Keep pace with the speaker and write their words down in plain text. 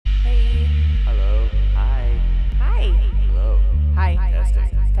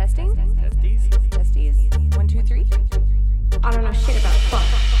I don't know shit about fuck.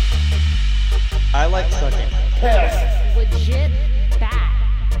 I like sucking. Legit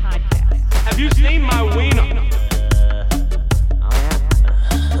bad podcast. Have you seen my wiener?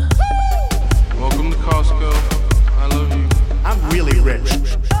 Welcome to Costco. I love you. I'm really rich.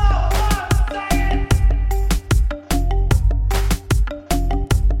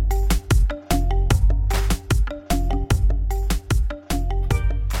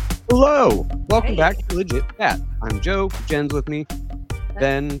 Hello, welcome back to Legit Fat. I'm Joe. Jen's with me.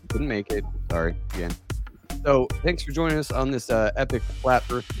 Ben couldn't make it. Sorry again. So thanks for joining us on this epic flat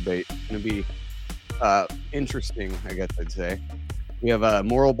Earth debate. It's going to be interesting, I guess I'd say. We have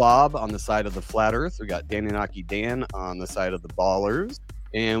Moral Bob on the side of the flat Earth. We got Dananaki Dan on the side of the ballers,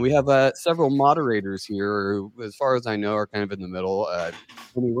 and we have several moderators here who, as far as I know, are kind of in the middle.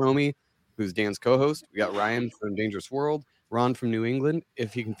 Tony Romy, who's Dan's co-host. We got Ryan from Dangerous World. Ron from New England,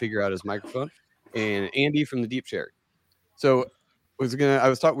 if he can figure out his microphone, and Andy from the Deep Share. So we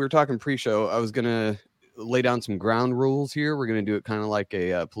were talking pre-show. I was gonna lay down some ground rules here. We're gonna do it kind of like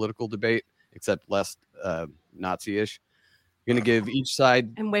a political debate, except less Nazi-ish. We're gonna give each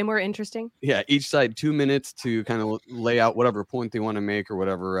side and way more interesting. Yeah, each side 2 minutes to kind of lay out whatever point they want to make or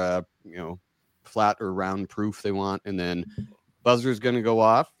whatever flat or round proof they want, and then buzzer's gonna go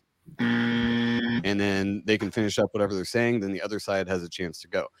off. And then they can finish up whatever they're saying. Then the other side has a chance to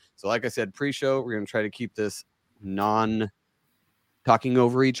go. So like I said, pre-show, we're going to try to keep this non-talking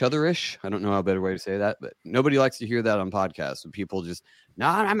over each other-ish. I don't know a better way to say that, but nobody likes to hear that on podcasts. So people just,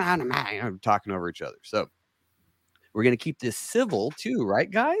 I'm talking over each other. So we're going to keep this civil too,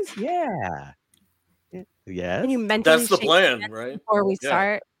 right, guys? Yeah. Yes. Can you mentally That's the plan, right? Before we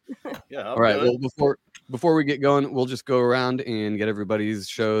start. Yeah. All right. Well, before we get going, we'll just go around and get everybody's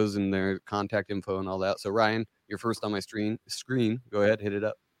shows and their contact info and all that. So Ryan, you're first on my screen. Go ahead, hit it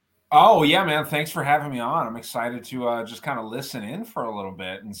up. Oh yeah, man. Thanks for having me on. I'm excited to just kind of listen in for a little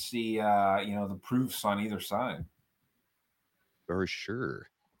bit and see the proofs on either side. For sure.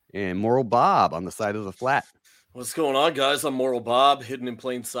 And Moral Bob on the side of the flat. What's going on, guys? I'm Moral Bob. Hidden in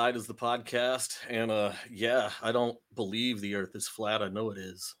Plain Sight is the podcast. And I don't believe the earth is flat. I know it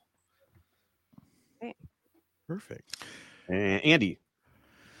is. Perfect. And Andy.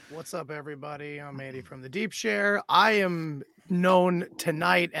 What's up, everybody? I'm Andy from the Deep Share. I am known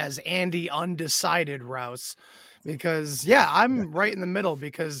tonight as Andy Undecided Rouse because, I'm right in the middle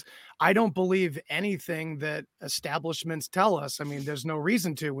because I don't believe anything that establishments tell us. I mean, there's no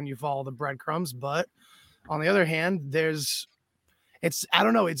reason to when you follow the breadcrumbs, but on the other hand, it's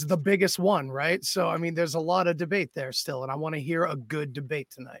the biggest one, right? So, I mean, there's a lot of debate there still, and I want to hear a good debate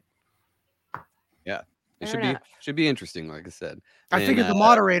tonight. Yeah. It should be interesting, like I said. I figured the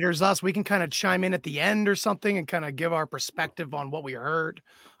moderators, us, we can kind of chime in at the end or something and kind of give our perspective on what we heard.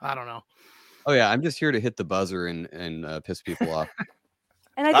 I don't know. Oh yeah, I'm just here to hit the buzzer and piss people off.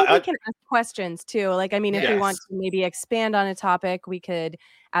 And I think we can ask questions too. Like, I mean, if we want to maybe expand on a topic, we could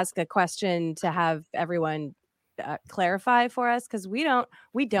ask a question to have everyone clarify for us because we don't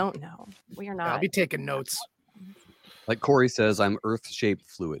know. We are not. I'll be taking notes. Like Corey says, I'm Earth-shaped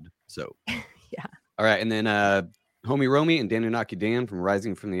fluid. So yeah. All right, and then Homie Romy and Dananaki Dan from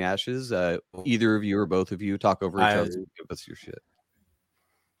Rising from the Ashes. Either of you or both of you talk over each other. Give us your shit.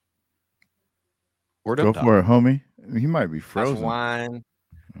 Or don't Go for it, homie. He might be frozen. Wine.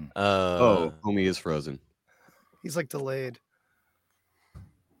 Homie is frozen. He's like delayed.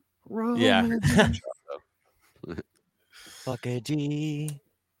 Yeah. Fuck a G.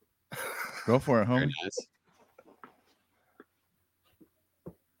 Go for it, homie. Nice.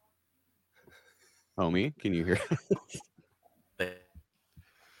 Homie, can you hear?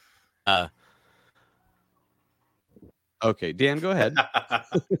 Okay, Dan, go ahead.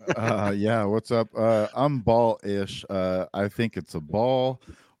 What's up? I'm ball-ish. I think it's a ball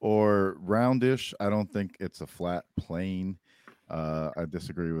or roundish. I don't think it's a flat plane. I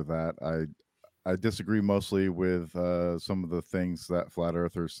disagree with that. I disagree mostly with some of the things that flat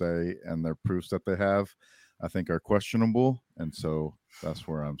earthers say and their proofs that they have, I think are questionable. And so that's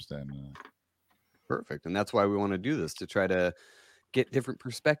where I'm standing at. Perfect. And that's why we want to do this, to try to get different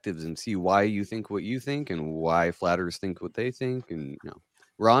perspectives and see why you think what you think and why flatters think what they think. And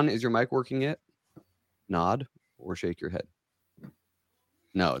Ron, is your mic working yet? Nod or shake your head.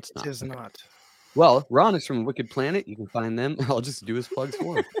 No, it's not. It is not. Well, Ron is from Wicked Planet. You can find them. I'll just do his plugs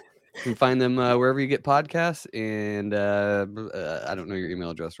for him. You can find them wherever you get podcasts. And I don't know your email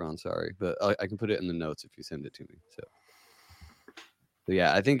address, Ron. Sorry. But I can put it in the notes if you send it to me. So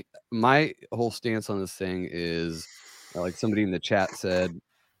yeah, I think my whole stance on this thing is, like somebody in the chat said,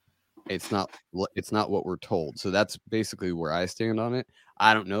 it's not what we're told. So that's basically where I stand on it.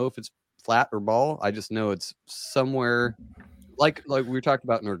 I don't know if it's flat or ball. I just know it's somewhere like we were talking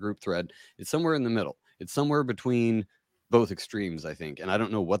about in our group thread, it's somewhere in the middle. It's somewhere between both extremes, I think. And I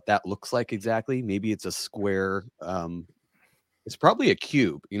don't know what that looks like exactly. Maybe it's a square. It's probably a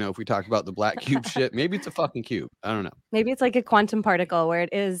cube. You know, if we talk about the black cube shit, maybe it's a fucking cube. I don't know. Maybe it's like a quantum particle where it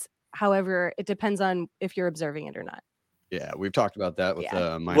is. However, it depends on if you're observing it or not. Yeah, we've talked about that with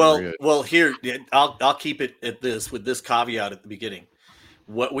well, here I'll keep it at this with this caveat at the beginning.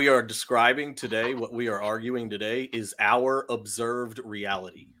 What we are describing today, what we are arguing today, is our observed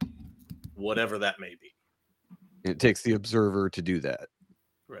reality, whatever that may be. It takes the observer to do that,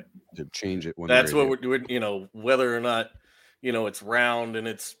 right? To change it. When that's what we're doing. You know, whether or not it's round and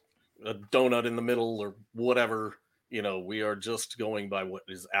it's a donut in the middle or whatever. We are just going by what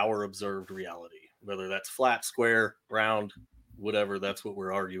is our observed reality. Whether that's flat, square, round, whatever, that's what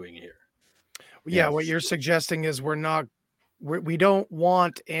we're arguing here. Yeah, what you're suggesting is we don't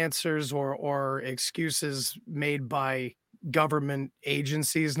want answers or excuses made by government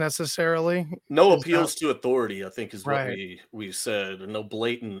agencies necessarily. No appeals to authority, I think, is what we said. No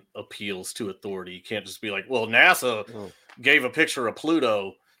blatant appeals to authority. You can't just be like, well, NASA gave a picture of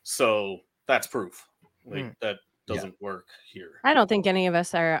Pluto, so that's proof. That doesn't work here. I don't think any of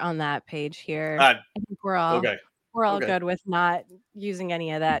us are on that page here. I think we're all good with not using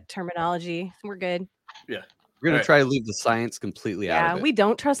any of that terminology. We're good. Yeah. We're going to try to leave the science completely out of it. Yeah, we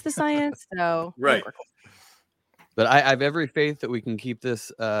don't trust the science, so right. But I have every faith that we can keep this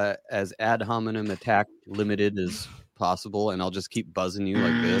as ad hominem attack limited as possible, and I'll just keep buzzing you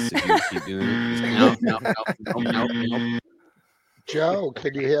like this if you keep doing it. No. Joe,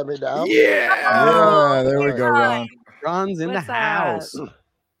 can you hear me now? Yeah, there we go, Ron. Ron's in the house.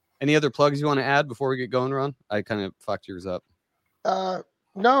 Any other plugs you want to add before we get going, Ron? I kind of fucked yours up.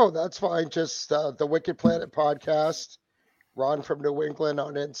 No, that's fine. Just the Wicked Planet podcast. Ron from New England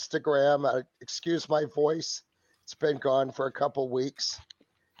on Instagram. Excuse my voice. It's been gone for a couple weeks.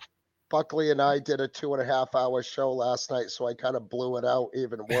 Buckley and I did a 2.5-hour show last night, so I kind of blew it out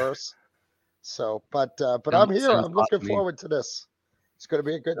even worse. So, but I'm here. I'm looking forward to this. It's going to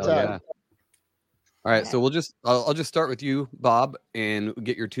be a good time. Yeah. All right, so I'll just start with you, Bob, and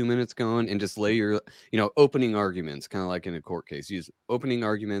get your 2 minutes going and just lay your, opening arguments, kind of like in a court case. Use opening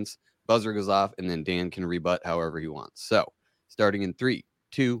arguments, buzzer goes off, and then Dan can rebut however he wants. So, starting in 3,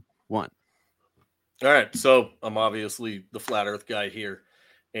 2, 1. All right, so I'm obviously the flat Earth guy here,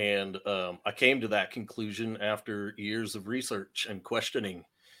 and I came to that conclusion after years of research and questioning.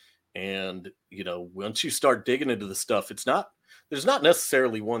 And once you start digging into the stuff, there's not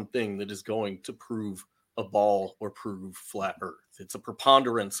necessarily one thing that is going to prove a ball or prove flat Earth. It's a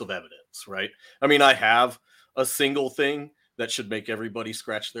preponderance of evidence, right? I mean, I have a single thing that should make everybody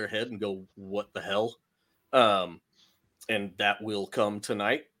scratch their head and go, what the hell? And that will come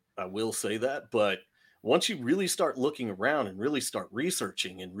tonight. I will say that. But once you really start looking around and really start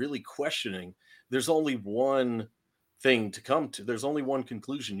researching and really questioning, there's only one thing to come to. There's only one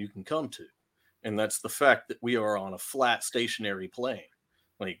conclusion you can come to. And that's the fact that we are on a flat stationary plane.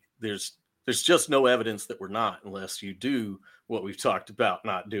 Like there's just no evidence that we're not, unless you do what we've talked about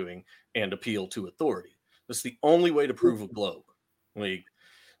not doing and appeal to authority. That's the only way to prove a globe.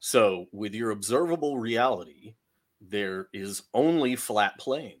 So with your observable reality, there is only flat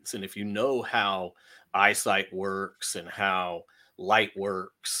planes. And if you know how eyesight works and how light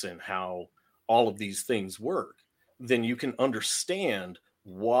works and how all of these things work, then you can understand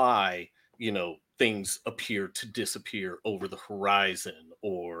why things appear to disappear over the horizon,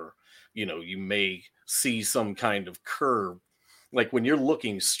 or you may see some kind of curve. Like when you're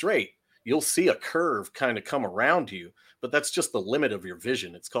looking straight, you'll see a curve kind of come around you, but that's just the limit of your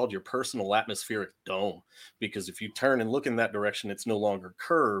vision. It's called your personal atmospheric dome, because if you turn and look in that direction, it's no longer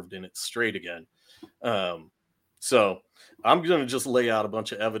curved and it's straight again. So I'm going to just lay out a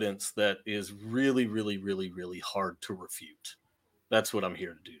bunch of evidence that is really, really, really, really hard to refute. That's what I'm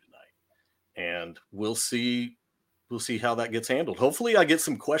here to do tonight. And we'll see how that gets handled. Hopefully I get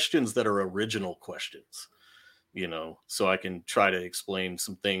some questions that are original questions, so I can try to explain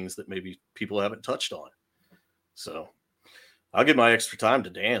some things that maybe people haven't touched on. So I'll give my extra time to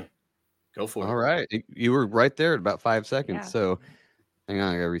Dan. Go for it. All right. You were right there at about 5 seconds. Yeah. So hang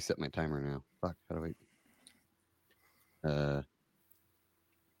on. I got to reset my timer now. Fuck. How do I?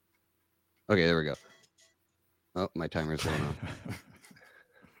 Okay, there we go. Oh, my timer's going on.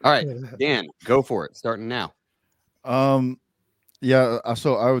 All right, Dan, go for it. Starting now. Yeah.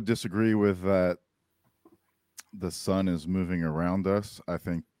 So I would disagree with that. The sun is moving around us. I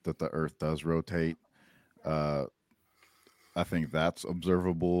think that the Earth does rotate. I think that's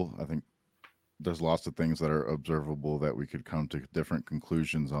observable. I think there's lots of things that are observable that we could come to different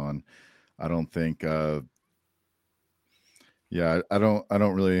conclusions on. I don't think Yeah, I don't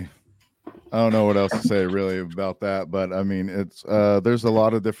know what else to say really about that, but I mean, it's there's a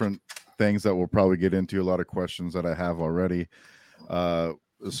lot of different things that we'll probably get into, a lot of questions that I have already.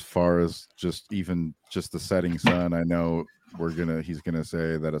 As far as just the setting sun, I know he's gonna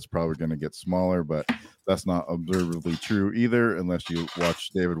say that it's probably gonna get smaller, but that's not observably true either, unless you watch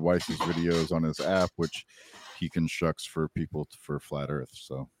David Weiss's videos on his app, which he constructs for people for flat Earth.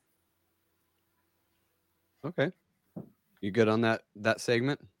 So, okay, you good on that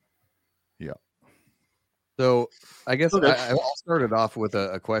segment? Yeah. So I guess Okay. I'll start it off with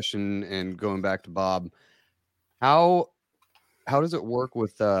a question, and going back to Bob, how does it work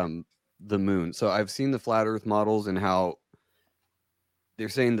with the moon? So I've seen the flat Earth models and how they're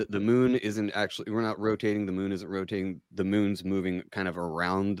saying that the moon isn't actually, we're not rotating, the moon isn't rotating, the moon's moving kind of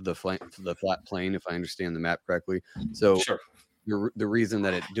around the flat plane, if I understand the map correctly. So Sure. the reason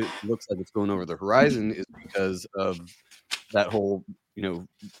that it looks like it's going over the horizon is because of that whole,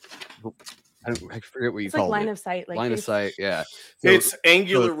 I forget what you It's call like it. line of sight. Like Line of sight, yeah. It's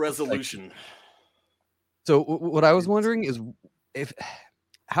angular resolution. So what I was wondering is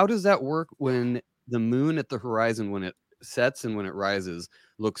how does that work when the moon at the horizon, when it sets and when it rises,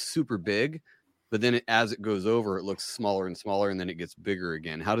 looks super big, but then as it goes over, it looks smaller and smaller, and then it gets bigger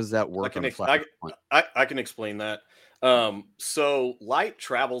again? How does that work on a flat point? I can explain that. So light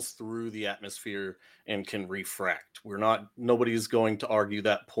travels through the atmosphere and can refract. Nobody's going to argue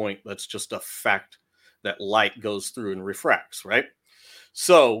that point. That's just a fact that light goes through and refracts, right?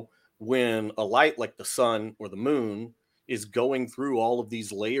 So when a light like the sun or the moon is going through all of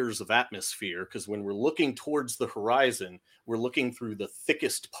these layers of atmosphere, because when we're looking towards the horizon, we're looking through the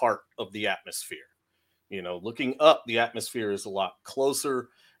thickest part of the atmosphere. Looking up, the atmosphere is a lot closer,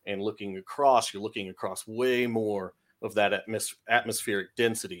 and looking across, you're looking across way more of that atmospheric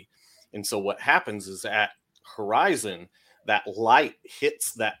density. And so what happens is at horizon, that light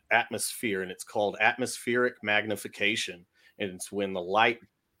hits that atmosphere, and it's called atmospheric magnification. And it's when the light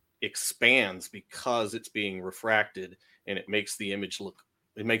expands because it's being refracted, and it makes the image look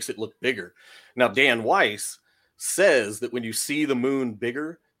bigger. Now, Dan Weiss says that when you see the moon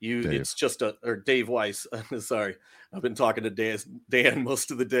bigger, it's just Dave Weiss. Sorry, I've been talking to Dan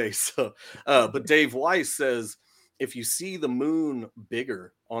most of the day. So, but Dave Weiss says if you see the moon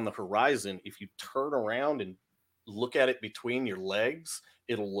bigger on the horizon, if you turn around and look at it between your legs,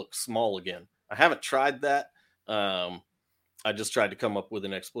 it'll look small again. I haven't tried that. I just tried to come up with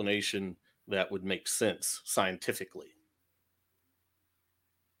an explanation that would make sense scientifically.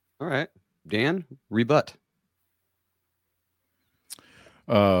 All right, Dan, rebut.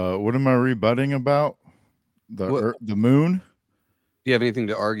 What am I rebutting about? The moon? Do you have anything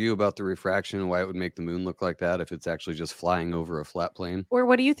to argue about the refraction and why it would make the moon look like that if it's actually just flying over a flat plane? Or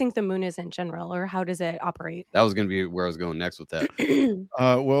what do you think the moon is in general, or how does it operate? That was going to be where I was going next with that.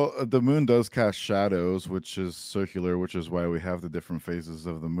 Well, the moon does cast shadows, which is circular, which is why we have the different phases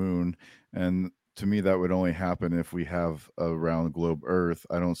of the moon. And to me, that would only happen if we have a round globe Earth.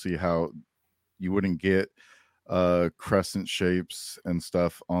 I don't see how you wouldn't get crescent shapes and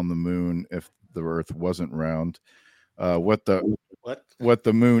stuff on the moon if the Earth wasn't round. What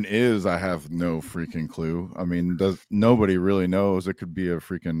the moon is, I have no freaking clue. I mean, nobody really knows. It could be a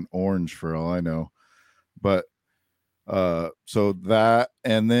freaking orange for all I know. But so that,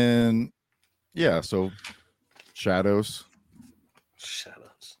 and then so shadows.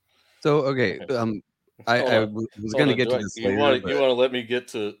 So okay, I was going to get to this later. You want to let me get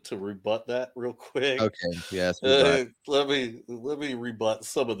to rebut that real quick? Okay, yes. Let me rebut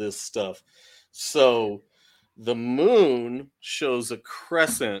some of this stuff. So the moon shows a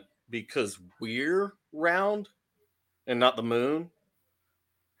crescent because we're round and not the moon,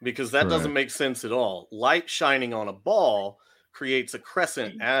 because that doesn't make sense at all. Light shining on a ball creates a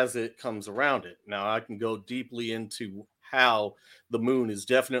crescent as it comes around it. Now I can go deeply into how the moon is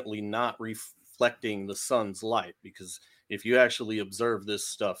definitely not reflecting the sun's light, because if you actually observe this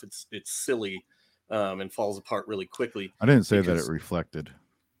stuff, it's silly and falls apart really quickly. I didn't say that it reflected.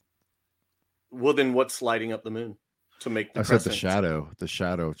 Well, then what's lighting up the moon to make the crescent? Said the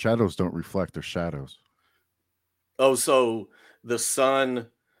shadow. Shadows don't reflect, they're shadows. Oh, so the sun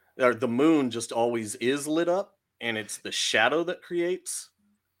or the moon just always is lit up, and it's the shadow that creates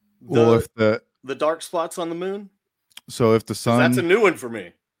the dark spots on the moon? So if the sun, that's a new one for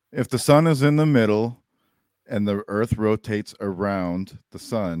me. If the sun is in the middle and the Earth rotates around the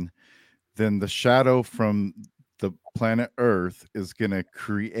sun, then the shadow from the planet Earth is going to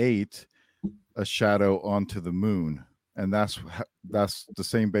create a shadow onto the moon, and that's the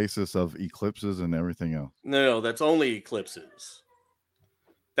same basis of eclipses and everything else. No, that's only eclipses.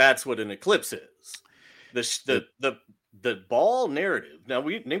 That's what an eclipse is. the ball narrative. Now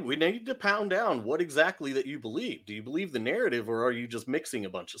we need to pound down what exactly that you believe. Do you believe the narrative, or are you just mixing a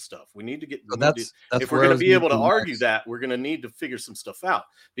bunch of stuff? We need to get. That's if we're going to be able to argue that, we're going to need to figure some stuff out,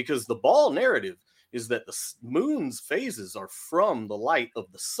 because the ball narrative is that the moon's phases are from the light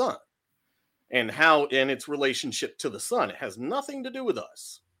of the sun, and its relationship to the sun. It has nothing to do with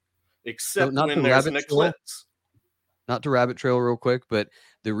us, except when there's an eclipse. Not to rabbit trail real quick, but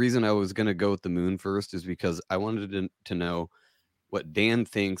the reason I was going to go with the moon first is because I wanted to know what Dan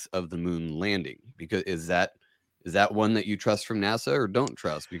thinks of the moon landing. Because is that one that you trust from NASA or don't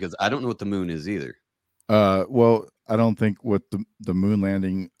trust? Because I don't know what the moon is either. Well, I don't think what the moon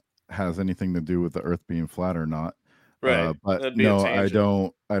landing has anything to do with the Earth being flat or not. Right. But no,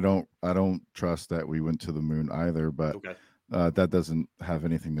 I don't trust that we went to the moon either. But that doesn't have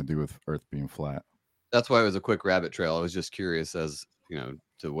anything to do with Earth being flat. That's why it was a quick rabbit trail. I was just curious as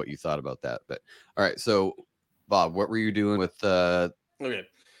to what you thought about that. But all right, so Bob, what were you doing with the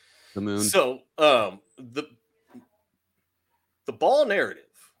moon? So the ball narrative,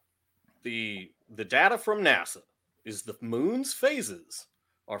 the data from NASA is the moon's phases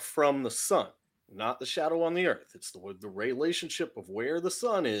are from the sun, not the shadow on the Earth. It's the relationship of where the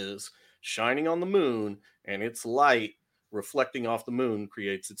sun is shining on the moon, and its light reflecting off the moon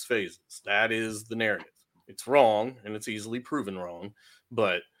creates its phases. That is the narrative. It's wrong, and it's easily proven wrong.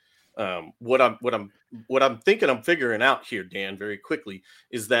 But what I'm thinking I'm figuring out here, Dan, very quickly,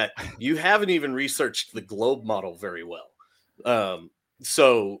 is that you haven't even researched the globe model very well.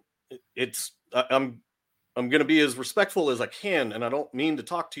 So I'm going to be as respectful as I can, and I don't mean to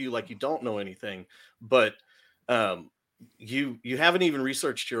talk to you like you don't know anything, but you haven't even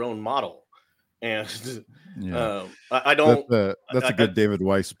researched your own model. And I don't. That's a good David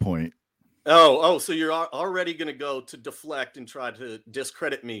Weiss point. Oh, so you're already going to go to deflect and try to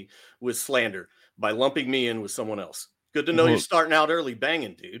discredit me with slander by lumping me in with someone else. Good to know you're starting out early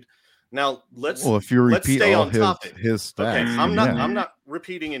banging, dude. Now if you repeat stay all on topic. his stats, okay, I'm not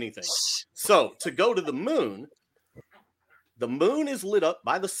repeating anything. So to go to the moon is lit up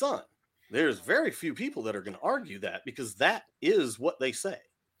by the sun. There's very few people that are going to argue that, because that is what they say.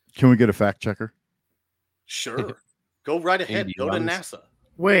 Can we get a fact checker? Sure. Go right ahead. Go to NASA.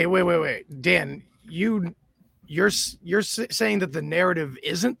 Wait. Dan, you're saying that the narrative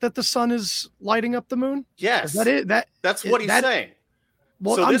isn't that the sun is lighting up the moon? Yes. Is that it? That's what he's saying.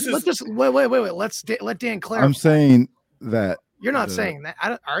 Well, so wait. Let Dan clarify. I'm saying that you're not saying that.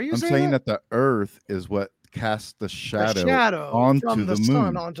 Are you? I'm saying that the Earth is what casts the shadow onto from the moon.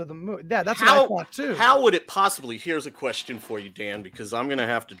 sun onto the moon. Yeah, that's what I thought too. How would it possibly? Here's a question for you, Dan, because I'm going to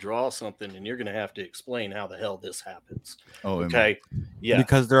have to draw something, and you're going to have to explain how the hell this happens. Oh, okay. Yeah,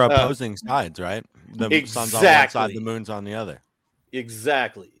 because they're opposing sides, right? The sun's on one side, the moon's on the other.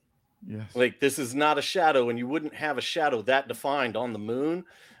 Exactly. Yes. Like, this is not a shadow, and you wouldn't have a shadow that defined on the moon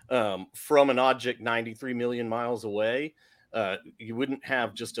from an object 93 million miles away. You wouldn't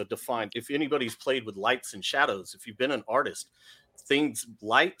have just a defined. If anybody's played with lights and shadows, if you've been an artist,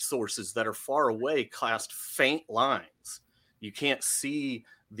 light sources that are far away cast faint lines. You can't see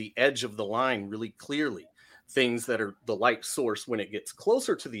the edge of the line really clearly. Things that are the light source, when it gets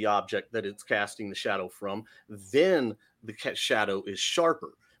closer to the object that it's casting the shadow from, then the shadow is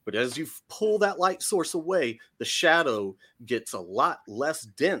sharper. But as you pull that light source away, the shadow gets a lot less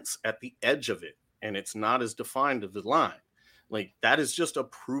dense at the edge of it, and it's not as defined of the line. Like, that is just a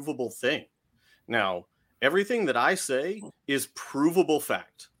provable thing. Now, everything that I say is provable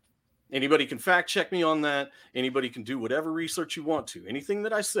fact. Anybody can fact check me on that. Anybody can do whatever research you want to. Anything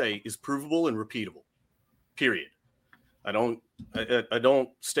that I say is provable and repeatable. Period. I don't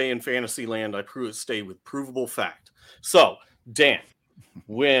stay in fantasy land. I stay with provable fact. So, Dan,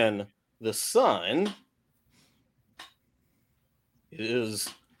 when the sun is,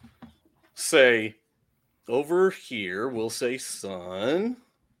 say, over here, we'll say sun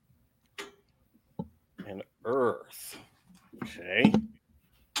and earth. Okay.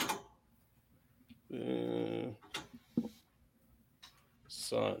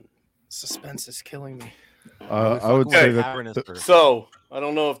 Sun. Suspense is killing me. I would say that. So I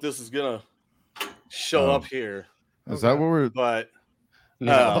don't know if this is gonna show up here. Is that what we're? But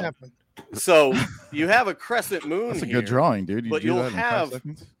so you have a crescent moon. That's a here, good drawing, dude. But you'll have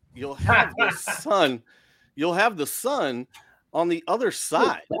the sun. You'll have the sun on the other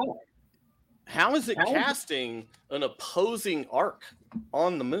side. How is it casting an opposing arc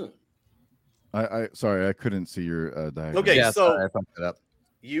on the moon? Sorry, I couldn't see your diagram. Okay, yeah, so sorry, I fucked it up.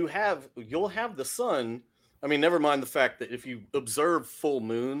 you'll have the sun. I mean, never mind the fact that if you observe full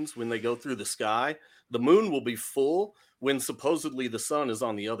moons when they go through the sky, the moon will be full when supposedly the sun is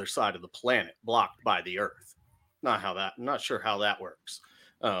on the other side of the planet, blocked by the Earth. Not sure how that works.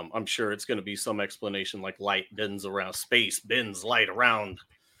 I'm sure it's going to be some explanation like light bends around space, bends light around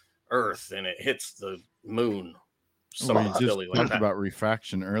Earth, and it hits the moon. Well, you just Silly like talked that. about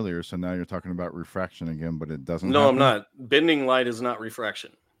refraction earlier, so now you're talking about refraction again, but it doesn't. No, happen? I'm not. Bending light is not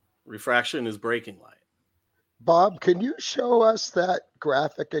refraction. Refraction is breaking light. Bob, can you show us that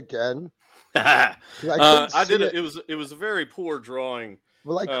graphic again? I did it. it. It was a very poor drawing.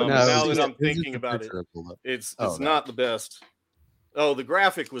 Well, I couldn't now see that I'm it. thinking about it, it's not the best. Oh, the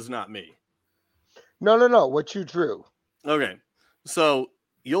graphic was not me. No. What you drew. Okay, so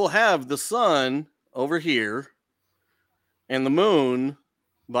you'll have the sun over here and the moon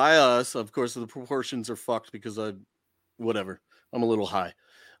by us. Of course, the proportions are fucked because I'm a little high.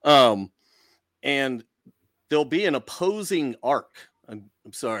 And there'll be an opposing arc. I'm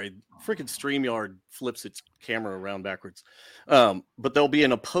sorry, freaking StreamYard flips its camera around backwards. But there'll be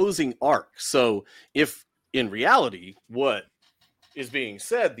an opposing arc. So if in reality, what is being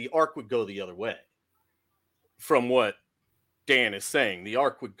said, the arc would go the other way. From what Dan is saying, the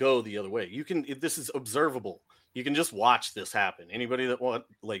arc would go the other way. This is observable. You can just watch this happen. Anybody that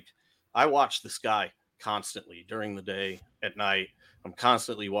I watch the sky constantly during the day, at night. I'm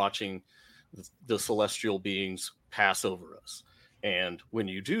constantly watching the celestial beings pass over us. And when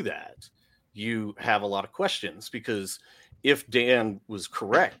you do that, you have a lot of questions, because if Dan was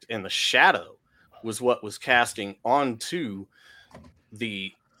correct and the shadow was what was casting onto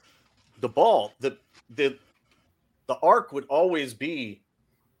the ball, the arc would always be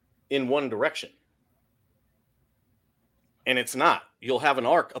in one direction. And it's not. You'll have an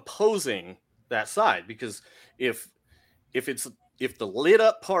arc opposing that side, because if the lit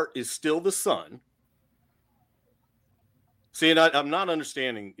up part is still the sun. See, and I'm not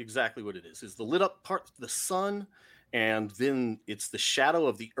understanding exactly what it is. Is the lit up part the sun, and then it's the shadow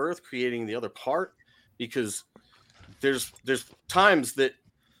of the earth creating the other part? Because there's times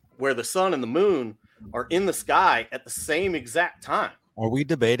where the sun and the moon are in the sky at the same exact time. Are we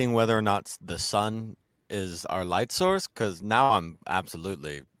debating whether or not the sun is our light source? Because now I'm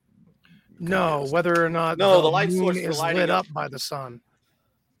absolutely no, whether or not the light moon source is is lit up by the sun.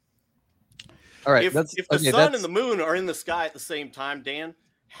 All right. If the sun and the moon are in the sky at the same time, Dan,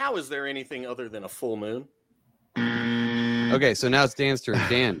 how is there anything other than a full moon? Okay, so now it's Dan's turn.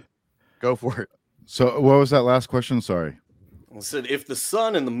 Dan, go for it. So what was that last question? Sorry. I said, if the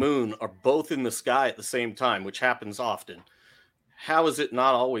sun and the moon are both in the sky at the same time, which happens often, how is it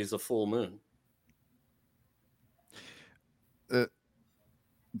not always a full moon?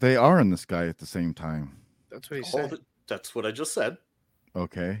 They are in the sky at the same time. That's what he said. That's what I just said.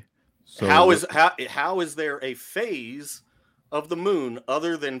 Okay. So how is there a phase of the moon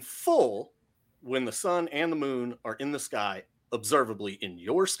other than full when the sun and the moon are in the sky, observably in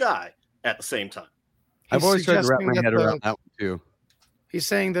your sky at the same time? I've always tried to wrap my head around that one too. He's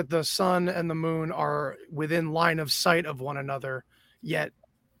saying that the sun and the moon are within line of sight of one another, yet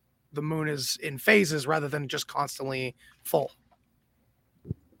the moon is in phases rather than just constantly full.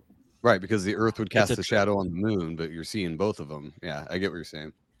 Right, because the earth would cast a shadow on the moon, but you're seeing both of them. Yeah, I get what you're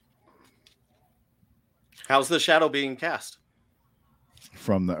saying. How's the shadow being cast?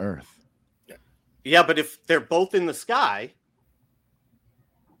 From the earth. Yeah, but if they're both in the sky,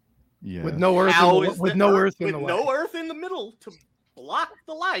 yeah, with no earth, no earth in the middle to block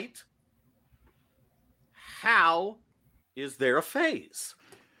the light, how is there a phase?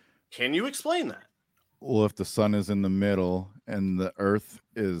 Can you explain that? Well, if the sun is in the middle and the earth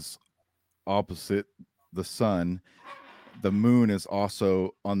is opposite the sun, the moon is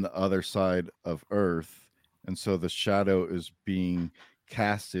also on the other side of earth, and so the shadow is being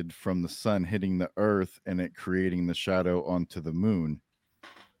casted from the sun hitting the earth and it creating the shadow onto the moon.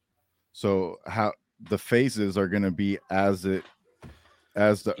 So how the phases are going to be as the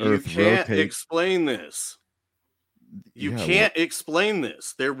earth rotates. You can't explain this. You can't explain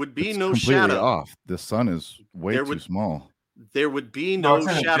this. There would be no shadow. Off. The sun is way too small. There would be no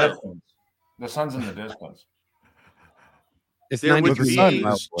shadow. The sun's in the distance. It's the sun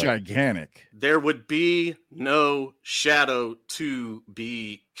is gigantic. There would be no shadow to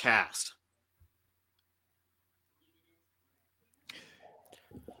be cast.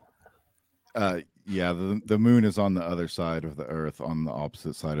 Yeah, the moon is on the other side of the earth, on the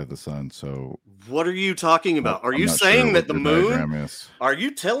opposite side of the sun. So what are you talking about? Are you saying that the moon? Are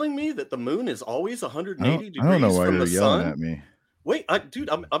you telling me that the moon is always 180 degrees I don't know why from you're the yelling sun? at me. Wait, dude,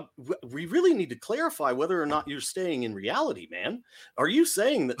 we really need to clarify whether or not you're staying in reality, man. Are you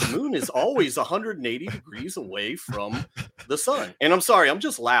saying that the moon is always 180 degrees away from the sun? And I'm sorry, I'm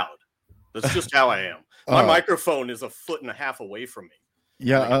just loud. That's just how I am. My microphone is 1.5 feet away from me.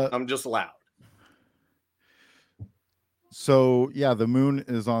 Yeah, I'm just loud. So yeah, the moon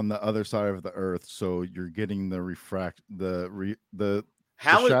is on the other side of the Earth, so you're getting the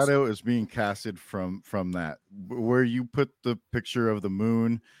How it's shadow is being casted from that. Where you put the picture of the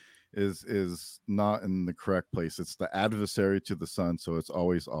moon is not in the correct place. It's the adversary to the sun, so it's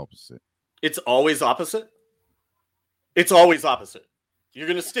always opposite. it's always opposite. It's always opposite. You're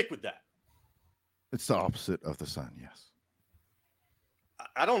going to stick with that. It's the opposite of the sun. Yes.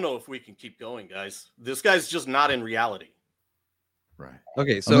 I don't know if we can keep going, guys. This guy's just not in reality. Right.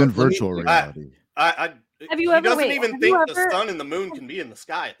 Okay, so I'm in let me- virtual reality. Have you he ever- doesn't wait, even have think you the ever- sun and the moon can be in the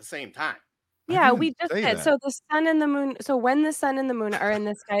sky at the same time. Yeah, didn't we just say said that. so. The sun and the moon. So when the sun and the moon are in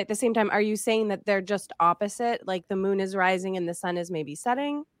the sky at the same time, are you saying that they're just opposite? Like the moon is rising and the sun is maybe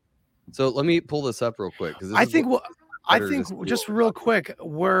setting? So let me pull this up real quick because I think better just see just what we're real talking quick,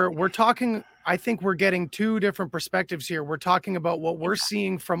 we're talking. I think we're getting two different perspectives here. We're talking about what we're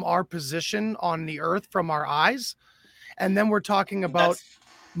seeing from our position on the Earth from our eyes, and then we're talking about That's-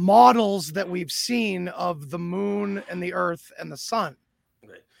 models that we've seen of the moon and the Earth and the sun.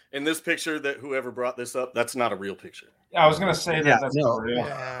 in this picture that whoever brought this up, that's not a real picture. I was gonna say Yeah, that's no. not real.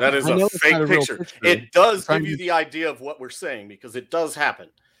 Yeah. That is I a know it's fake not a real picture. picture. It does Trying give to you be- the idea of what we're saying because it does happen.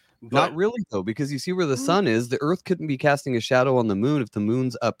 Not But really though, because you see where the sun is. The Earth couldn't be casting a shadow on the moon if the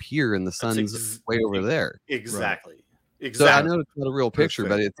moon's up here and the sun's ex- way over there. exactly. So I Exactly. know it's not a real picture,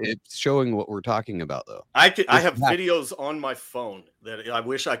 but Perfect. it's showing what we're talking about though. I It's have not- videos on my phone that I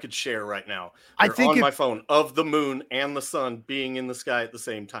wish I could share right now. I They're think on if- my phone of the moon and the sun being in the sky at the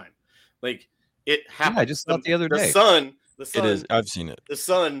same time. Like it happens. I just saw it the other day. The It sun is. I've seen it. the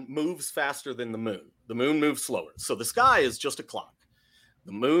sun moves faster than the moon. The moon moves slower. So the sky is just a clock.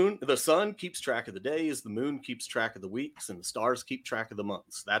 The sun keeps track of the days, the moon keeps track of the weeks, and the stars keep track of the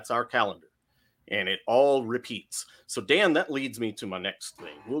months. That's our calendar. And it all repeats. So Dan, that leads me to my next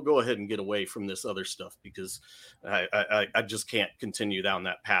thing. We'll go ahead and get away from this other stuff because I just can't continue down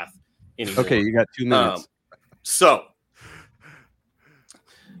that path anymore. Okay, you got 2 minutes. So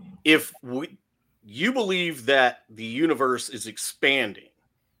if you believe that the universe is expanding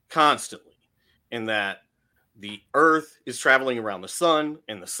constantly and that the Earth is traveling around the sun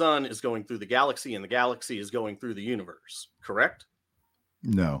and the sun is going through the galaxy and the galaxy is going through the universe, correct?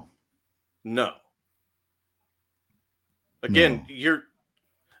 No. No. Again, No.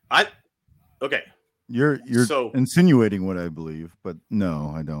 okay. You're So- insinuating what I believe, but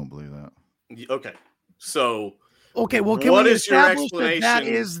no, I don't believe that. Okay. So Okay, well, can What we is your establish that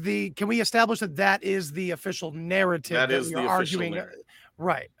explanation? is the? Can we establish that that is the official narrative That that is we the are official arguing? narrative.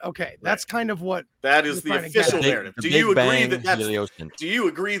 Right. Okay, that's kind of what. that is We're the trying to get official at. narrative. The Do Big you agree Bang that that's Heliocentric. Do you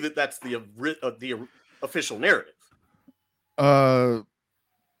agree that that's the official narrative?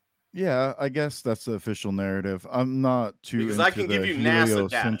 Yeah, I guess that's the official narrative. I'm not too Because into I can give the you NASA data.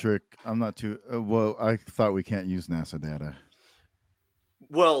 heliocentric. I'm not too well. I thought we can't use NASA data.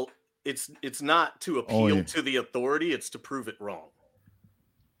 Well, it's not to appeal Only- to the authority, it's to prove it wrong.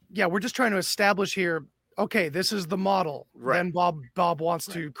 Yeah, we're just trying to establish here. Okay, this is the model. Right. Then Bob wants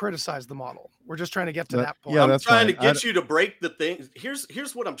to criticize the model. We're just trying to get to That- that point. yeah, I'm that's trying fine. to get you to break the thing. Here's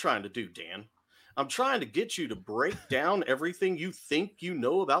what I'm trying to do, Dan. I'm trying to get you to break down everything you think you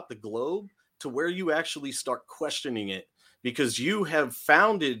know about the globe to where you actually start questioning it because you have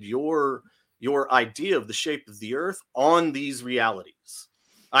founded your idea of the shape of the earth on these realities.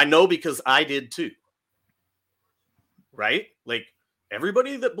 I know because I did too. Right? Like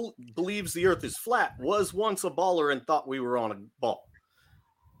everybody that believes the earth is flat was once a baller and thought we were on a ball.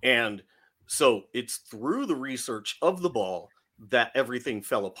 And so it's through the research of the ball that everything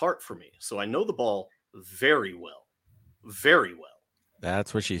fell apart for me. So I know the ball very well. Very well.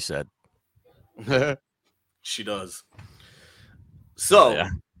 That's what she said. She does. So Yeah.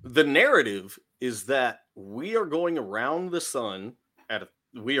 the narrative is that we are going around the sun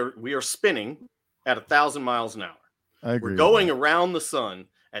we are spinning at 1,000 miles an hour. I agree. We're with going that. around the sun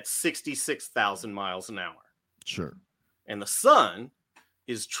at 66,000 miles an hour. Sure. And the sun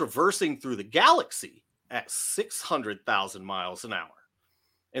is traversing through the galaxy at 600,000 miles an hour.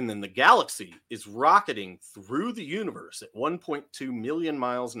 And then the galaxy is rocketing through the universe at 1.2 million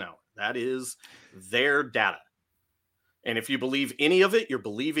miles an hour. That is their data. And if you believe any of it,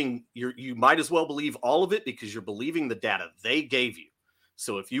 you might as well believe all of it because you're believing the data they gave you.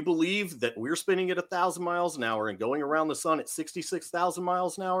 So if you believe that we're spinning at 1,000 miles an hour and going around the sun at 66,000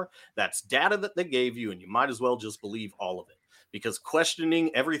 miles an hour, that's data that they gave you, and you might as well just believe all of it. Because questioning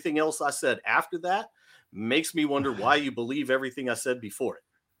everything else I said after that makes me wonder why you believe everything I said before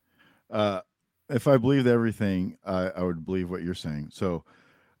it. If I believed everything, I would believe what you're saying. So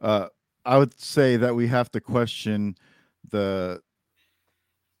I would say that we have to question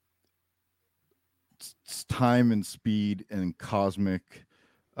time and speed and cosmic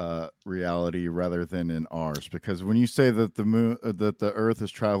reality rather than in ours, because when you say that the Earth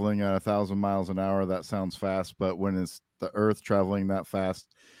is traveling at 1,000 miles an hour, that sounds fast, but when it's the Earth traveling that fast,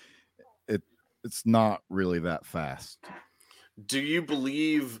 it's not really that fast. Do you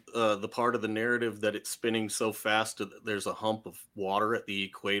believe the part of the narrative that it's spinning so fast that there's a hump of water at the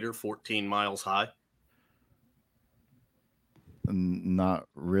equator 14 miles high? Not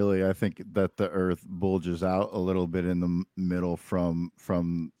really. I think that the Earth bulges out a little bit in the middle from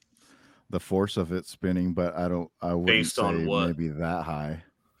the force of it spinning, but I wouldn't Based say on what? maybe that high.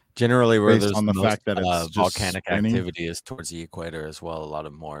 Generally, where Based there's on the most fact that it's just volcanic spinning. activity is towards the equator as well. A lot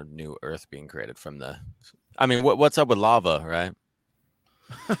of more new Earth being created from the. I mean, what's up with lava, right?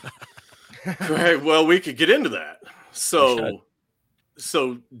 Right. Well, we could get into that. So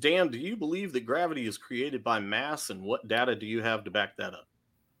Dan, do you believe that gravity is created by mass, and what data do you have to back that up?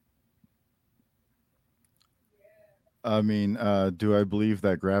 I mean, do I believe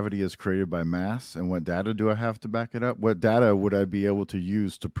that gravity is created by mass, and what data do I have to back it up? What data would I be able to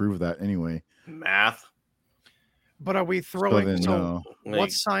use to prove that anyway? Math. But are we throwing? then, no.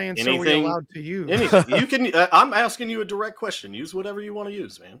 What science are we Anything- allowed to use? Anything. You can. I'm asking you a direct question. Use whatever you want to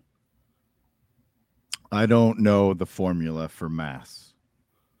use, man. I don't know the formula for mass.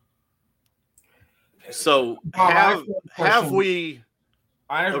 So Bob, I have a question. we?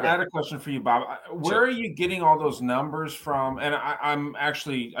 I Okay. had a question for you, Bob. Where Sure. are you getting all those numbers from? And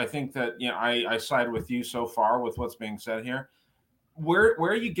I think that I side with you so far with what's being said here. Where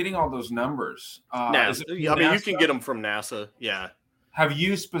are you getting all those numbers? Is NASA. it from I mean, you can NASA? get them from NASA. Yeah. Have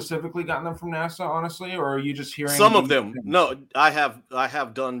you specifically gotten them from NASA, honestly, or are you just hearing Some of these them. things? No, I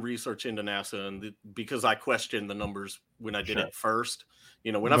have done research into NASA, and because I questioned the numbers when I did Sure. it first.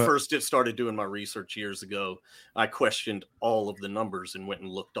 When I But- first started doing my research years ago, I questioned all of the numbers and went and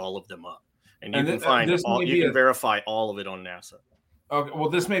looked all of them up. And you And can thi- find this all. may You be can a- verify all of it on NASA. Okay, well,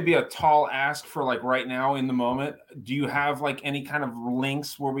 this may be a tall ask for like right now in the moment. Do you have like any kind of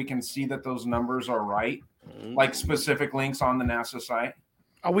links where we can see that those numbers are right? Like specific links on the NASA site?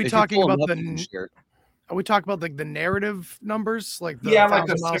 Are we If you talking pull 'em about up, you can share. Are we talking about like the narrative numbers, like the Yeah, like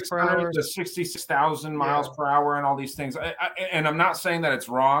the 1,000 miles per 600, hour? the 66,000 miles per hour, and all these things. And I'm not saying that it's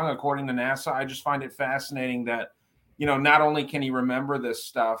wrong according to NASA. I just find it fascinating that not only can you remember this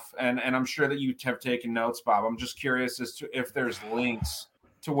stuff, and I'm sure that you have taken notes, Bob. I'm just curious as to if there's links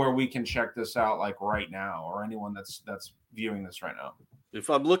to where we can check this out, like right now, or anyone that's viewing this right now. If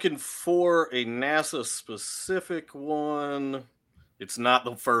I'm looking for a NASA specific one, it's not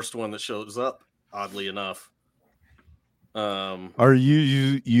the first one that shows up. Oddly enough. Are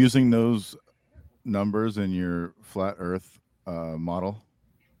you using those numbers in your flat Earth model?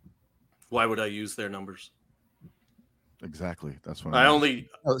 Why would I use their numbers? Exactly. That's what I I'm only.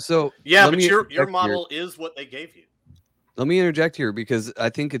 Oh, so Yeah, let but me your interject here. model is what they gave you. Let me interject here because I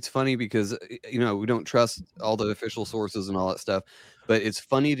think it's funny because we don't trust all the official sources and all that stuff, but it's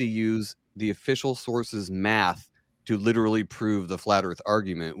funny to use the official sources math to literally prove the flat Earth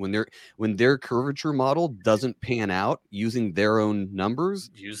argument when their curvature model doesn't pan out using their own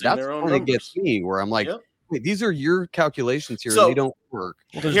numbers. Using That's their own when it gets numbers. me where I'm like, Yep. wait, these are your calculations here So- and they don't work.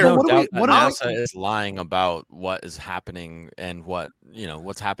 Well, there's Here, no what do we- doubt that what do we- NASA is lying about what is happening and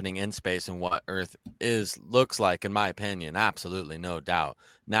what's happening in space and what Earth looks like, in my opinion. Absolutely, no doubt.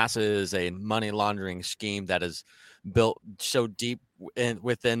 NASA is a money laundering scheme that is built so deep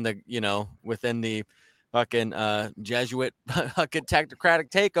within the fucking Jesuit fucking technocratic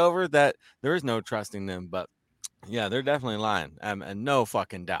takeover that there is no trusting them. But yeah, they're definitely lying, and no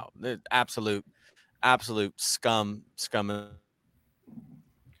fucking doubt. They're absolute scum.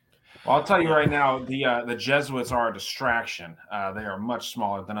 Well, I'll tell you right now, the Jesuits are a distraction. They are much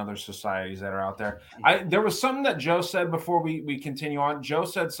smaller than other societies that are out there. There was something that Joe said before we continue on. Joe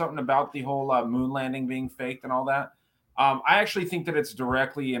said something about the whole moon landing being faked and all that. I actually think that it's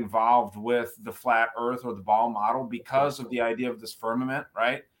directly involved with the flat Earth or the ball model because of the idea of this firmament,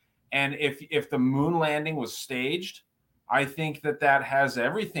 right? And if the moon landing was staged, I think that has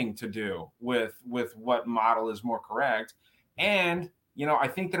everything to do with what model is more correct. And I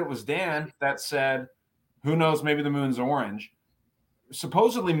think that it was Dan that said, who knows, maybe the moon's orange.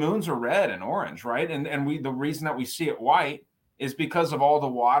 Supposedly moons are red and orange, right? And the reason that we see it white is because of all the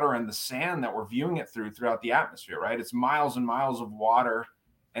water and the sand that we're viewing it throughout the atmosphere, right? It's miles and miles of water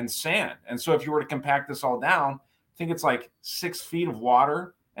and sand. And so if you were to compact this all down, I think it's like 6 feet of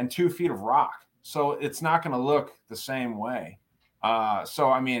water and 2 feet of rock. So it's not going to look the same way. So,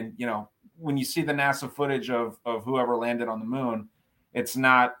 I mean, when you see the NASA footage of whoever landed on the moon, it's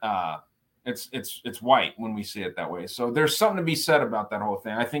not It's white when we see it that way. So there's something to be said about that whole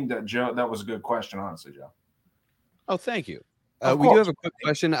thing. I think that Joe, that was a good question, honestly, Joe. Oh, thank you. Of We do course. have a quick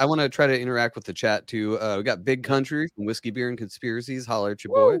question. I want to try to interact with the chat too. We got Big Country from Whiskey Beer and Conspiracies. Holler at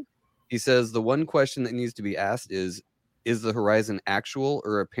your boy. He says the one question that needs to be asked is the horizon actual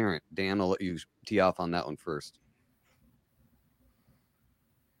or apparent? Dan, I'll let you tee off on that one first.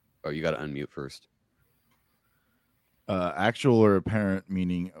 Oh, you got to unmute first. Actual or apparent,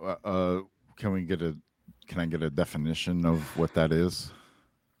 meaning can I get a definition of what that is?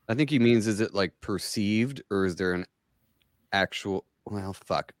 I think he means, is it like perceived or is there an actual? Well,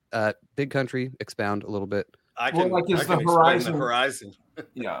 fuck. Big Country, expound a little bit. I can, like, is I the can explain horizon- the horizon.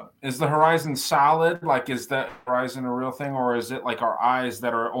 Yeah. Is the horizon solid? Like, is that horizon a real thing? Or is it like our eyes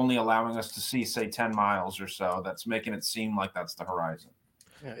that are only allowing us to see, say, 10 miles or so that's making it seem like that's the horizon?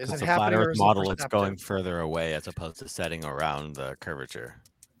 Yeah, is It's it a flat happening or Earth is it model. It's perceptive? going further away as opposed to setting around the curvature.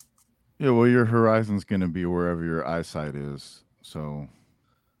 Yeah, well, your horizon's going to be wherever your eyesight is. So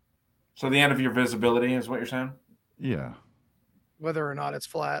the end of your visibility is what you're saying? yeah. Whether or not it's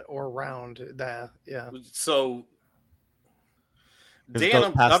flat or round. Yeah. So, It Dan, goes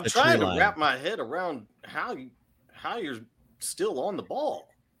I'm past the tree trying to line. wrap my head around how you're still on the ball,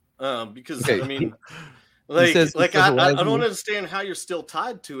 because Okay. I mean, He says like the I don't horizon- understand how you're still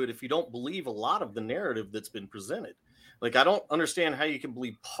tied to it if you don't believe a lot of the narrative that's been presented. Like, I don't understand how you can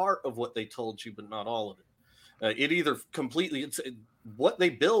believe part of what they told you, but not all of it. It either completely, what they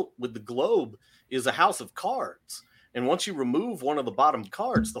built with the globe is a house of cards. And once you remove one of the bottom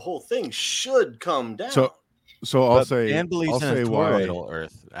cards, the whole thing should come down. So I'll But say Dan believes I'll in say a why. toroidal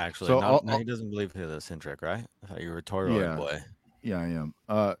Earth. Actually, So no, I'll- he doesn't believe heliocentric, right? I thought you were a toroid Yeah. boy. Yeah, I am.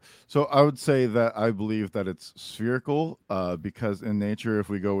 So I would say that I believe that it's spherical, because in nature, if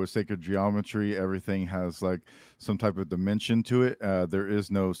we go with sacred geometry, everything has like some type of dimension to it. There is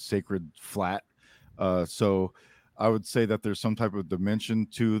no sacred flat. So I would say that there's some type of dimension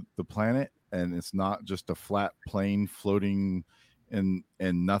to the planet, and it's not just a flat plane floating in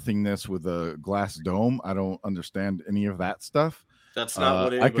nothingness with a glass dome. I don't understand any of that stuff. That's not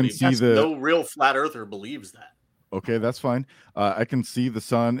what I can anybody. see the no real flat earther believes that. Okay, that's fine. I can see the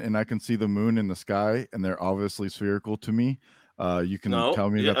sun and I can see the moon in the sky, and they're obviously spherical to me. You can No, tell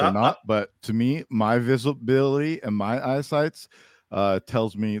me yeah, that they're not, but to me, my visibility and my eyesight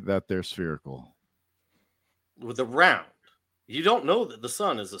tells me that they're spherical. With a round, you don't know that the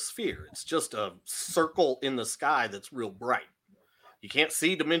sun is a sphere. It's just a circle in the sky that's real bright. You can't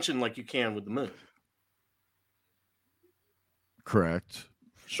see dimension like you can with the moon. Correct.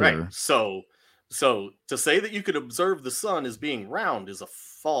 Sure. Right. So to say that you could observe the sun as being round is a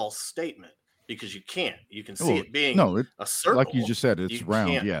false statement because you can't. You can see Oh, it being no, a circle. like you just said, it's You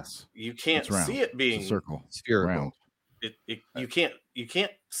round. can't- Yes, You can't it's round. see it being It's a circle. Spherical. Round. You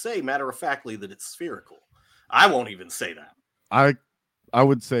can't say matter of factly that it's spherical. I won't even say that. I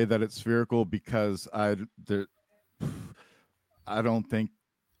would say that it's spherical because I don't think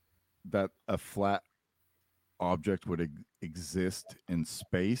that a flat object would exist in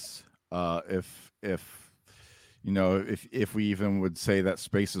space. If you know, if we even would say that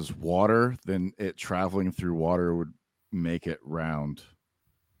space is water, then it traveling through water would make it round.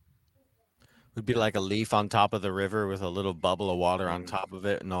 Would be like a leaf on top of the river with a little bubble of water on top of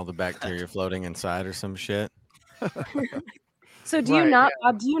it and all the bacteria floating inside or some shit. So do you Right, not,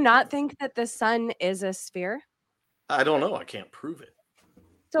 Bob, do you not think that the sun is a sphere? I don't know. I can't prove it.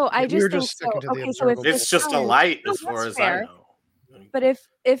 So I Yeah, we just were think just so. sticking to the Okay, so if observable. the It's just a sun- light No, as far that's as I fair. know. But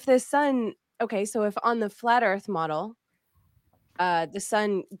if the sun, okay, so if on the flat Earth model, the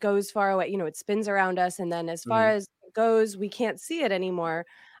sun goes far away, it spins around us, and then as far as it goes, we can't see it anymore.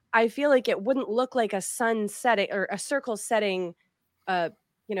 I feel like it wouldn't look like a sun setting or a circle setting,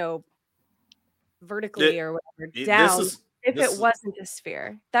 vertically or whatever This down is- if this it is- wasn't a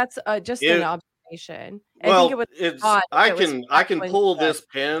sphere. That's just It- an observation. I Well, think it was it's odd if I it was can actually pull set. this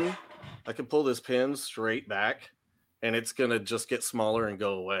pin. I can pull this pin straight back, and it's gonna just get smaller and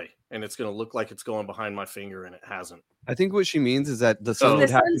go away, and it's gonna look like it's going behind my finger, and it hasn't. I think what she means is that the So- sun If would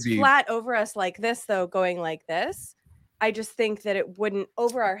the have to sun's be. flat over us like this, though, going like this, I just think that it wouldn't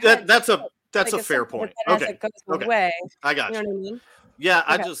over our head. That's a like fair circle, point. but then as Okay, it goes okay. away, I got you you. know what I mean? Yeah,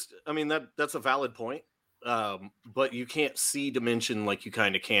 Okay. I mean that's a valid point. But you can't see dimension like you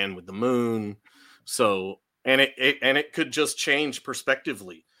kind of can with the moon. So and it could just change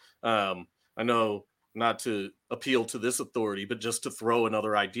perspectively. I know not to appeal to this authority, but just to throw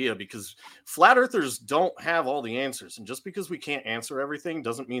another idea, because flat earthers don't have all the answers. And just because we can't answer everything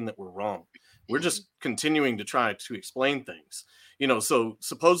doesn't mean that we're wrong. We're just continuing to try to explain things. So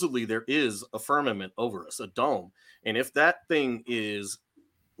supposedly there is a firmament over us, a dome. And if that thing is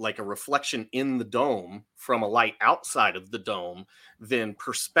like a reflection in the dome from a light outside of the dome, then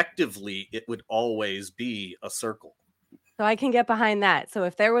perspectively it would always be a circle. So I can get behind that. So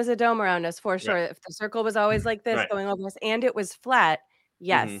if there was a dome around us, for sure, if the circle was always like this going over us and it was flat,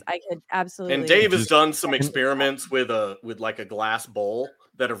 yes, I could absolutely. And Dave has done some experiments with like a glass bowl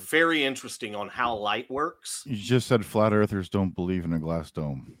that are very interesting on how light works. You just said flat earthers don't believe in a glass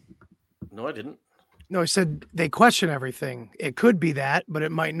dome. No, I didn't. No, he said they question everything. It could be that, but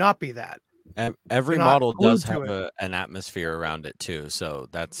it might not be that. Every They're not model does glued to have an atmosphere around it too, so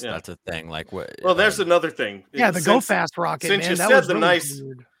that's a thing. Like what? Well, there's another thing. Yeah, the Go Fast rocket. Since man, you that said was the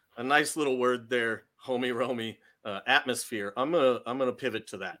really a nice little word there, homie Romy, atmosphere. I'm gonna pivot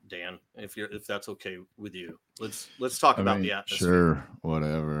to that, Dan, if that's okay with you. Let's talk about the atmosphere. Sure,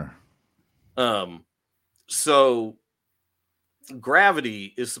 whatever. So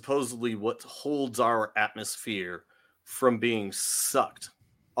gravity is supposedly what holds our atmosphere from being sucked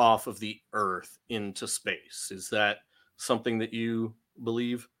off of the Earth into space. Is that something that you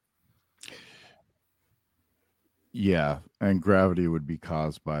believe? Yeah, and gravity would be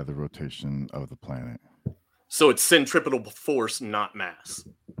caused by the rotation of the planet. So it's centripetal force, not mass.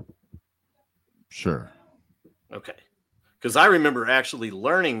 Sure. Okay. Because I remember actually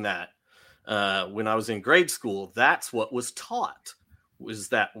learning that when I was in grade school. That's what was taught, was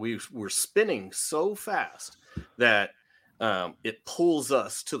that we were spinning so fast that it pulls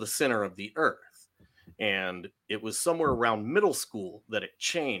us to the center of the Earth. And it was somewhere around middle school that it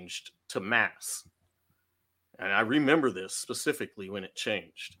changed to mass. And I remember this specifically when it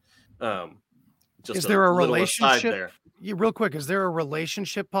changed. Just is there a little aside relationship? there. Real quick, is there a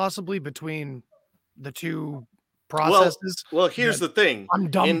relationship possibly between the two processes? Well, here's the thing.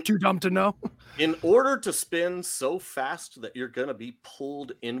 I'm too dumb to know. In order to spin so fast that you're going to be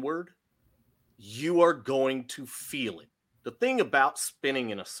pulled inward, you are going to feel it. The thing about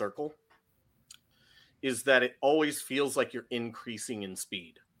spinning in a circle is that it always feels like you're increasing in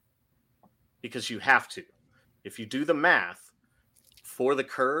speed because you have to. If you do the math for the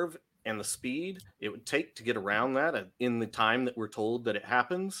curve and the speed it would take to get around that in the time that we're told that it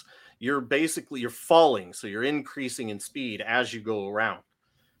happens, you're falling. So you're increasing in speed as you go around.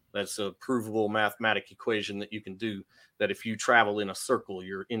 That's a provable mathematic equation that you can do, that if you travel in a circle,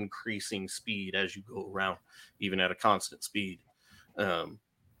 you're increasing speed as you go around, even at a constant speed.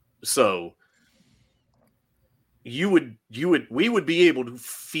 So we would be able to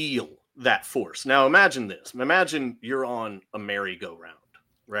feel that force. Now imagine this. Imagine you're on a merry-go-round,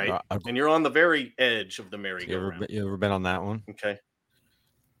 right? And you're on the very edge of the merry-go-round. You ever been on that one? Okay.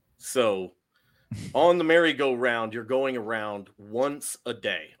 So on the merry-go-round, you're going around once a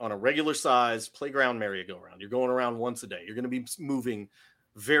day on a regular sized playground merry-go-round. You're going around once a day. You're going to be moving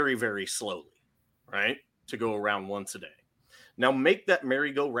very, very slowly, right? To go around once a day. Now make that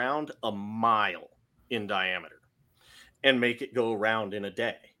merry-go-round a mile in diameter and make it go around in a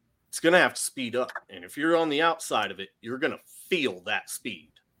day. It's going to have to speed up. And if you're on the outside of it, you're going to feel that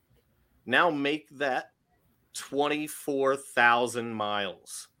speed. Now make that 24,000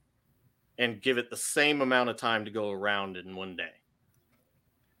 miles and give it the same amount of time to go around in one day.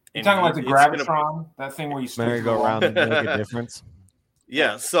 You're talking like the Gravitron, that thing where you merry-go-round and make a difference?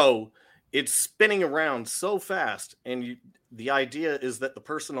 Yeah, so it's spinning around so fast, and the idea is that the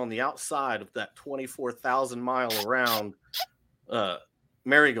person on the outside of that 24,000 mile around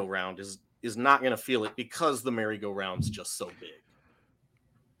merry-go-round is not going to feel it because the merry-go-round's just so big.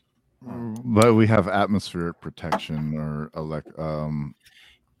 But we have atmospheric protection or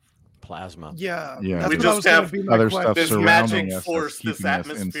plasma. Yeah. We just have other stuff this surrounding magic us, force, that's this keeping us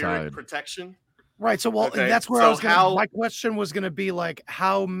atmospheric inside. protection. Right. So, Okay, that's where so I was going to. My question was going to be like,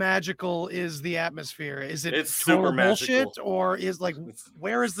 how magical is the atmosphere? Is it It's total super bullshit, magical. or is like,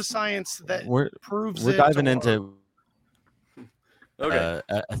 where is the science that proves We're it? diving or- into Okay.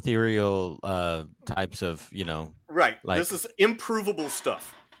 ethereal types of, Right. like- This is improvable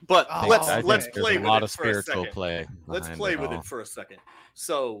stuff. But Oh, let's okay. let's There's play a with lot it of for a spiritual second. play. Let's behind play it with all. it for a second.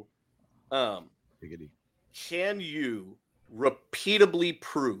 So, can you repeatably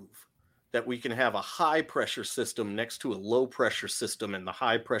prove that we can have a high pressure system next to a low pressure system, and the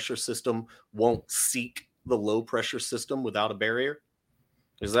high pressure system won't seek the low pressure system without a barrier?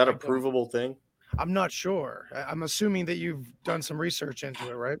 Is that a provable thing? I'm not sure. I'm assuming that you've done some research into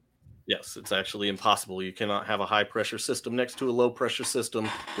it, right? Yes, it's actually impossible. You cannot have a high pressure system next to a low pressure system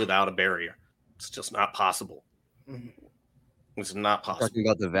without a barrier. It's just not possible. It's not possible. Talking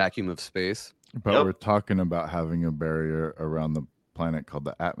about the vacuum of space. But Yep. we're talking about having a barrier around the planet called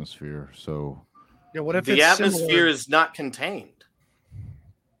the atmosphere. So Yeah. What if The it's atmosphere similar? is not contained.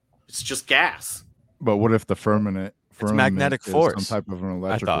 It's just gas. but what if the firmament magnetic is force. some type of an I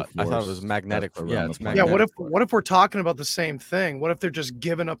electrical thought it was force magnetic. that's Yeah, around it's the Yeah, magnetic. what if we're talking about the same thing? What if they're just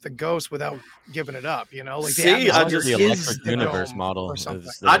giving up the ghost without giving it up? You know, like the See, I atmosphere just- the is electric the universe dome model or is something.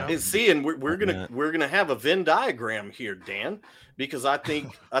 the- you know? See, and we're gonna Yeah. have a Venn diagram here, Dan, because I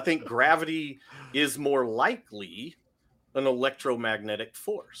think gravity is more likely an electromagnetic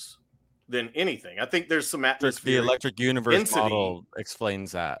force than anything. I think there's some The atmospheric electric universe density. model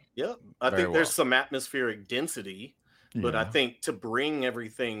explains that. Yep, I very think there's well. some atmospheric density, but I Yeah. think to bring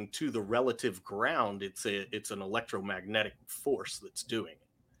everything to the relative ground, it's an electromagnetic force that's doing it.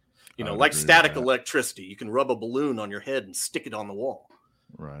 You I know, would like agree with static that. electricity. You can rub a balloon on your head and stick it on the wall.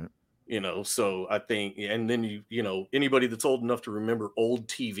 Right. You know, so I think, and then you know, anybody that's old enough to remember old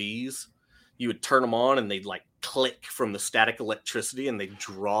TVs, you would turn them on and they'd like click from the static electricity and they'd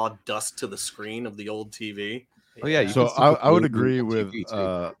draw dust to the screen of the old TV. Oh yeah, you So can see the I would balloon agree on with TV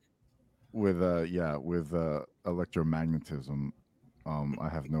too. electromagnetism. I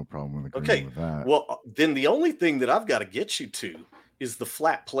have no problem with agreeing Okay, with that. well, then the only thing that I've got to get you to is the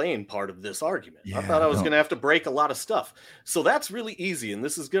flat plane part of this argument. I Yeah, thought I was no. going to have to break a lot of stuff. So that's really easy. And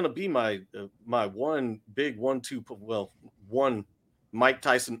this is going to be my my one big 1-2, one Mike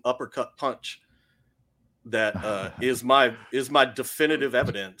Tyson uppercut punch that is my definitive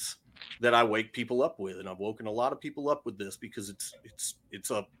evidence that I wake people up with. And I've woken a lot of people up with this because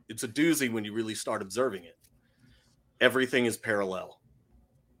it's a doozy when you really start observing it. Everything is parallel.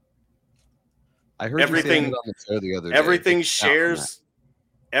 I heard everything- you say that on the show the other day. Everything Just out on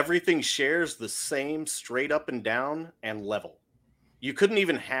that. shares the same straight up and down and level. You couldn't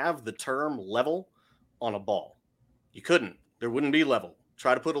even have the term level on a ball. You couldn't. There wouldn't be level.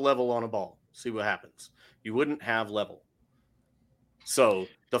 Try to put a level on a ball. See what happens. You wouldn't have level. So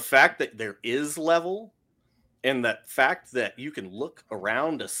the fact that there is level and that fact that you can look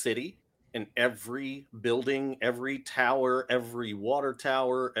around a city and every building, every tower, every water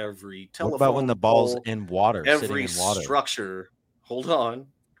tower, every telephone What about when the ball's pole, in water, every sitting in water? structure, hold on.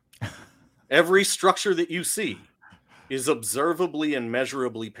 Every structure that you see is observably and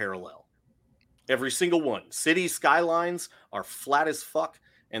measurably parallel. Every single one. City skylines are flat as fuck,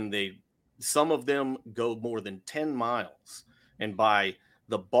 and some of them go more than 10 miles. And by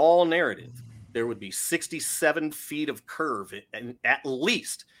the ball narrative, there would be 67 feet of curve at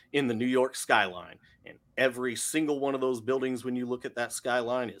least in the New York skyline. And every single one of those buildings, when you look at that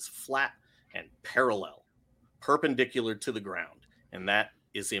skyline, is flat and parallel, perpendicular to the ground. And that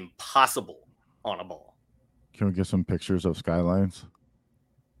is impossible on a ball. Can we get some pictures of skylines?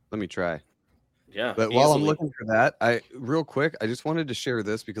 Let me try. Yeah. But while I'm easily. looking for that, real quick, I just wanted to share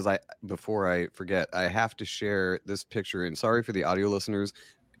this because before I forget, I have to share this picture. And sorry for the audio listeners.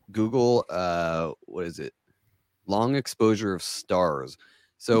 Google, what is it? Long exposure of stars.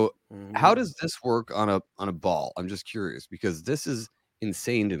 So how does this work on a ball? I'm just curious because this is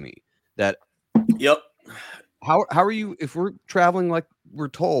insane to me. That Yep. How are you if we're traveling like we're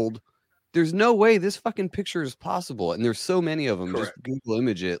told? There's no way this fucking picture is possible, and there's so many of them. Correct. Just Google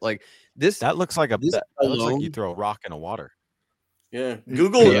image it. Like this. That looks like this that looks like you alone- throw a rock in a water. Yeah.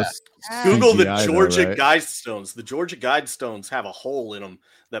 Google Yeah. Google the CGI though, Georgia right? Guidestones. The Georgia Guidestones have a hole in them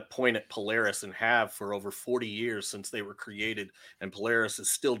that point at Polaris and have for over 40 years since they were created. And Polaris is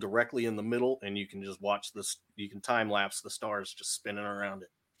still directly in the middle, and you can just watch this. You can time lapse the stars just spinning around it.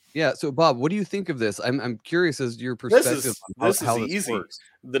 Yeah. So Bob, what do you think of this? I'm curious as your perspective. This is on how this easy. works.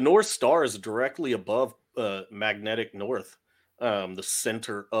 The North Star is directly above magnetic north, the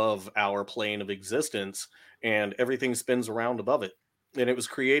center of our plane of existence, and everything spins around above it. And it was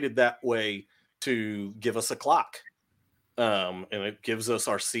created that way to give us a clock. And it gives us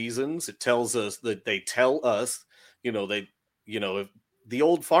our seasons. It tells us that if the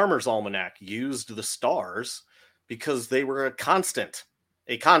old Farmer's Almanac used the stars because they were a constant.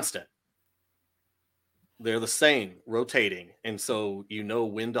 They're the same, rotating. And so you know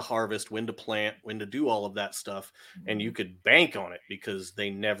when to harvest, when to plant, when to do all of that stuff. And you could bank on it because they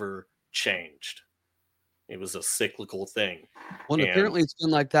never changed. It was a cyclical thing. Well, and apparently it's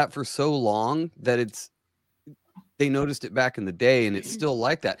been like that for so long that they noticed it back in the day, and it's still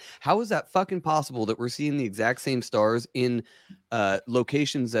like that. How is that fucking possible that we're seeing the exact same stars in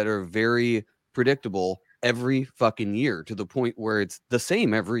locations that are very predictable every fucking year to the point where it's the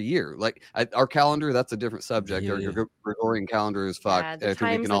same every year? Like our calendar, that's a different subject. Yeah. Our Gregorian calendar is fucked. Yeah, I the think we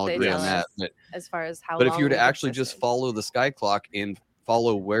times can that all they agree tell on that. us as far as how But long if you were to we've actually just existed. follow the sky clock and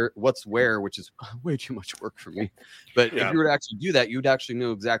follow what's where, which is way too much work for me. But Yeah. if you were to actually do that, you'd actually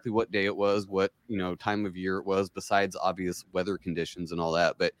know exactly what day it was, what time of year it was, besides obvious weather conditions and all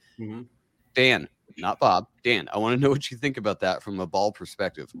that. But Dan, not Bob, Dan, I want to know what you think about that from a ball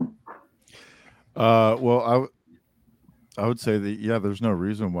perspective. Well, I would say that there's no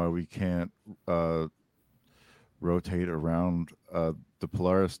reason why we can't rotate around the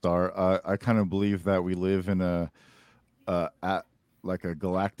Polaris star. I kind of believe that we live in at like a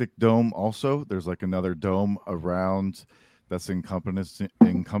galactic dome. Also, there's like another dome around that's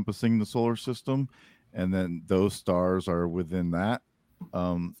encompassing the solar system, and then those stars are within that.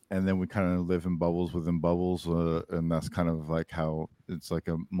 And then we kind of live in bubbles within bubbles, and that's kind of like how it's like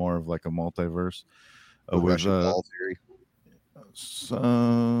more of like a multiverse. With ball theory.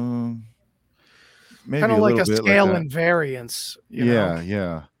 Maybe Kind of like a little bit scale that. invariance. You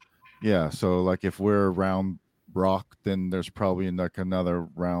know? Yeah. So like if we're a round rock, then there's probably like another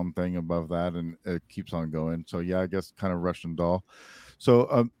round thing above that, and it keeps on going. So yeah, I guess kind of Russian doll.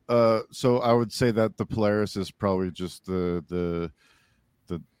 So so I would say that the Polaris is probably just the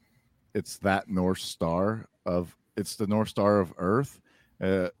it's that North Star it's the North Star of Earth.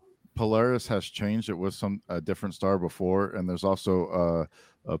 Polaris has changed. It was a different star before, and there's also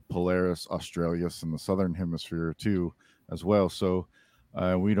a Polaris Australis in the southern hemisphere too, as well. So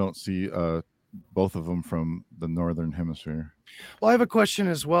we don't see both of them from the northern hemisphere. Well, I have a question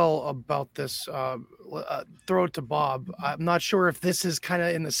as well about this. Throw it to Bob. I'm not sure if this is kind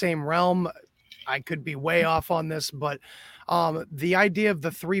of in the same realm. I could be way off on this, but the idea of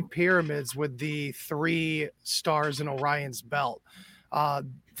the three pyramids with the three stars in Orion's belt,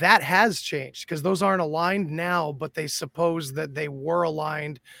 that has changed because those aren't aligned now, but they suppose that they were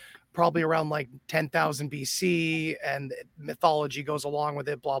aligned probably around like 10,000 BC, and mythology goes along with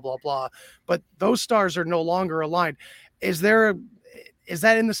it, blah, blah, blah. But those stars are no longer aligned. Is that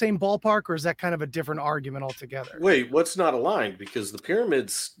in the same ballpark, or is that kind of a different argument altogether? Wait, what's not aligned? Because the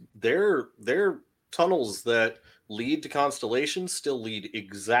pyramids, they're tunnels that lead to constellations still lead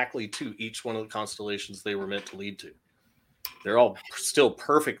exactly to each one of the constellations they were meant to lead to. They're all still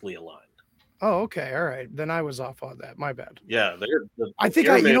perfectly aligned. Oh, okay, all right. Then I was off on that. My bad. Yeah, I think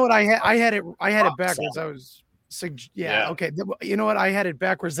you know what I had it backwards. I was okay. You know what, I had it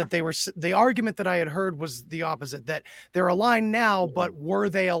backwards, that they were, the argument that I had heard was the opposite, that they're aligned now, but were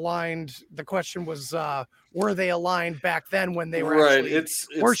they aligned? The question was, were they aligned back then when they were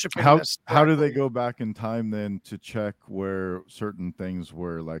actually worshiping this? How do they go back in time then to check where certain things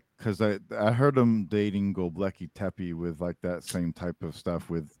were, like, because I heard them dating Göbekli Tepe with like that same type of stuff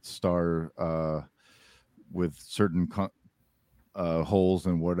with star with certain holes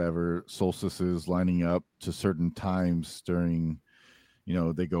and whatever solstices lining up to certain times during,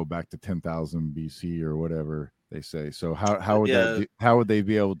 they go back to 10,000 BC or whatever they say. So how would they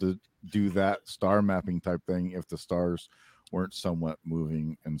be able to do that star mapping type thing if the stars weren't somewhat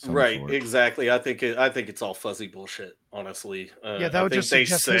moving in some sort? Exactly. I think it's all fuzzy bullshit, honestly. That would just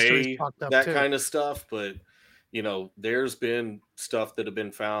suggest history's fucked up that too. kind of stuff, but there's been stuff that have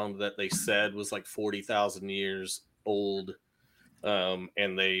been found that they said was like 40,000 years old.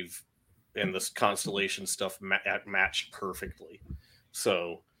 And this constellation stuff matched perfectly.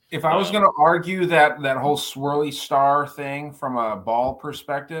 So if I was going to argue that whole swirly star thing from a ball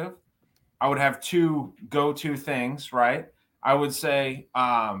perspective, I would have two go-to things, right? I would say,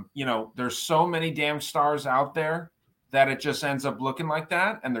 there's so many damn stars out there that it just ends up looking like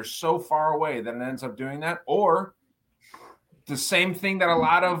that. And they're so far away that it ends up doing that. Or the same thing that a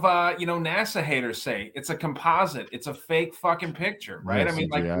lot of NASA haters say, it's a composite, it's a fake fucking picture, right? Yeah, I mean,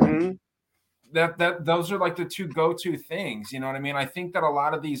 CGI. that those are like the two go-to things, you know what I mean? I think that a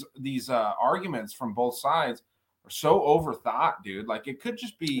lot of these arguments from both sides are so overthought, dude. Like, it could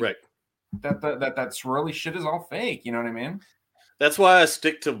just be that swirly shit is all fake, you know what I mean? That's why I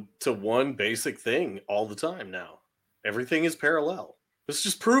stick to one basic thing all the time now. Everything is parallel. It's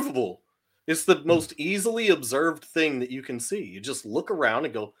just provable. It's the most easily observed thing that you can see. You just look around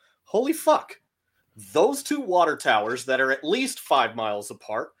and go, holy fuck. Those two water towers that are at least 5 miles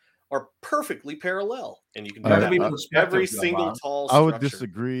apart are perfectly parallel. And you can do that with every single tall structure. I would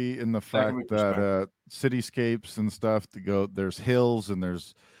disagree in the fact that cityscapes and stuff there's hills and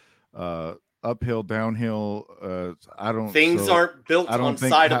there's uphill, downhill. Things aren't built on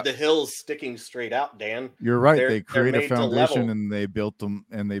side of the hills sticking straight out, Dan. You're right. They create a foundation and they built them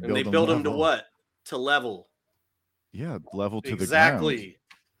and they build them to what? To level. Yeah, level to the ground. Exactly.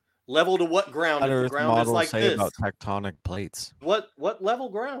 Level to what ground? If the ground is like this. About tectonic plates. What level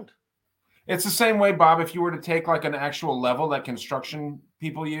ground? It's the same way, Bob. If you were to take like an actual level that construction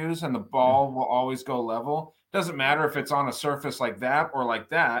people use, and the ball will always go level. Doesn't matter if it's on a surface like that or like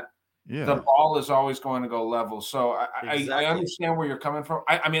that. Yeah. The ball is always going to go level. So I understand where you're coming from.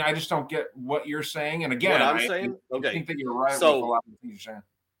 I mean, I just don't get what you're saying. And again, I think that you're right so with a lot of things you're saying.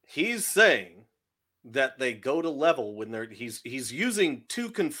 He's saying that they go to level when he's using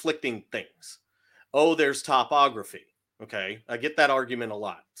two conflicting things. Oh, there's topography. Okay, I get that argument a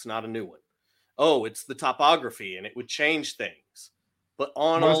lot. It's not a new one. Oh, it's the topography and it would change things. But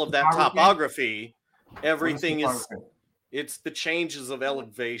on all of that topography, everything is it's the changes of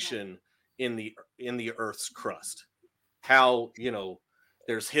elevation in the Earth's crust. How,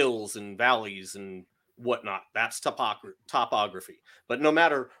 there's hills and valleys and whatnot. That's topography. But no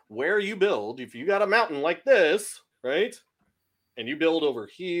matter where you build, if you got a mountain like this, right? And you build over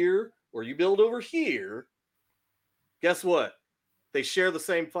here or you build over here, guess what? They share the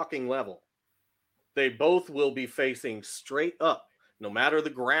same fucking level. They both will be facing straight up, no matter the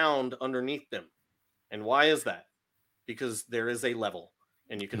ground underneath them. And why is that? Because there is a level,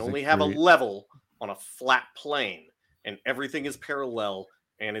 and you can only have a level on a flat plane, and everything is parallel,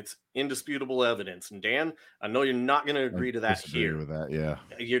 and it's indisputable evidence. And Dan, I know you're not going to agree to that here. With that, yeah.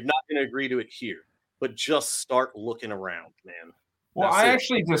 You're not going to agree to it here, but just start looking around, man. Well, I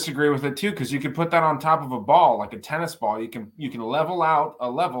actually disagree with it too, because you can put that on top of a ball, like a tennis ball. You can level out a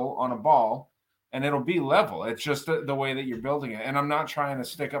level on a ball, and it'll be level. It's just the way that you're building it. And I'm not trying to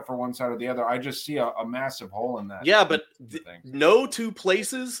stick up for one side or the other. I just see a massive hole in that. Yeah, but no two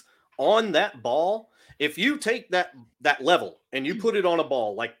places on that ball. If you take that level and you put it on a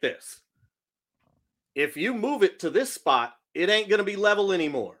ball like this, if you move it to this spot, it ain't going to be level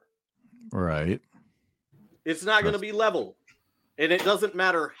anymore. Right. It's not going to be level. And it doesn't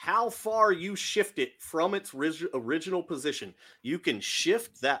matter how far you shift it from its original position. You can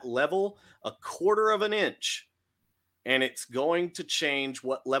shift that level a quarter of an inch, and it's going to change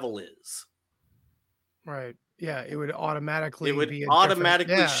what level is. Right. Yeah, it would automatically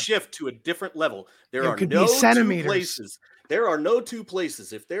shift to a different level. There are no two places. There are no two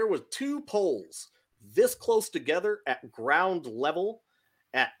places. If there were two poles this close together at ground level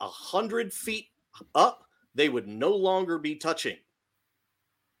at 100 feet up, they would no longer be touching.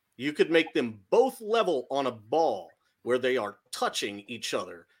 You could make them both level on a ball where they are touching each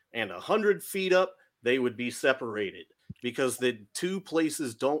other, and 100 feet up, they would be separated because the two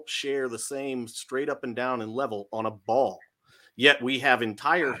places don't share the same straight up and down and level on a ball. Yet we have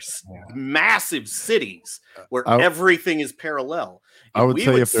entire massive cities where everything is parallel. I would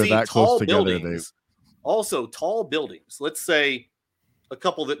say if they're that close together, also tall buildings. Let's say a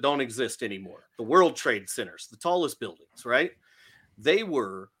couple that don't exist anymore. The World Trade Centers, the tallest buildings, right? They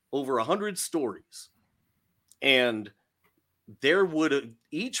were over 100 stories. And there would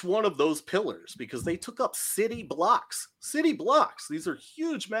each one of those pillars, because they took up city blocks. These are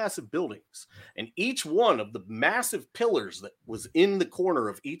huge, massive buildings. And each one of the massive pillars that was in the corner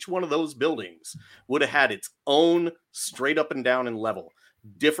of each one of those buildings would have had its own straight up and down and level,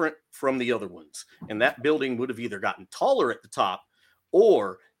 different from the other ones. And that building would have either gotten taller at the top,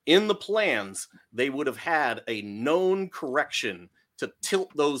 or in the plans, they would have had a known correction to tilt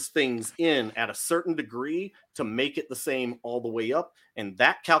those things in at a certain degree to make it the same all the way up. And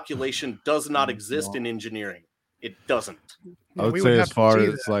that calculation does not exist in engineering. It doesn't. I would say as far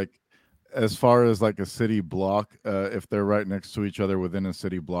as like a city block, if they're right next to each other within a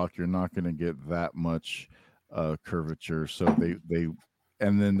city block, you're not going to get that much curvature. So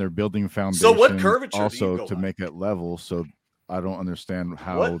and then they're building foundations so what curvature also to make it level. So I don't understand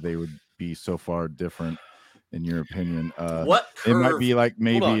how they would be so far different. In your opinion, what curve? It might be like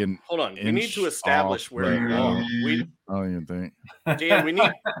maybe hold on. We need to establish where you are. I don't even think. Dan,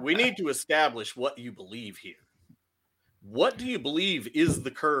 we need to establish what you believe here. What do you believe is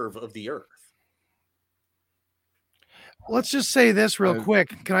the curve of the Earth? Let's just say this real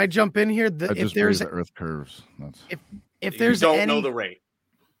quick. Can I jump in here? If there's the Earth curves, if there's you don't know the rate.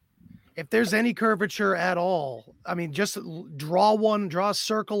 If there's any curvature at all, I mean, just draw a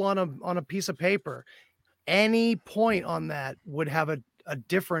circle on a piece of paper. Any point on that would have a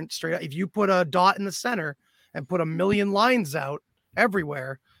different straight. If you put a dot in the center and put a million lines out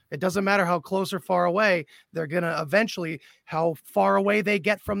everywhere, it doesn't matter how close or far away, they're going to eventually, how far away they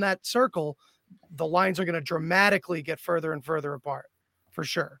get from that circle, the lines are going to dramatically get further and further apart for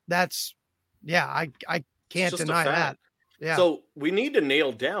sure. That's, I can't deny that. Yeah. So we need to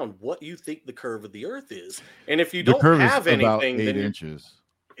nail down what you think the curve of the Earth is. And if you don't have anything, then 8 inches.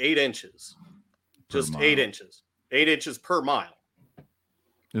 8 inches. Just 8 inches. 8 inches per mile.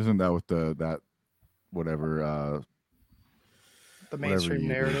 Isn't that what the mainstream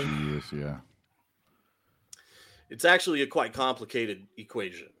narrative is? Yeah. It's actually a quite complicated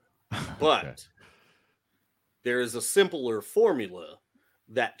equation, but there is a simpler formula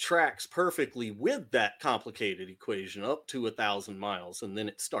that tracks perfectly with that complicated equation up to 1,000 miles, and then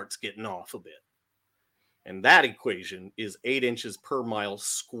it starts getting off a bit. And that equation is 8 inches per mile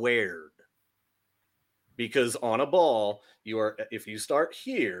squared. Because on a ball, if you start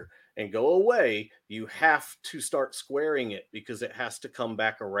here and go away, you have to start squaring it because it has to come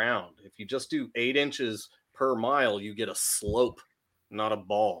back around. If you just do 8 inches per mile, you get a slope, not a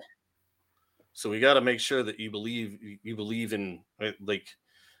ball. So we got to make sure that you believe in like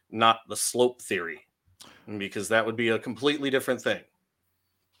not the slope theory, because that would be a completely different thing.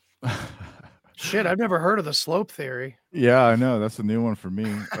 Shit, I've never heard of the slope theory. Yeah, I know. That's a new one for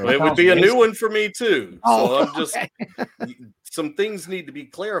me. It would be a new one for me too. So I'm just okay. some things need to be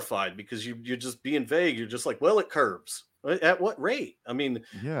clarified because you're just being vague. You're just like, well, it curves. At what rate? I mean,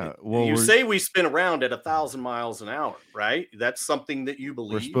 yeah. Well, you say we spin around at 1,000 miles an hour, right? That's something that you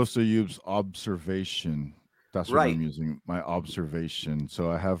believe. We're supposed to use observation. That's what I'm using, my observation.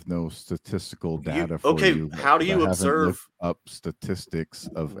 So I have no statistical data for you. How do you observe up statistics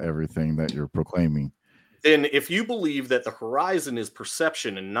of everything that you're proclaiming? Then if you believe that the horizon is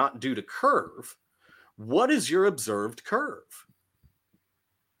perception and not due to curve, what is your observed curve?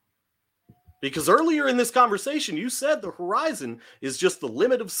 Because earlier in this conversation, you said the horizon is just the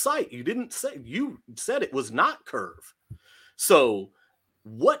limit of sight. You said it was not curve. So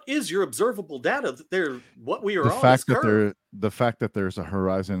what is your observable data that what we are the on fact is that curve? the fact that there's a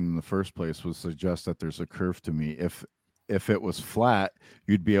horizon in the first place would suggest that there's a curve to me. If it was flat,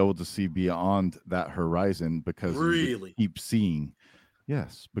 you'd be able to see beyond that horizon because you keep seeing.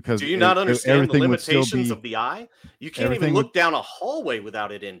 Yes, because do you not understand the limitations of the eye? You can't even look down a hallway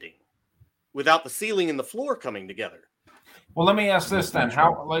without it ending, without the ceiling and the floor coming together. Well, let me ask this then: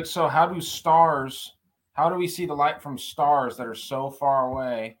 how do we see the light from stars that are so far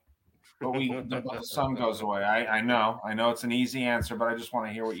away, but the sun goes away? I know it's an easy answer, but I just want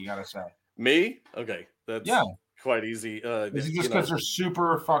to hear what you got to say. Me? Okay, that's quite easy. Is it just because they're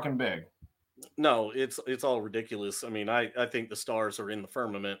super fucking big? No, it's all ridiculous. I mean, I think the stars are in the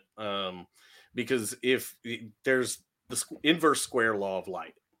firmament because if there's the inverse square law of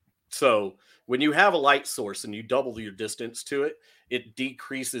light. So when you have a light source and you double your distance to it, it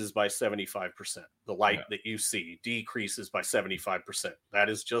decreases by 75%. The light that you see decreases by 75%. That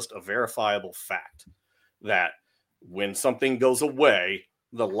is just a verifiable fact that when something goes away,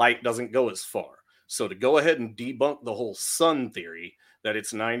 the light doesn't go as far. So to go ahead and debunk the whole sun theory that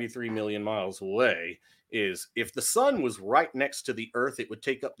it's 93 million miles away is if the sun was right next to the earth, it would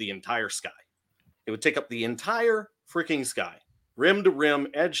take up the entire sky. It would take up the entire freaking sky. Rim to rim,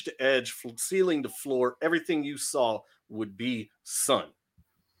 edge to edge, ceiling to floor, everything you saw would be sun.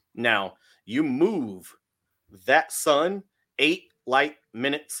 Now, you move that sun 8 light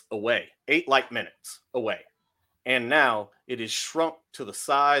minutes away. 8 light minutes away. And now it is shrunk to the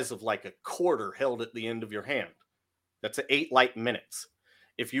size of like a quarter held at the end of your hand. That's 8 light minutes.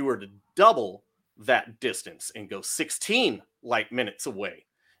 If you were to double that distance and go 16 light minutes away,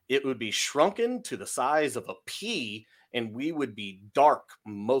 it would be shrunken to the size of a pea, and we would be dark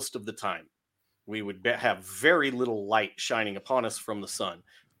most of the time. We would have very little light shining upon us from the sun.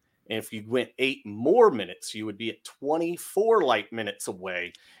 And if you went 8 more minutes, you would be at 24 light minutes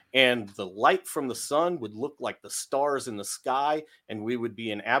away, and the light from the sun would look like the stars in the sky, and we would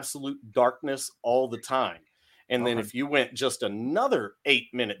be in absolute darkness all the time. And then if you went just another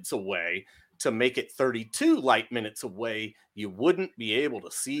 8 minutes away to make it 32 light minutes away, you wouldn't be able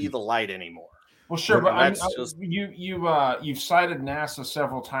to see the light anymore. Well, sure, but you've cited NASA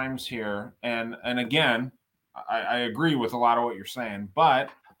several times here, and again, I agree with a lot of what you're saying, but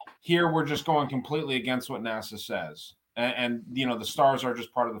here we're just going completely against what NASA says, and you know the stars are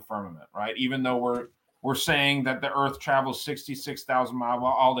just part of the firmament, right? Even though we're saying that the Earth travels 66,000 miles,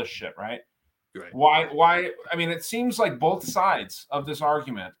 all this shit, right? Right. Why? I mean, it seems like both sides of this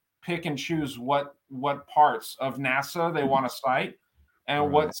argument pick and choose what parts of NASA they want to cite.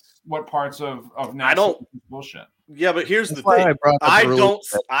 And what parts of NASA bullshit? Yeah, but here's the thing: I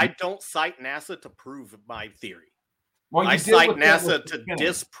don't cite NASA to prove my theory. Well, I cite NASA to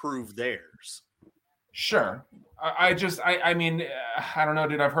disprove theirs. Sure, I mean, I don't know,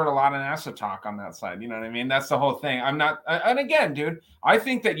 dude. I've heard a lot of NASA talk on that side. You know what I mean? That's the whole thing. I'm not. And again, dude, I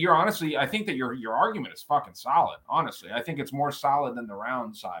think that your argument is fucking solid. Honestly, I think it's more solid than the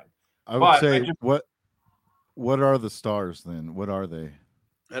round side. I would say what are the stars then? What are they?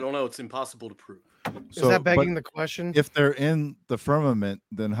 I don't know. It's impossible to prove. Is that begging the question? If they're in the firmament,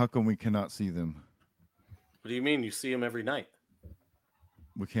 then how come we cannot see them? What do you mean? You see them every night.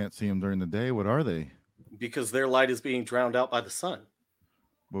 We can't see them during the day. What are they? Because their light is being drowned out by the sun.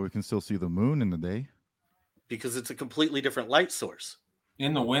 But we can still see the moon in the day. Because it's a completely different light source.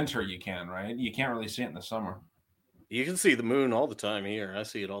 In the winter, you can, right? You can't really see it in the summer. You can see the moon all the time here. I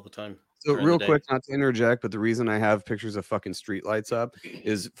see it all the time. So during real the day. quick, not to interject, but the reason I have pictures of fucking streetlights up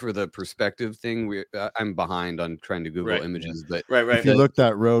is for the perspective thing. I'm behind on trying to Google Right. images, but Right. If you look,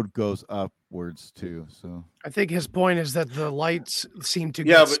 that road goes upwards too. So I think his point is that the lights seem to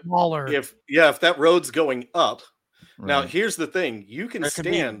Yeah, get but smaller. if that road's going up. Now, right. here's the thing: you can There can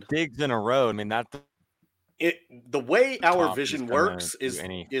stand be digs in a road. I mean, that it. The way our top vision gonna works do is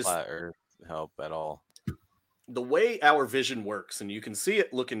any is flat Earth help at all. the way our vision works, and you can see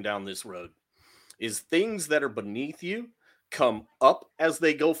it looking down this road, is things that are beneath you come up as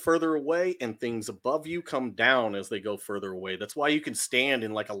they go further away, and things above you come down as they go further away. That's why you can stand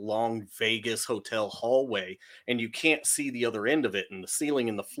in like a long Vegas hotel hallway and you can't see the other end of it, and the ceiling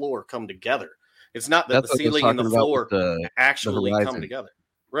and the floor come together. It's not that that's the what I was ceiling and the talking about floor with the actually come horizon. together.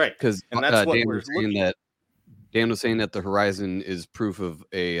 Right. Because And that's what Dan we're was saying looking that Dan was saying that the horizon is proof of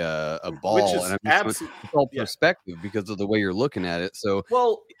a ball, Which is and I'm just going, it's all yeah. perspective because of the way you're looking at it. So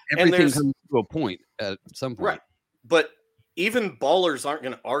Well, and everything there's comes to a point at some point. right. But even ballers aren't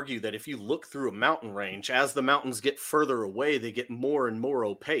going to argue that if you look through a mountain range, as the mountains get further away, they get more and more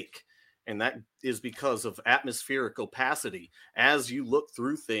opaque. And that is because of atmospheric opacity. As you look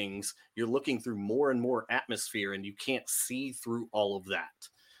through things, you're looking through more and more atmosphere, and you can't see through all of that.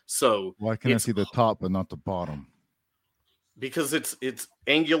 So Why can I it's see the top but not the bottom? because it's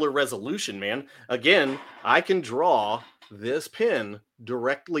angular resolution, man. Again, I can draw this pin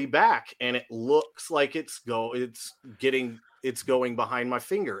directly back, and it looks like it's going behind my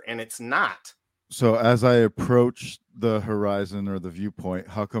finger, and it's not. So as I approach the horizon or the viewpoint,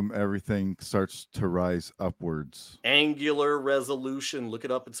 how come everything starts to rise upwards? Angular resolution. Look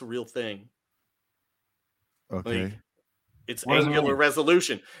it up. It's a real thing. Okay. Like, it's What does it angular mean?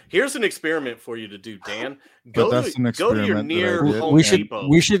 resolution. Here's an experiment for you to do, Dan. But Go that's to an your experiment that I near did. Home We should Depot.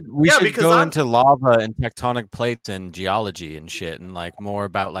 we should Yeah, should because go I'm- into lava and tectonic plates and geology and shit, and like more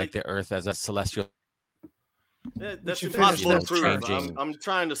about like the Earth as a celestial. That's should impossible finish to this prove. changing- I'm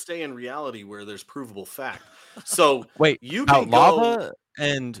trying to stay in reality where there's provable fact. So Wait, you about can go. lava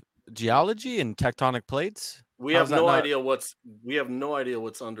and geology and tectonic plates? We How's have that no not- idea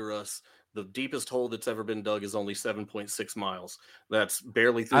what's under us. The deepest hole that's ever been dug is only 7.6 miles. That's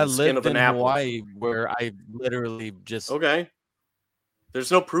barely through I the skin lived of an in apple. Hawaii where I literally just Okay. There's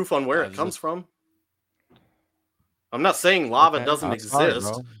no proof on where I it was comes just- from. I'm not saying lava Okay, doesn't I'm sorry,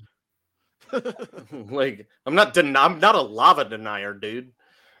 exist. bro. Like I'm not a lava denier, dude.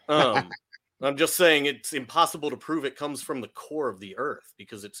 I'm just saying it's impossible to prove it comes from the core of the earth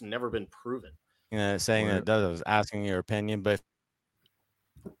because it's never been proven. Saying that it does. I was asking your opinion, but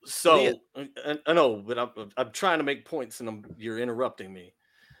So I know, but I'm trying to make points and you're interrupting me.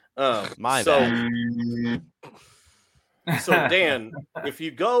 My so, bad. So Dan, if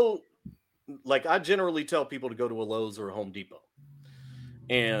you go, like I generally tell people to go to a Lowe's or a Home Depot,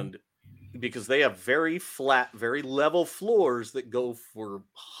 and because they have very flat, very level floors that go for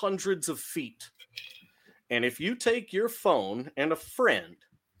hundreds of feet. And if you take your phone and a friend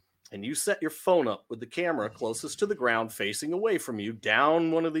and you set your phone up with the camera closest to the ground facing away from you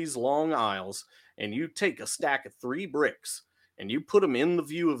down one of these long aisles, and you take a stack of 3 bricks and you put them in the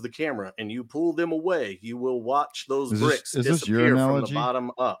view of the camera and you pull them away, you will watch those bricks is this your disappear from the analogy?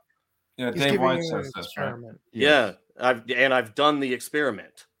 bottom up. Yeah, He's Dave giving White you says an this, right? experiment. Yeah, I've done the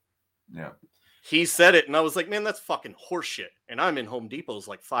experiment. Yeah. He said it, and I was like, man, that's fucking horseshit. And I'm in Home Depots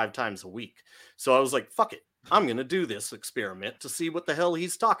like 5 times a week. So I was like, fuck it. I'm going to do this experiment to see what the hell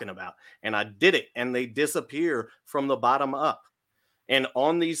he's talking about. And I did it, and they disappear from the bottom up. And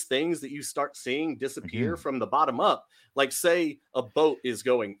on these things that you start seeing disappear from the bottom up, like say a boat is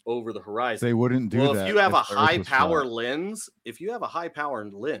going over the horizon. They wouldn't do Well, that. if you have a if the Earth high was power flat.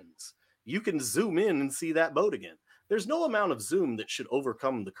 lens, you can zoom in and see that boat again. There's no amount of zoom that should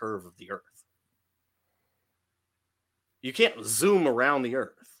overcome the curve of the earth. You can't zoom around the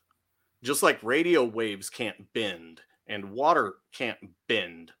earth. Just like radio waves can't bend and water can't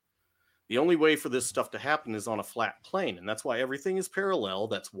bend. The only way for this stuff to happen is on a flat plane. And that's why everything is parallel.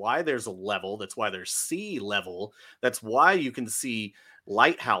 That's why there's a level. That's why there's sea level. That's why you can see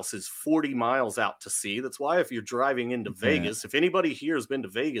lighthouses 40 miles out to sea. That's why if you're driving into Vegas, if anybody here has been to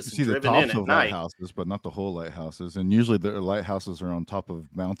Vegas You and see the driven in tops at of night, lighthouses, but not the whole lighthouses. And usually the lighthouses are on top of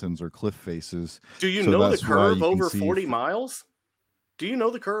mountains or cliff faces. do you so know the that's why curve you can over see 40 miles? Do you know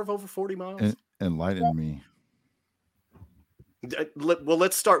the curve over 40 miles? Enlighten me. Well,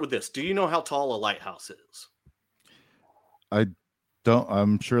 let's start with this. Do you know how tall a lighthouse is? I don't.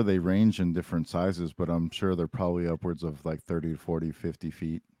 I'm sure they range in different sizes, but I'm sure they're probably upwards of like 30 to 40, 50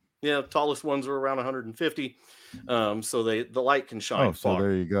 feet. Yeah, tallest ones are around 150. So the light can shine Oh, so far.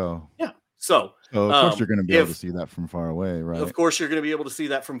 there you go. Yeah. So, of course you're going to be able to see that from far away, right? Of course you're going to be able to see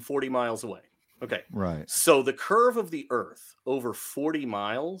that from 40 miles away. Okay. Right. So the curve of the Earth over 40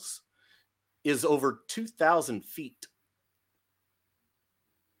 miles is over 2,000 feet.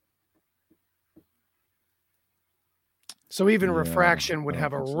 So even refraction would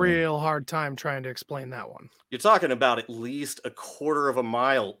have a real hard time trying to explain that one. You're talking about at least a quarter of a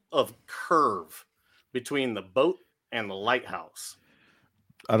mile of curve between the boat and the lighthouse.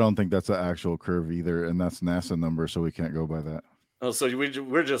 I don't think that's an actual curve either, and that's NASA number, so we can't go by that. Oh, so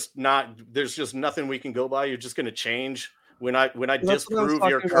we're just not. There's just nothing we can go by. You're just going to change when I disprove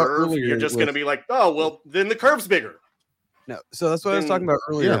your curve. You're just going to be like, oh well, then the curve's bigger. No, so that's what I was talking about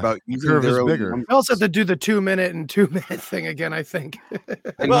earlier about using curve is their own bigger. We also have to do the 2 minute and 2 minute thing again, I think.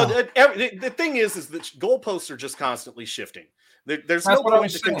 Well, the thing is that goalposts are just constantly shifting. There's no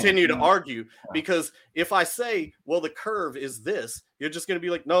point to continue to argue, because if I say, well, the curve is this, you're just going to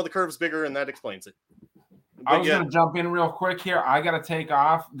be like, no, the curve's bigger, and that explains it. I was going to jump in real quick here. I got to take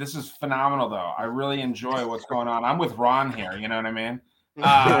off. This is phenomenal, though. I really enjoy what's going on. I'm with Ron here. You know what I mean?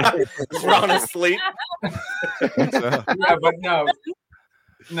 Ron asleep. Yeah, but no.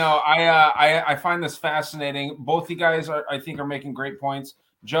 I find this fascinating. Both you guys I think are making great points.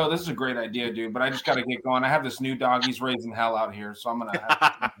 Joe, this is a great idea, dude. But I just got to get going. I have this new dog. He's raising hell out here, so I'm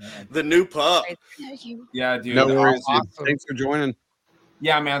gonna. The new pup. Yeah, dude. No worries. Awesome. Thanks for joining.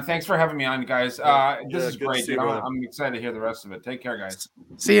 Yeah, man. Thanks for having me on, guys. This is great, dude. I'm excited to hear the rest of it. Take care, guys.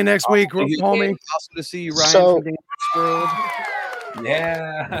 See you next week, homie. Awesome to see you, Ryan. From World.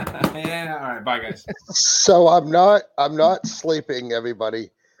 Yeah. Yeah. All right. Bye, guys. So I'm not sleeping, everybody.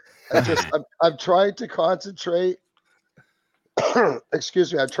 I'm trying to concentrate.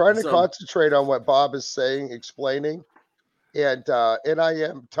 Excuse me. I'm trying to concentrate on what Bob is saying, explaining, and I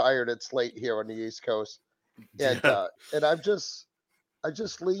am tired. It's late here on the East Coast, and I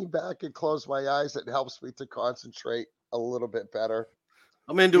just lean back and close my eyes. It helps me to concentrate a little bit better.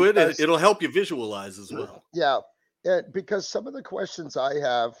 I'm into it. It'll help you visualize as well. Yeah. Because some of the questions I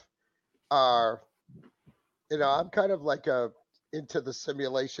have are, I'm kind of like into the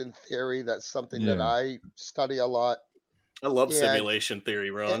simulation theory. That's something that I study a lot. I love simulation theory,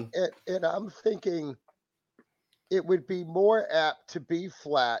 Ron. And I'm thinking it would be more apt to be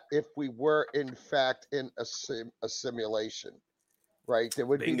flat if we were, in fact, in a simulation, right? There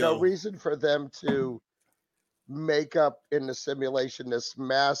would be no reason for them to make up in the simulation this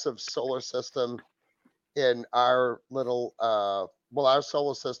massive solar system in our little our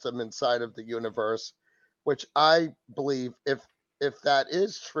solar system inside of the universe, which I believe if that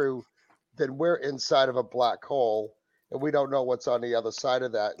is true, then we're inside of a black hole and we don't know what's on the other side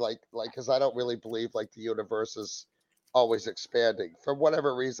of that. Like because I don't really believe like the universe is always expanding. For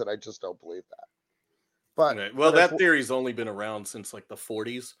whatever reason, I just don't believe that. But that theory's only been around since like the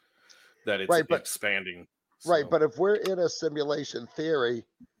 40s, that it's expanding. So. Right, but if we're in a simulation theory,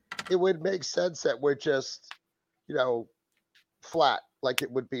 it would make sense that we're just, flat, like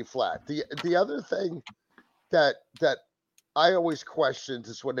it would be flat. The other thing that I always questioned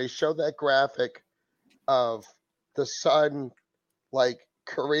is when they show that graphic of the sun like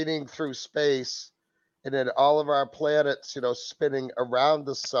careening through space and then all of our planets, spinning around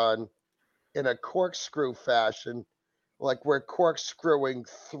the sun in a corkscrew fashion, like we're corkscrewing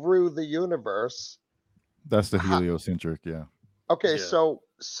through the universe. That's the heliocentric, yeah. Okay, yeah.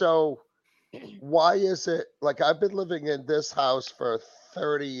 So why is it like I've been living in this house for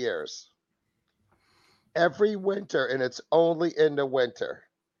 30 years? Every winter, and it's only in the winter,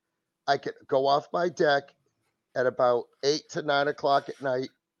 I can go off my deck at about 8 to 9 o'clock at night,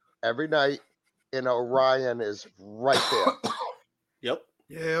 every night, and Orion is right there.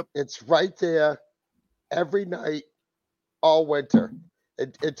 Yep. It's right there every night, all winter,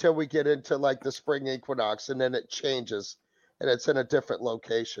 until we get into like the spring equinox, and then it changes. And it's in a different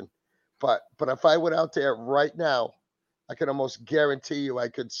location. But if I went out there right now, I can almost guarantee you I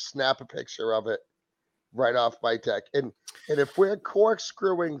could snap a picture of it right off my deck. And if we're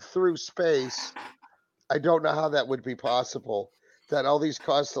corkscrewing through space, I don't know how that would be possible, that all these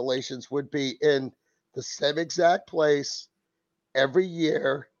constellations would be in the same exact place every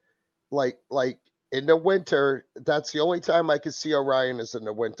year, like in the winter. That's the only time I could see Orion is in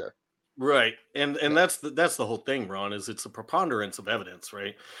the winter. Right. And that's the whole thing, Ron, is it's a preponderance of evidence,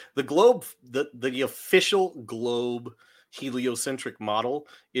 right? The globe, the official globe heliocentric model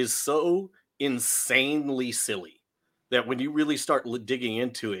is so insanely silly that when you really start digging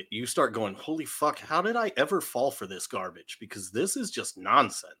into it, you start going, holy fuck, how did I ever fall for this garbage? Because this is just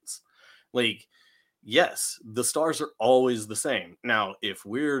nonsense. Like, yes, the stars are always the same. Now, if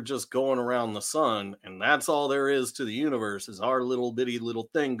we're just going around the sun and that's all there is to the universe is our little bitty little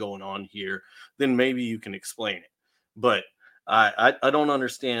thing going on here, then maybe you can explain it. But I don't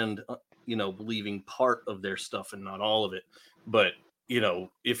understand, believing part of their stuff and not all of it. But,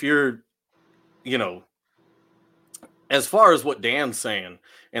 if you're, you know, as far as what Dan's saying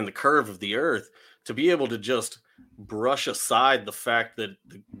and the curve of the earth, to be able to just brush aside the fact that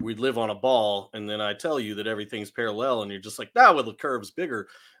we live on a ball, and then I tell you that everything's parallel, and you're just like, well, the curve's bigger.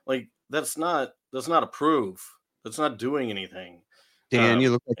 Like that's not a proof. That's not doing anything. Dan, you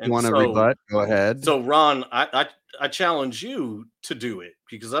look like you want to rebut. Go ahead. So Ron, I challenge you to do it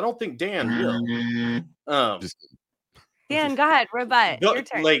because I don't think Dan will. Dan, go ahead, rebut. Your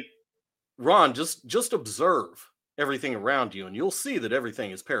turn. Like Ron, just observe everything around you, and you'll see that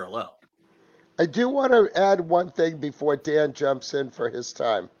everything is parallel. I do want to add one thing before Dan jumps in for his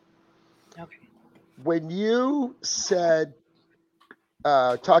time. Okay. When you said,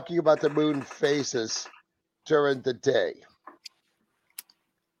 talking about the moon phases during the day.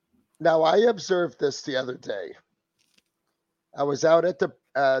 Now, I observed this the other day. I was out at the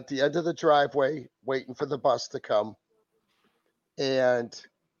end of the driveway waiting for the bus to come. And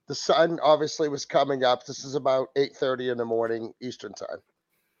the sun obviously was coming up. This is about 8:30 in the morning Eastern time.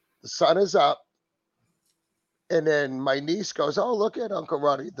 The sun is up. And then my niece goes, oh, look at Uncle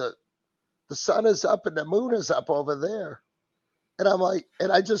Ronnie. The sun is up and the moon is up over there. And I'm like,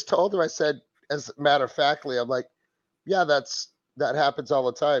 and I just told her, I said, as a matter of factly, I'm like, yeah, that happens all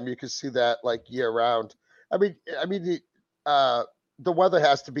the time. You can see that like year round. I mean, the weather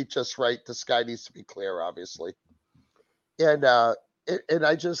has to be just right. The sky needs to be clear, obviously. And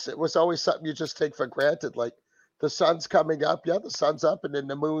it was always something you just take for granted. Like the sun's coming up. Yeah, the sun's up and then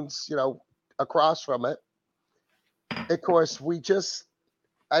the moon's, across from it. Of course,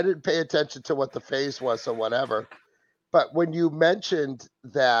 I didn't pay attention to what the phase was or whatever. But when you mentioned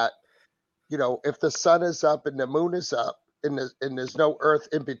that, if the sun is up and the moon is up and there's no earth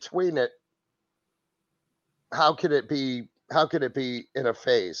in between it, how could it be in a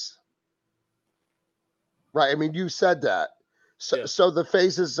phase? Right. I mean, you said that. So the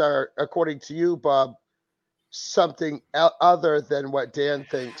phases are, according to you, Bob, something other than what Dan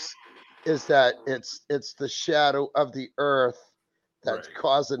thinks is that it's the shadow of the earth that's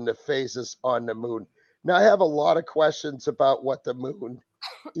causing the phases on the moon. Now, I have a lot of questions about what the moon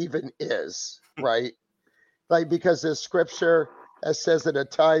even is, right? Like, because there's scripture that says at a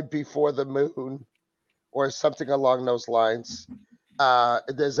time before the moon or something along those lines.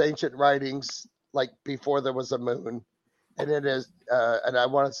 There's ancient writings like before there was a moon. And it is, and I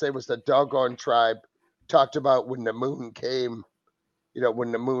want to say it was the Dogon tribe talked about when the moon came,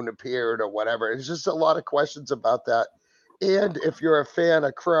 when the moon appeared or whatever. It's just a lot of questions about that. And if you're a fan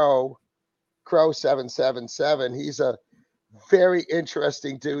of Crow 777, he's a very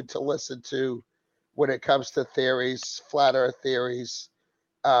interesting dude to listen to when it comes to theories, flat earth theories,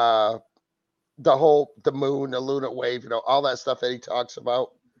 the moon, the lunar wave, all that stuff that he talks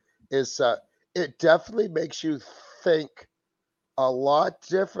about is, it definitely makes you think a lot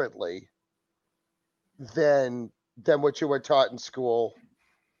differently than what you were taught in school.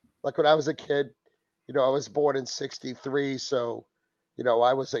 Like when I was a kid, I was born in 1963, so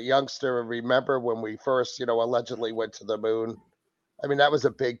I was a youngster and remember when we first allegedly went to the moon. I mean, that was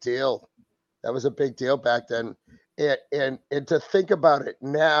a big deal. That was a big deal back then. And to think about it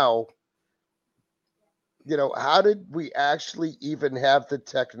now, how did we actually even have the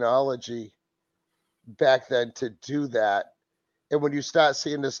technology back then to do that? And when you start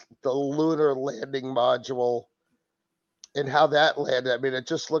seeing the lunar landing module and how that landed, I mean, it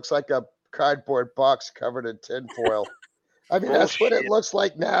just looks like a cardboard box covered in tinfoil. I mean, that's what it looks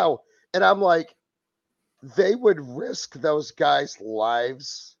like now. And I'm like, they would risk those guys'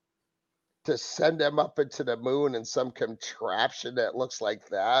 lives to send them up into the moon in some contraption that looks like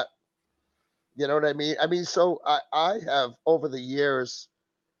that. You know what I mean? I mean, so I have over the years,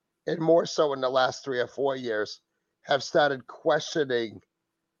 and more so in the last 3 or 4 years, have started questioning.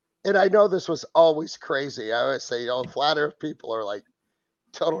 And I know this was always crazy. I always say, flat earth people are like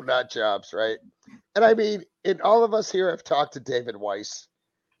total nut jobs, right? And I mean, and all of us here have talked to David Weiss.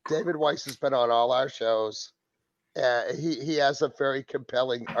 David Weiss has been on all our shows. He has a very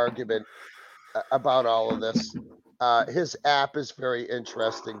compelling argument about all of this. His app is very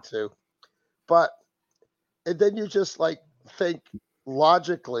interesting too. But, and then you just like think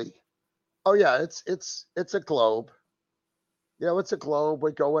logically, oh yeah, it's a globe. It's a globe.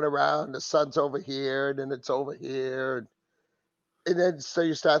 We're going around. The sun's over here, and then it's over here. And then so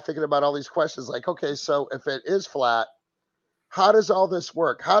you start thinking about all these questions like, okay, so if it is flat, how does all this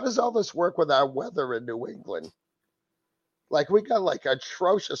work? How does all this work with our weather in New England? Like, we got like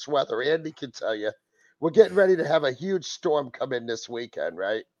atrocious weather. Andy can tell you. We're getting ready to have a huge storm come in this weekend,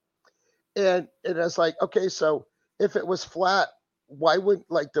 right? And it's like, okay, so if it was flat, why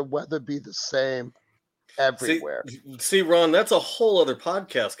wouldn't like the weather be the same everywhere? See, Ron, that's a whole other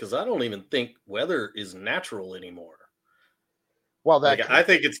podcast because I don't even think weather is natural anymore. Well, I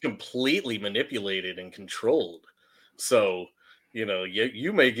think it's completely manipulated and controlled. So,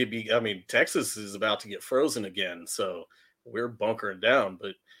 you may be. I mean, Texas is about to get frozen again, so we're bunkering down.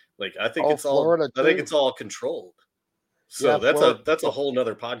 But like, I think it's Florida all. I think it's all controlled. So that's a whole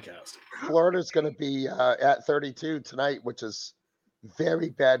nother podcast. Florida's going to be at 32 tonight, which is very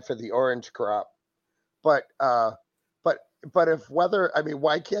bad for the orange crop. But if weather, I mean,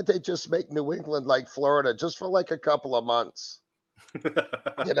 why can't they just make New England like Florida just for like a couple of months?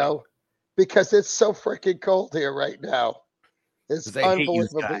 Because it's so freaking cold here right now. It's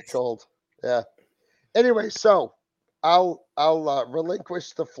unbelievably cold. Yeah. Anyway, so I'll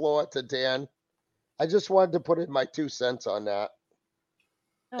relinquish the floor to Dan. I just wanted to put in my 2 cents on that.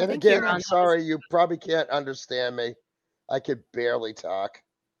 And again, I'm sorry, you probably can't understand me. I could barely talk.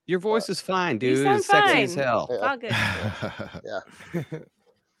 Your voice is fine, dude. You sound it's sexy fine. as hell. It's all good. Yeah.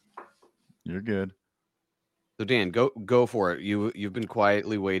 You're good. So Dan, go for it. You've been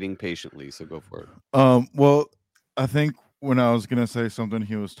quietly waiting patiently, so go for it. Well, I think when I was gonna say something,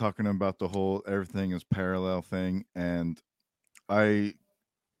 he was talking about the whole everything is parallel thing, and I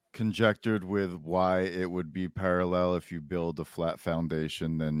conjectured with why it would be parallel. If you build a flat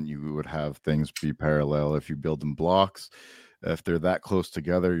foundation, then you would have things be parallel. If you build in blocks, if they're that close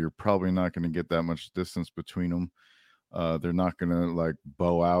together, you're probably not going to get that much distance between them. They're not going to like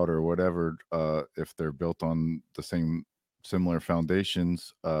bow out or whatever if they're built on the similar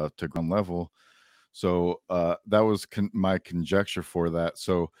foundations to ground level. So that was my conjecture for that.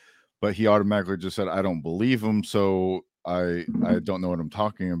 So, but he automatically just said, I don't believe him. So I don't know what I'm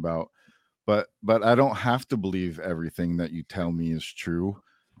talking about. But I don't have to believe everything that you tell me is true.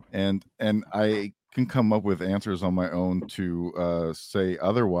 And I can come up with answers on my own to say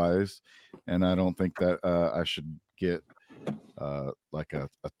otherwise. And I don't think that I should get like a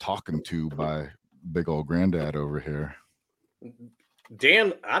talking to by big old granddad over here.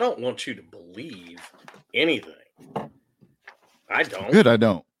 Dan, I don't want you to believe anything. I don't. Good, I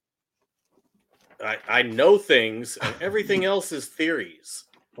don't. I know things, and everything else is theories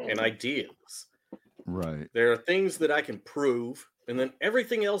and ideas. Right. There are things that I can prove, and then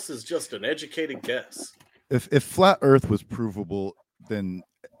everything else is just an educated guess. If flat Earth was provable, then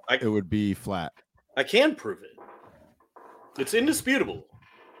it would be flat. I can prove it. It's indisputable.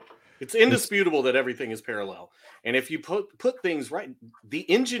 It's indisputable that everything is parallel. And if you put things right, the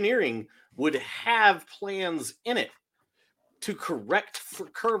engineering would have plans in it to correct for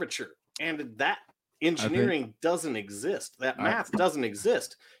curvature. And that engineering doesn't exist. That math doesn't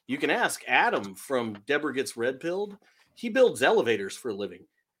exist. You can ask Adam from Deborah Gets Red Pilled. He builds elevators for a living.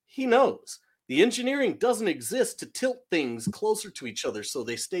 He knows. The engineering doesn't exist to tilt things closer to each other so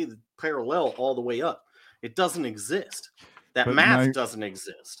they stay parallel all the way up. It doesn't exist. That math doesn't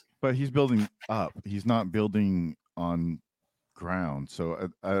exist. But he's building up. He's not building on ground. So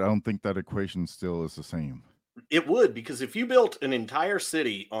I don't think that equation still is the same. It would, because if you built an entire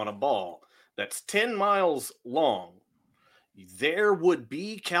city on a ball that's 10 miles long, there would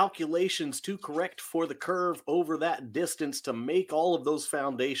be calculations to correct for the curve over that distance to make all of those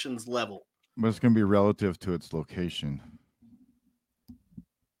foundations level. But it's going to be relative to its location.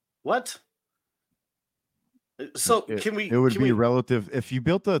 What? So it would be relative. If you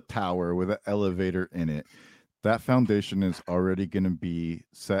built a tower with an elevator in it, that foundation is already going to be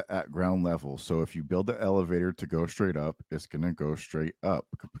set at ground level. So if you build the elevator to go straight up, it's going to go straight up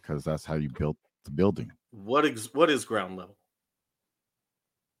because that's how you built the building. What is ground level?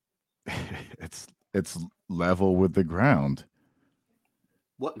 It's level with the ground.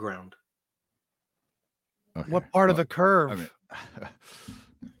 What ground? Okay. What part of the curve?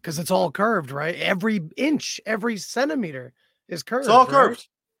 Because it's all curved, right? Every inch, every centimeter is curved. It's all right? curved.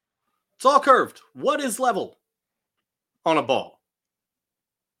 It's all curved. What is level on a ball?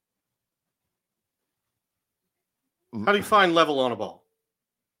 How do you find level on a ball?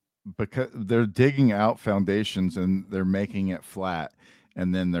 Because they're digging out foundations and they're making it flat,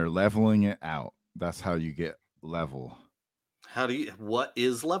 and then they're leveling it out. That's how you get level. What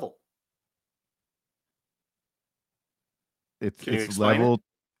is level? It's level.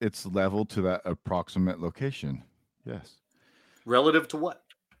 It's level to that approximate location. Yes. Relative to what?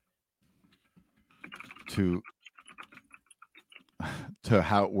 To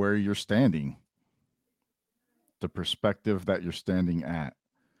where you're standing. the perspective that you're standing at.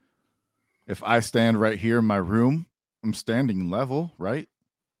 If I stand right here in my room, I'm standing level, right?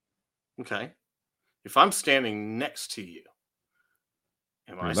 Okay. If I'm standing next to you,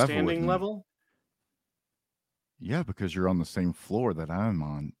 am You're I level with standing me. level? Yeah, because you're on the same floor that I'm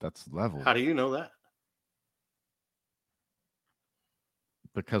on. That's level. How do you know that?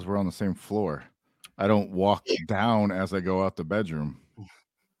 Because we're on the same floor. I don't walk down as I go out the bedroom.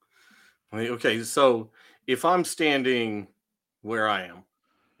 Okay, so if I'm standing where I am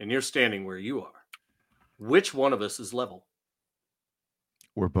and you're standing where you are, which one of us is level?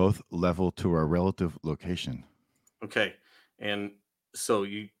 We're both level to our relative location. Okay, and so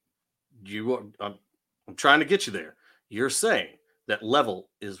you are, I'm trying to get you there. You're saying that level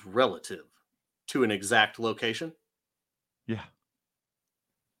is relative to an exact location? Yeah.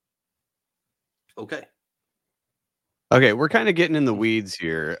 Okay. Okay, we're kind of getting in the weeds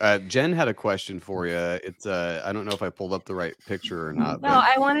here. Jen had a question for you. It's I don't know if I pulled up the right picture or not. No, but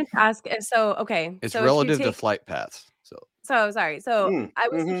I wanted to ask. Okay, it's so if you relative to take, flight paths. So so sorry. So Mm, I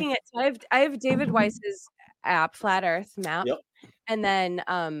was mhm. looking at. So I have David Weiss's app, Flat Earth Map, Yep. and then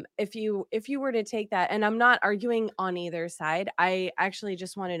if you were to take that, and I'm not arguing on either side. I actually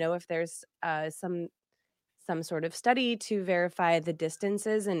just want to know if there's some sort of study to verify the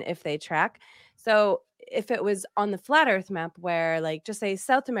distances and if they track. So if it was on the flat earth map where, like, just say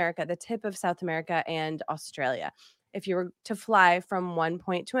South America, the tip of South America and Australia, if you were to fly from one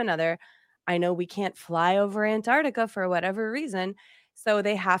point to another, I know we can't fly over Antarctica for whatever reason, so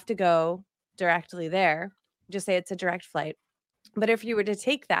they have to go directly there. Just say it's a direct flight. But if you were to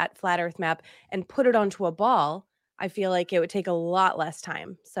take that flat earth map and put it onto a ball, I feel like it would take a lot less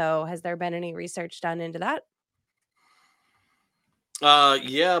time. So has there been any research done into that?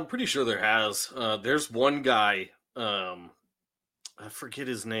 Yeah, I'm pretty sure there has. There's one guy, I forget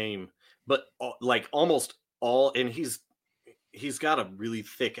his name, but like almost all, and he's got a really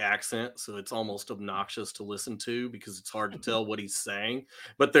thick accent, so it's almost obnoxious to listen to because it's hard to tell what he's saying.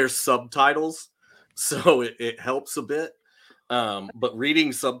 But there's subtitles, so it helps a bit. But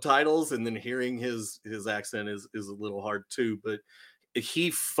reading subtitles and then hearing his accent is a little hard too. But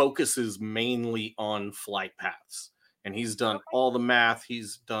he focuses mainly on flight paths, and he's done all the math.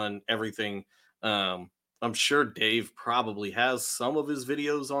 He's done everything. I'm sure Dave probably has some of his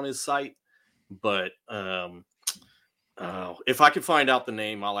videos on his site, but if I could find out the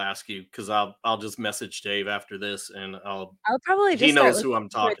name, I'll ask you because I'll just message Dave after this, and I'll probably he just start knows who I'm listening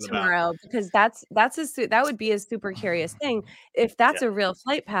to it talking about. tomorrow because that would be a super curious thing. If that's Yeah. a real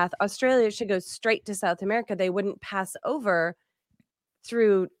flight path, Australia should go straight to South America. They wouldn't pass over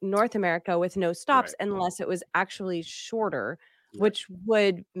through North America with no stops Right. unless it was actually shorter, Right. which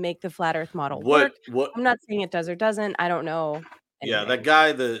would make the flat Earth model What work. I'm not saying it does or doesn't. I don't know. Yeah, that anything.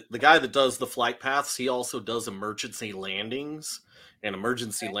 guy, the guy that does the flight paths, he also does emergency landings, and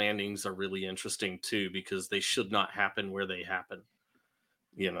emergency landings are really interesting too because they should not happen where they happen.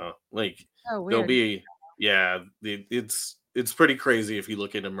 You know, like Oh, there'll weird. be, yeah, it's pretty crazy if you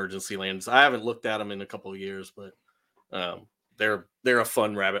look at emergency landings. I haven't looked at them in a couple of years, but they're a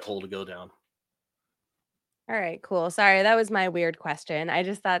fun rabbit hole to go down. All right, cool. Sorry, that was my weird question. I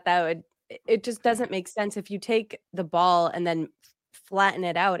just thought it just doesn't make sense if you take the ball and then flatten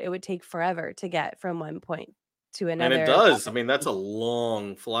it out. It would take forever to get from one point to And another. it does. I mean, that's a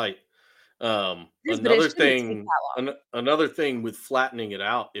long flight. It is, but it Another shouldn't take thing, that long. another thing with flattening it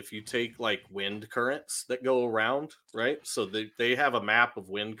out, if you take like wind currents that go around, right? So they have a map of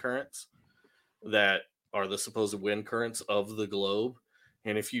wind currents that are the supposed wind currents of the globe.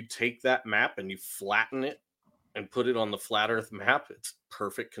 And if you take that map and you flatten it and put it on the flat earth map, it's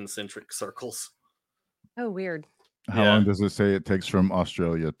perfect concentric circles. Oh, weird. How long does it say it takes from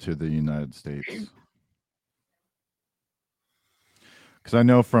Australia to the United States? Because I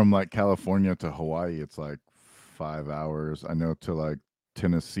know from like California to Hawaii, it's like 5 hours. I know to like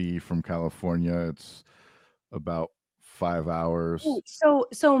Tennessee from California, it's about 5 hours. So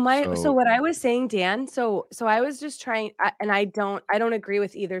what I was saying, Dan, so I was just trying, and I don't agree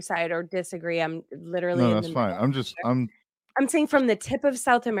with either side or disagree. I'm literally No, in that's the fine. middle. I'm saying from the tip of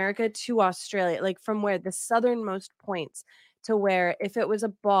South America to Australia, like from where the southernmost points to where if it was a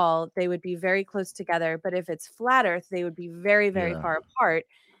ball, they would be very close together. But if it's flat earth, they would be very, very Yeah. far apart.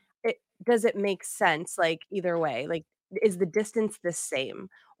 Does it make sense? Like either way, like is the distance the same?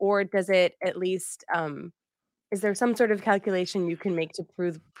 Or does it at least is there some sort of calculation you can make to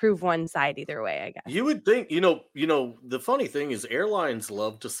prove one side either way, I guess? You would think, you know, the funny thing is airlines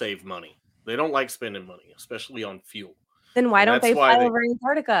love to save money. They don't like spending money, especially on fuel. Then why And don't that's they why fly over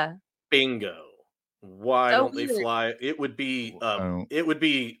Antarctica? Bingo. Why So don't they weird. fly? It would be don't-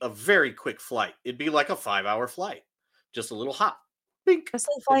 a very quick flight. It'd be like a 5-hour flight, just a little hop. Bink. Just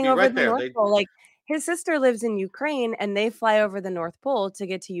like It'd flying be over right the there. North Pole. Like his sister lives in Ukraine and they fly over the North Pole to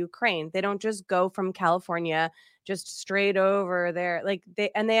get to Ukraine. They don't just go from California just straight over there. Like they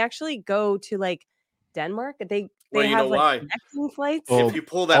actually go to like Denmark. They Well, you have know like why? connecting flights. Well, If you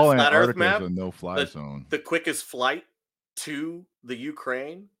pull that all flat Earth Antarctica map, is a no-fly zone. the quickest flight to the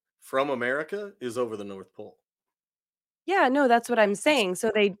Ukraine from America is over the North Pole. Yeah, no, that's what I'm saying.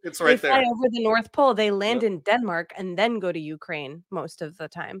 So It's they right fly there. over the North Pole, they land Yep. in Denmark and then go to Ukraine most of the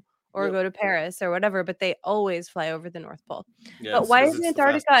time or Yep. go to Paris or whatever, but they always fly over the North Pole. Yeah, But it's why 'cause is it's the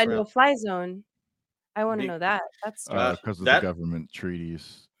Antarctica fastest a route. no-fly zone? I want to Be- know that. That's strange. Because of that- the government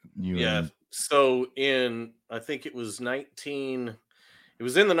treaties. Yeah. So I think it was in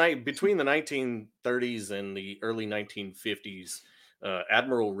the night between the 1930s and the early 1950s.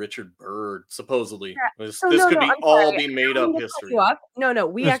 Admiral Richard Byrd supposedly. This So could no, be I'm all sorry. be I made don't up mean to cut history. you off. No,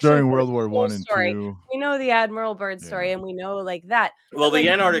 we It's actually during know World the War whole One and story. Two. We know the Admiral Byrd story, Yeah. and we know like that. Well, But, the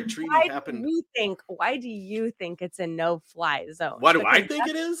like, Antarctic Treaty happened. Why do you think it's a no-fly zone? Why do I Because think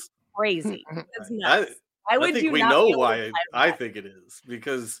it that's is? crazy. That's I, nuts. Why would I think you we not know be able to why fly I that? think it is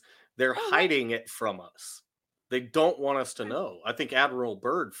because they're Oh, hiding it from us. They don't want us to know. I think Admiral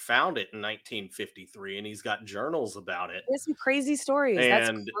Byrd found it in 1953, and he's got journals about it. There's some crazy stories. That's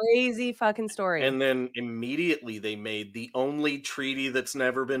And- crazy fucking story. And then immediately they made the only treaty that's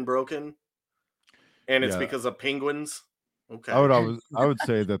never been broken, and it's Yeah. because of penguins. Okay, I would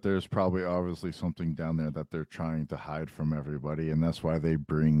say that there's probably obviously something down there that they're trying to hide from everybody, and that's why they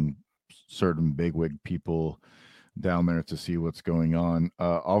bring certain bigwig people down there to see what's going on.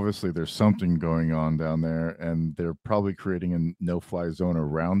 Obviously, there's something going on down there, and they're probably creating a no-fly zone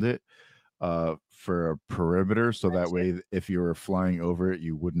around it for a perimeter, so that way, if you were flying over it,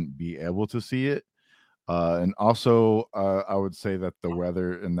 you wouldn't be able to see it. And also, I would say that the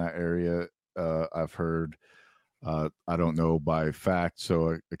weather in that area, I've heard. I don't know by fact,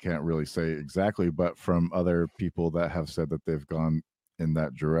 so I can't really say exactly, but from other people that have said that they've gone in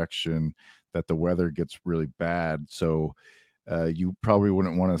that direction, that the weather gets really bad. So you probably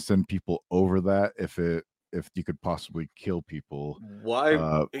wouldn't want to send people over that if you could possibly kill people why?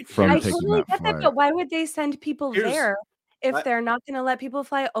 from I taking totally that get that, flight. but why would they send people Here's- there if I- they're not going to let people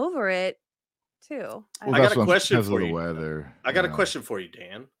fly over it too? Well, I got that's a what I'm- question because of for the you. weather. I got a yeah. question for you,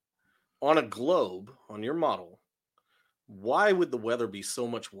 Dan. On a globe, on your model, why would the weather be so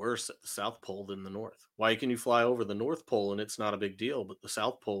much worse at the South Pole than the North? Why can you fly over the North Pole and it's not a big deal, but the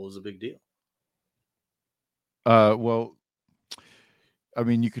South Pole is a big deal? Well, I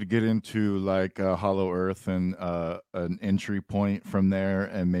mean, you could get into like Hollow Earth and an entry point from there,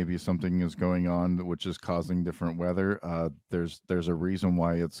 and maybe something is going on which is causing different weather. There's a reason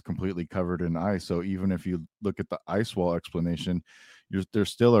why it's completely covered in ice. So even if you look at the ice wall explanation, there's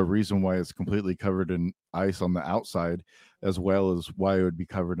still a reason why it's completely covered in ice on the outside, as well as why it would be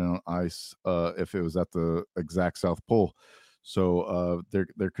covered in ice if it was at the exact South Pole. So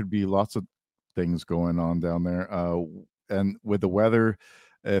there could be lots of things going on down there. And with the weather,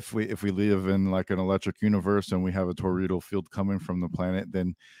 if we live in like an electric universe and we have a tornado field coming from the planet,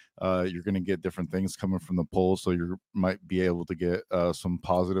 then you're going to get different things coming from the poles. So you might be able to get some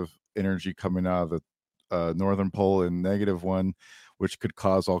positive energy coming out of the northern pole and negative one, which could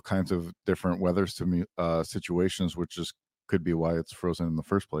cause all kinds of different weather situations, which could be why it's frozen in the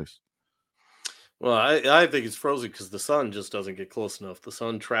first place. Well, I think it's frozen because the sun just doesn't get close enough. The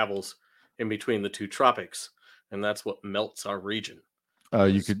sun travels in between the two tropics, and that's what melts our region.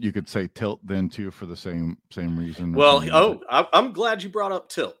 You could say tilt then too for the same reason. Well, I'm glad you brought up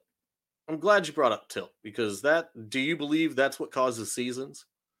tilt. I'm glad you brought up tilt because do you believe that's what causes seasons?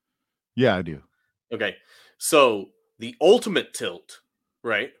 Yeah, I do. Okay. So the ultimate tilt,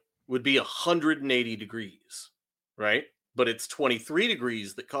 right, would be 180 degrees, right? But it's 23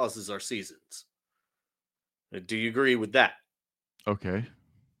 degrees that causes our seasons. Do you agree with that? Okay.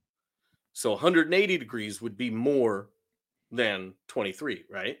 So 180 degrees would be more than 23,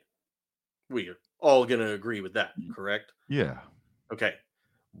 right? We are all going to agree with that, correct? Yeah. Okay.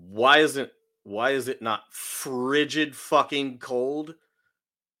 Why is it not frigid fucking cold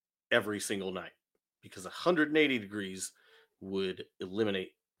every single night? Because 180 degrees would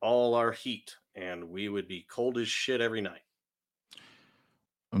eliminate all our heat and we would be cold as shit every night.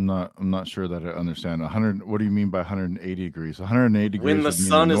 I'm not sure that I understand. 100. What do you mean by 180 degrees? 180 degrees. When the would mean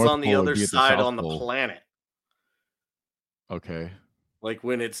sun is North on the Pole would other be at side South on the Pole. planet. Okay. Like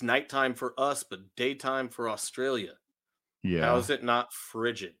when it's nighttime for us, but daytime for Australia. Yeah. How is it not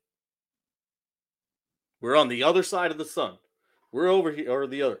frigid? We're on the other side of the sun. We're over here, or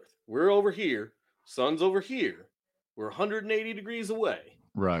the Earth. We're over here Sun's over here. We're 180 degrees away.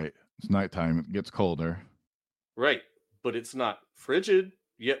 Right. It's nighttime. It gets colder. Right. But it's not frigid.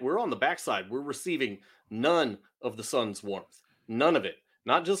 Yet we're on the backside. We're receiving none of the sun's warmth. None of it.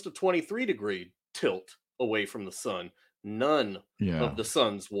 Not just a 23-degree tilt away from the sun. None of the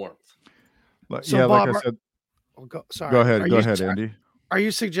sun's warmth. So Bob, like I said. Sorry. Go ahead, Andy. Are you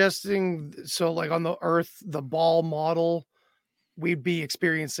suggesting, so like on the Earth, the ball model, we'd be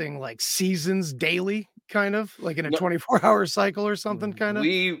experiencing like seasons daily, kind of like in a 24-hour cycle or something, kind of?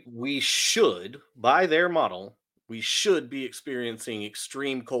 We should, by their model, we should be experiencing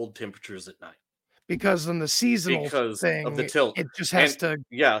extreme cold temperatures at night. Because on the seasonal thing, of the tilt. it just has to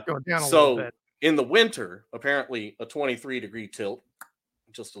go down a so little bit. In the winter, apparently a 23-degree tilt,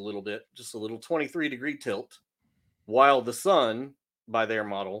 just a little 23-degree tilt, while the sun, by their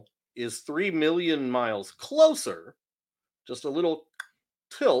model, is 3 million miles closer, just a little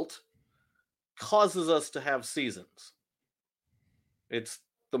tilt causes us to have seasons. It's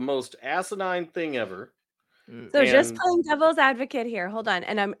the most asinine thing ever. So just playing devil's advocate here. Hold on.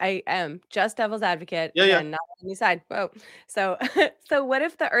 And I am just devil's advocate. Yeah. Not on any side. Whoa. So what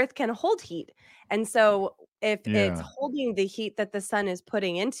if the Earth can hold heat? And so if it's holding the heat that the sun is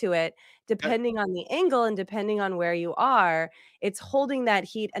putting into it, depending on the angle and depending on where you are, it's holding that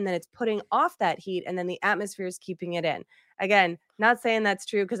heat and then it's putting off that heat and then the atmosphere is keeping it in. Again, not saying that's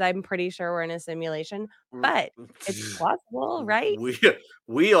true because I'm pretty sure we're in a simulation, but it's possible, right?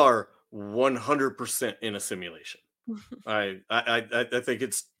 We are 100% in a simulation. I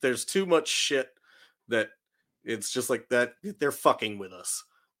think there's too much shit that it's just like that. They're fucking with us.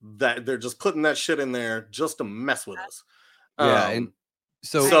 That they're just putting that shit in there just to mess with us. And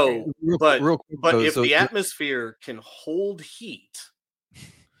but if the atmosphere can hold heat,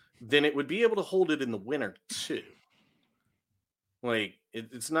 then it would be able to hold it in the winter too. Like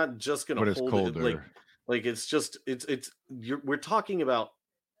it's not just going to hold it. Like it's just we're talking about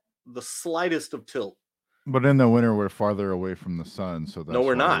the slightest of tilt. But in the winter, we're farther away from the sun, so that's no,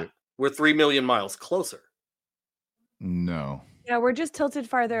 we're not. We're 3 million miles closer. No. Yeah, we're just tilted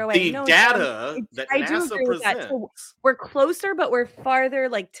farther away. The data that NASA presents. So we're closer, but we're farther,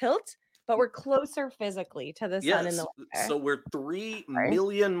 like tilt, but we're closer physically to the sun in the winter. So we're 3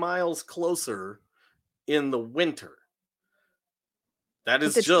 million miles closer in the winter. That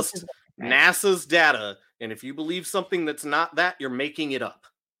is just NASA's data. And if you believe something that's not that, you're making it up.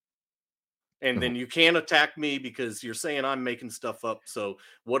 And then you can't attack me because you're saying I'm making stuff up. So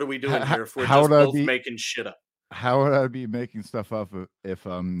what are we doing here if we're just both making shit up? How would I be making stuff up if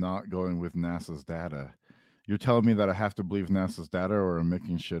I'm not going with NASA's data? You're telling me that I have to believe NASA's data or I'm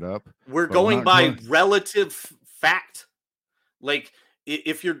making shit up? We're going by relative fact. Like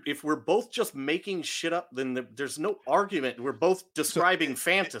if we're both just making shit up, then there's no argument. We're both describing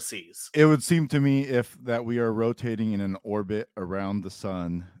fantasies. It would seem to me that we are rotating in an orbit around the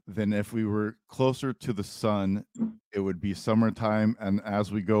sun, then if we were closer to the sun, it would be summertime. And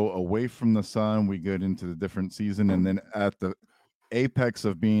as we go away from the sun, we get into the different season. And then at the apex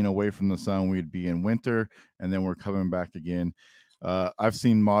of being away from the sun, we'd be in winter, and then we're coming back again. I've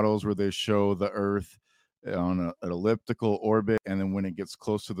seen models where they show the Earth on an elliptical orbit, and then when it gets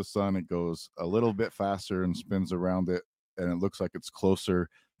close to the sun, it goes a little bit faster and spins around it, and it looks like it's closer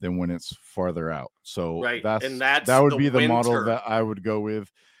than when it's farther out. So that would be the model that I would go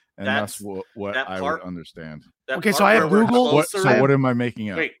with, and that's what I would understand. Okay, so I have Google. What am I making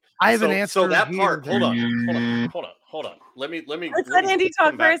up? Wait, I have an answer. So that part. Hold on. Let me. Let's let Andy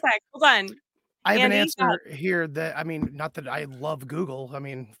talk for a sec. Hold on. I have an answer here that, I mean, not that I love Google. I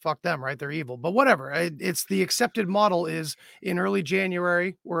mean, fuck them, right? They're evil, but whatever. It's the accepted model is in early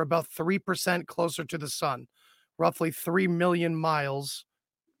January, we're about 3% closer to the sun, roughly 3 million miles.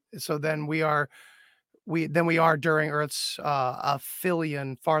 So then we are during Earth's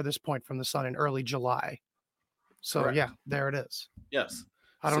aphelion farthest point from the sun in early July. So Correct. Yeah, there it is. Yes.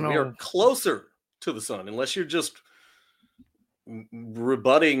 I don't know. We are closer to the sun, unless you're just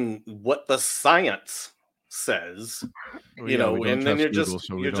rebutting what the science says, and then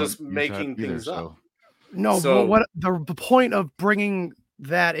you're just making things up. No, but what the point of bringing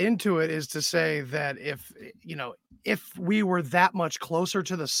that into it is to say that if we were that much closer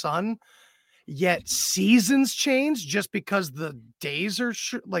to the sun, yet seasons change just because the days are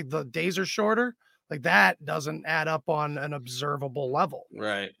shorter, like that doesn't add up on an observable level.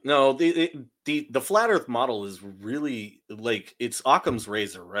 Right. No, the flat Earth model is really like it's Occam's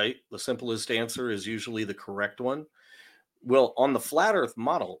razor, right? The simplest answer is usually the correct one. Well, on the flat Earth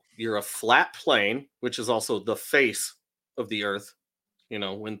model, you're a flat plane, which is also the face of the Earth.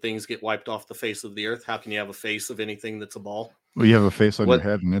 When things get wiped off the face of the Earth, how can you have a face of anything that's a ball? Well, you have a face on your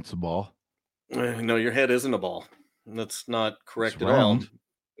head and it's a ball. No, your head isn't a ball. That's not correct It's at all. round.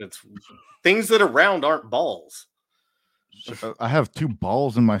 It's things that are round aren't balls. I have 2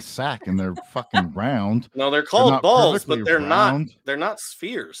 balls in my sack, and they're fucking round. No, they're called not balls, but perfectly they're round. not. They're not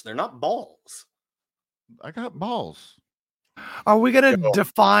spheres. They're not balls. I got balls. Are we gonna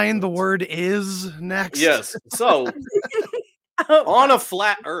define the word "is" next? Yes. So on a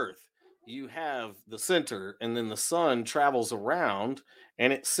flat Earth, you have the center, and then the sun travels around,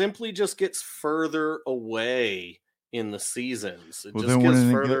 and it simply just gets further away in the seasons. It Well, just then gets wouldn't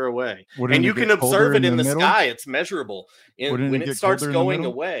it further get- away, wouldn't and it you get can colder observe it in in the the middle? sky. It's measurable. And Wouldn't when it it get starts colder in the going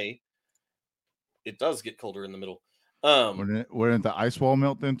middle? away, it does get colder in the middle. Wouldn't the ice wall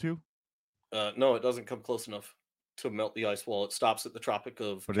melt then too? No, it doesn't come close enough to melt the ice wall. It stops at the Tropic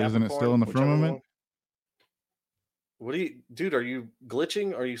of But isn't it still in the whichever firmament? one. What do you, dude? Are you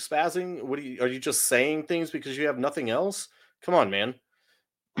glitching? Are you spazzing? Are you just saying things because you have nothing else? Come on, man.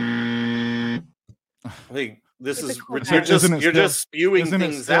 Like this It's a is cool you're just Isn't it you're still- just spewing Isn't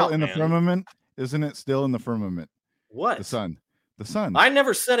it things still out, in the man. firmament? Isn't it still in the firmament? What? The sun. The sun. I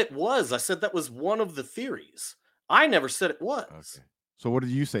never said it was. I said that was one of the theories. I never said it was. Okay. So what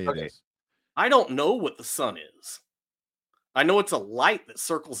did you say Okay. it is? I don't know what the sun is. I know it's a light that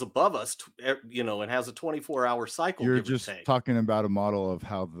circles above us, and has a 24-hour cycle. You're give or just take. talking about a model of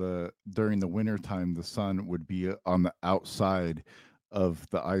how during the winter time the sun would be on the outside of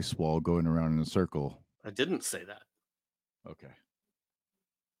the ice wall going around in a circle. I didn't say that. Okay.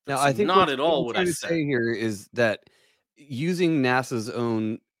 Now, That's I think not what at all I'm what trying I to said. say here is that using NASA's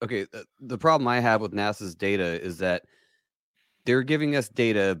own the problem I have with NASA's data is that they're giving us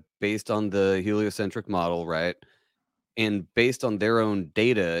data based on the heliocentric model, right? And based on their own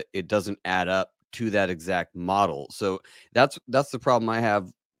data, it doesn't add up to that exact model. So that's the problem I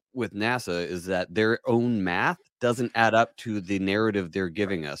have with NASA is that their own math doesn't add up to the narrative they're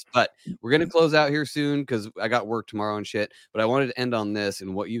giving us. But we're going to close out here soon because I got work tomorrow and shit. But I wanted to end on this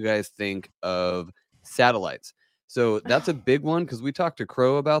and what you guys think of satellites. So that's a big one because we talked to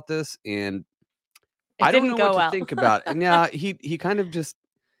Crow about this and It I don't didn't know what go to well. think about. And yeah, he kind of just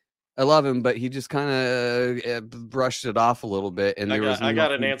I love him, but he just kind of brushed it off a little bit. And I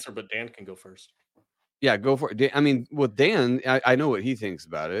got an answer, but Dan can go first. Yeah, go for it. I mean, with Dan, I know what he thinks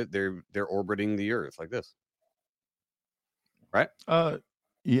about it. They're orbiting the Earth like this, right?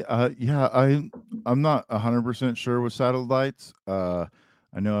 Yeah. I'm not 100% sure with satellites. I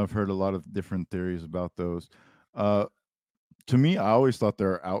know I've heard a lot of different theories about those. To me, I always thought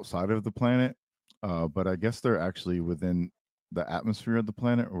they're outside of the planet, but I guess they're actually within the atmosphere of the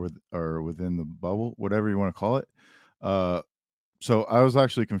planet or within the bubble, whatever you want to call it. So I was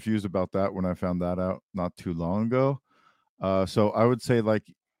actually confused about that when I found that out not too long ago. So I would say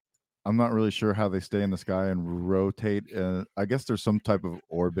I'm not really sure how they stay in the sky and rotate. I guess there's some type of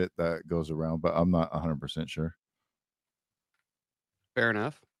orbit that goes around, but I'm not 100% sure. Fair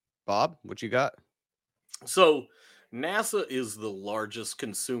enough. Bob, what you got? So NASA is the largest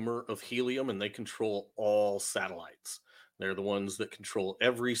consumer of helium, and they control all satellites. They're the ones that control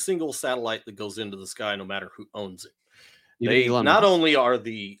every single satellite that goes into the sky, no matter who owns it. They not only are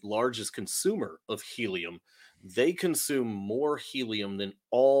the largest consumer of helium, they consume more helium than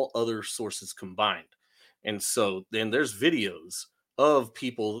all other sources combined. And so then there's videos of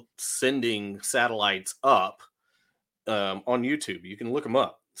people sending satellites up on YouTube. You can look them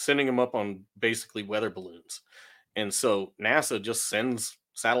up, sending them up on basically weather balloons. And so NASA just sends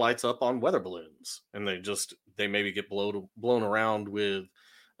satellites up on weather balloons, and they maybe get blown around with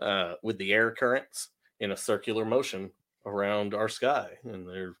the air currents in a circular motion around our sky. And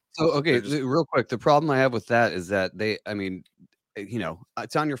real quick, the problem I have with that is that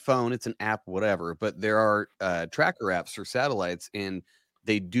it's on your phone, it's an app, whatever, but there are tracker apps for satellites, and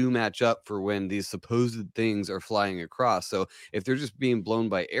they do match up for when these supposed things are flying across. So if they're just being blown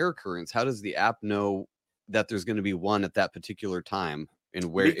by air currents, how does the app know that there's going to be one at that particular time and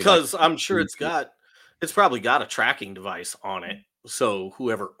where? Because I'm sure it's probably got a tracking device on it. So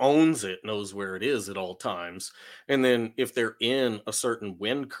whoever owns it knows where it is at all times. And then if they're in a certain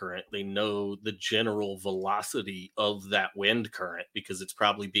wind current, they know the general velocity of that wind current because it's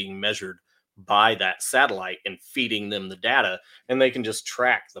probably being measured by that satellite and feeding them the data, and they can just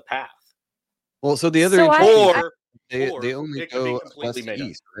track the path. Well, so the other they only go west to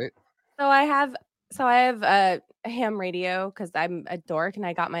east, right? So I have a ham radio because I'm a dork and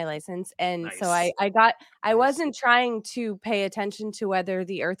I got my license. And so I wasn't trying to pay attention to whether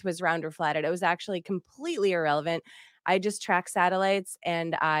the Earth was round or flat. It was actually completely irrelevant. I just track satellites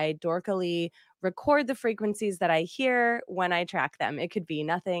and I dorkily record the frequencies that I hear when I track them. It could be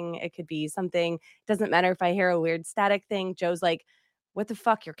nothing. It could be something. Doesn't matter if I hear a weird static thing. Joe's like, what the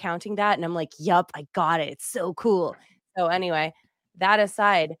fuck, you're counting that? And I'm like, yup, I got it. It's so cool. So anyway, that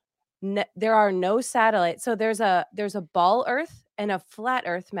aside, there are no satellites. So there's a ball Earth and a flat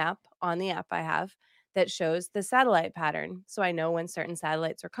Earth map on the app I have that shows the satellite pattern. So I know when certain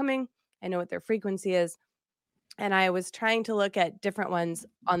satellites are coming. I know what their frequency is. And I was trying to look at different ones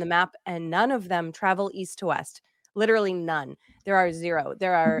on the map, and none of them travel east to west. Literally none. There are zero.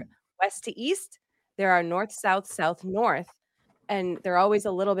 There are west to east. There are north, south, south, north. And they're always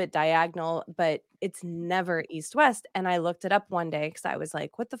a little bit diagonal, but it's never east west. And I looked it up one day because I was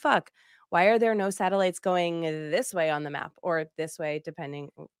like, what the fuck? Why are there no satellites going this way on the map or this way, depending?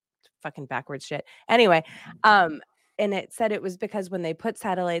 Fucking backwards shit. Anyway, and it said it was because when they put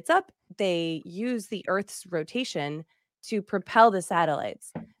satellites up, they use the Earth's rotation to propel the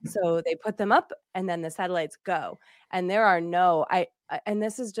satellites. So they put them up and then the satellites go. And there are no, and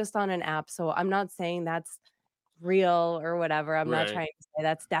this is just on an app. So I'm not saying that's real or whatever. I'm not trying to say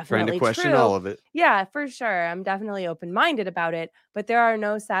that's definitely trying to question true. all of it. Yeah, for sure. I'm definitely open-minded about it, but there are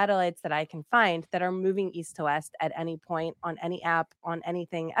no satellites that I can find that are moving east to west at any point on any app, on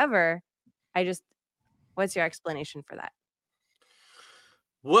anything ever. What's your explanation for that?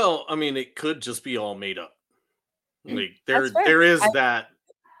 Well, I mean, it could just be all made up. Like there is that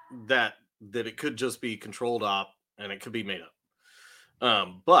it could just be controlled op and it could be made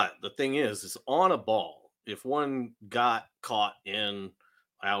up. But the thing is on a ball, if one got caught in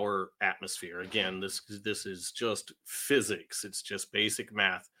our atmosphere, again, this is just physics. It's just basic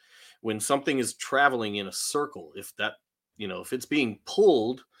math. When something is traveling in a circle, if it's being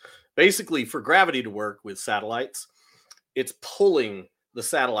pulled, basically for gravity to work with satellites, it's pulling the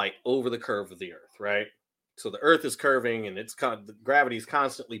satellite over the curve of the Earth, right? So the Earth is curving and the gravity is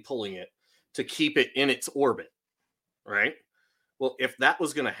constantly pulling it to keep it in its orbit, right? Well, if that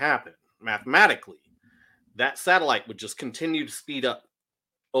was going to happen mathematically, that satellite would just continue to speed up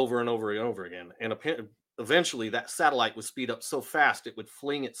over and over and over again. And eventually that satellite would speed up so fast it would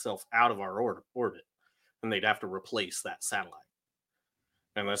fling itself out of our orbit, and they'd have to replace that satellite.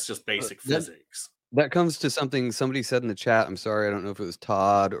 And that's just basic physics. That comes to something somebody said in the chat. I'm sorry, I don't know if it was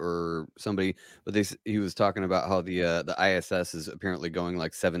Todd or somebody, but he was talking about how the ISS is apparently going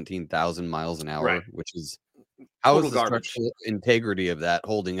like 17,000 miles an hour, which is how is the structural integrity of that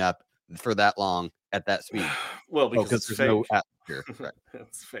holding up for that long at that speed? Well, because it's there's fake. no atmosphere. Right.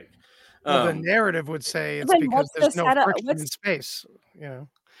 It's fake. Well, the narrative would say it's because there's no friction in space,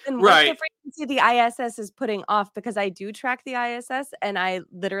 And what's the frequency the ISS is putting off? Because I do track the ISS and I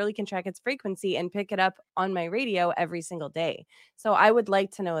literally can track its frequency and pick it up on my radio every single day. So I would like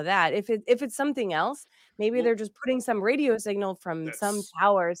to know that. If it's something else, maybe they're just putting some radio signal from some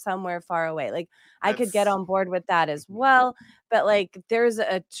tower somewhere far away. Like I could get on board with that as well. But like there's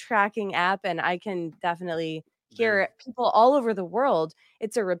a tracking app and I can definitely hear people all over the world.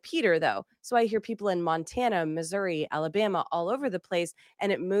 It's a repeater though. So I hear people in Montana, Missouri, Alabama, all over the place,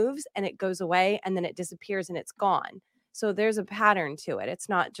 and it moves and it goes away and then it disappears and it's gone. So there's a pattern to it. It's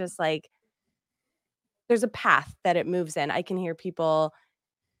not just like there's a path that it moves in. I can hear people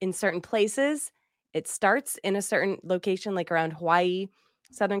in certain places. It starts in a certain location, like around Hawaii,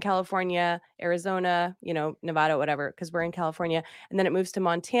 Southern California, Arizona, Nevada, whatever, because we're in California. And then it moves to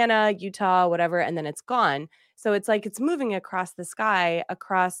Montana, Utah, whatever, and then it's gone. So it's like it's moving across the sky,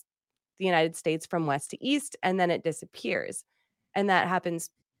 across the United States from west to east, and then it disappears. And that happens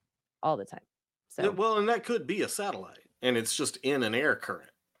all the time. So well, and that could be a satellite, and it's just in an air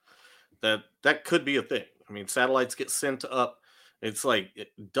current. That could be a thing. I mean, satellites get sent up. It's like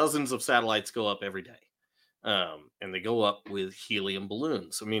dozens of satellites go up every day. And they go up with helium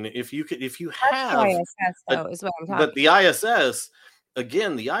balloons. I mean, if you have the ISS, though, is what I'm talking. But the ISS,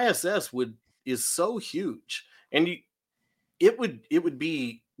 again, the ISS is so huge, and it would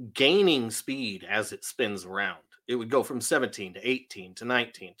be gaining speed as it spins around. It would go from 17 to 18 to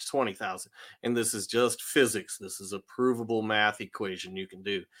 19 to 20,000, and this is just physics. This is a provable math equation you can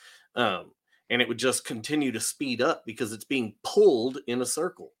do, and it would just continue to speed up because it's being pulled in a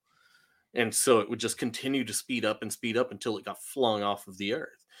circle. And so it would just continue to speed up until it got flung off of the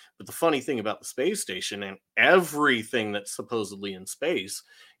Earth. But the funny thing about the space station and everything that's supposedly in space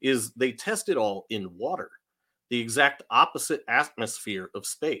is they test it all in water, the exact opposite atmosphere of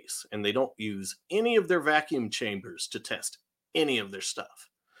space. And they don't use any of their vacuum chambers to test any of their stuff.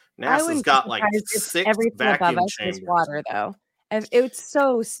 NASA's got like 6 vacuum chambers. Water, though. It's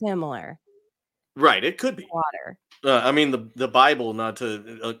so similar. Right. It could be water. I mean, the Bible, not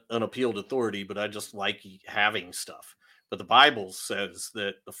to an appealed authority, but I just like having stuff. But the Bible says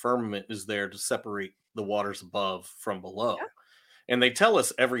that the firmament is there to separate the waters above from below. Yeah. And they tell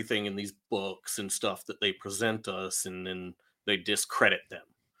us everything in these books and stuff that they present us and they discredit them.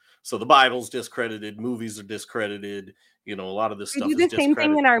 So the Bible's discredited, movies are discredited. A lot of this We stuff do is the same thing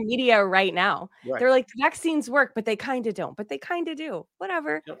discredited. in our media right now. Right. They're like, vaccines work, but they kind of don't. But they kind of do.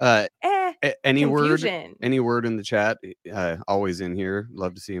 Whatever. Any Confusion. word in the chat, always in here.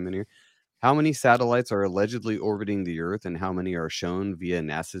 Love to see him in here. How many satellites are allegedly orbiting the Earth, and how many are shown via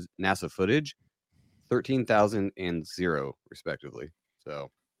NASA footage? 13,000 and 0, respectively. So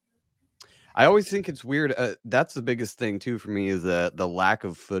I always think it's weird. That's the biggest thing too for me, is the lack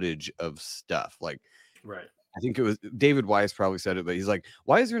of footage of stuff. Like, right. I think it was David Weiss probably said it, but he's like,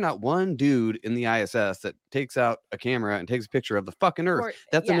 why is there not one dude in the ISS that takes out a camera and takes a picture of the fucking Earth?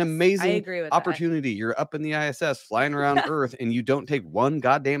 That's an Yes, I amazing agree with that. opportunity. You're up in the ISS flying around Earth, and you don't take one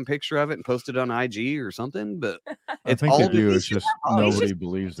goddamn picture of it and post it on IG or something. But I it's think all they do. the- It's just we nobody should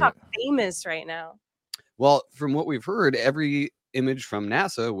believes it. Top famous right now. Well, from what we've heard, every image from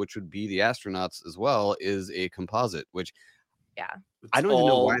NASA, which would be the astronauts as well, is a composite, which I don't even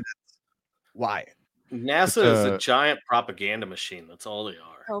know why. Why? NASA is a giant propaganda machine. That's all they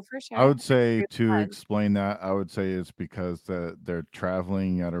are. Oh, for sure. I would say Agree with to that. explain that, I would say it's because they're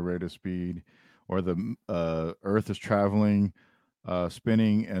traveling at a rate of speed, or the Earth is traveling,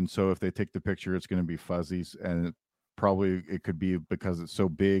 spinning, and so if they take the picture, it's going to be fuzzy, and it could be because it's so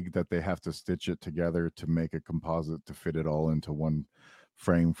big that they have to stitch it together to make a composite to fit it all into one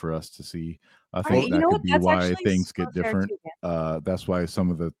frame for us to see. I think right, that could be that's why actually things so get fair different. too, That's why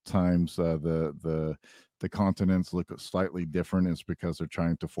some of the times the continents look slightly different. It's because they're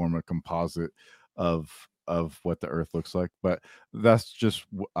trying to form a composite of what the Earth looks like. But that's just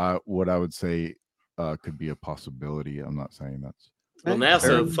what I would say could be a possibility. I'm not saying that's. Well,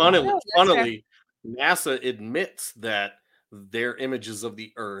 Fair. NASA, funnily, NASA admits that their images of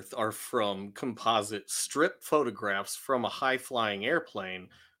the Earth are from composite strip photographs from a high-flying airplane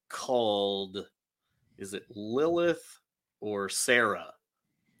called, is it Lilith or Sarah?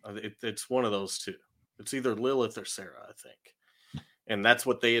 It's one of those two. It's either Lilith or Sarah, I think. And that's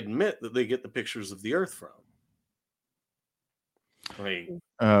what they admit that they get the pictures of the Earth from.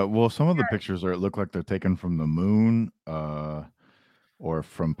 Well, some of the pictures look like they're taken from the moon, or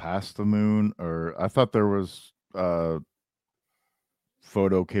from past the moon, or I thought there was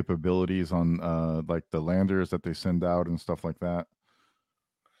photo capabilities on like the landers that they send out and stuff like that.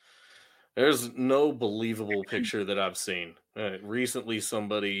 There's no believable picture that I've seen. Recently,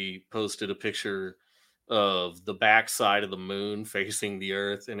 somebody posted a picture of the backside of the moon facing the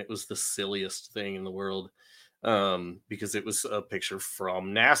Earth, and it was the silliest thing in the world, because it was a picture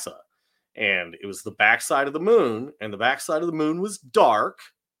from NASA, and it was the backside of the moon, and the backside of the moon was dark,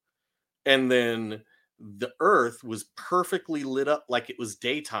 and then the Earth was perfectly lit up like it was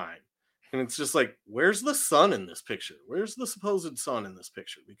daytime. And it's just like, where's the sun in this picture? Where's the supposed sun in this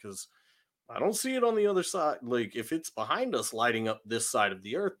picture? Because I don't see it on the other side. Like, if it's behind us lighting up this side of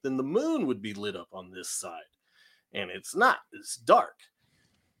the Earth, then the moon would be lit up on this side. And it's not. It's dark.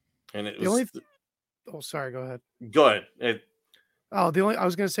 And it was... Oh, sorry. Go ahead. Go ahead. I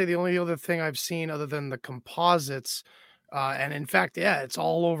was going to say the only other thing I've seen other than the composites, and in fact, it's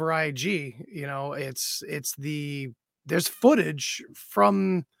all over IG. There's footage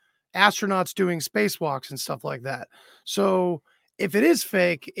from astronauts doing spacewalks and stuff like that. So if it is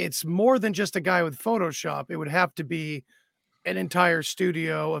fake, it's more than just a guy with Photoshop. It would have to be an entire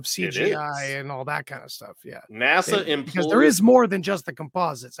studio of CGI and all that kind of stuff. Yeah. NASA because there is more than just the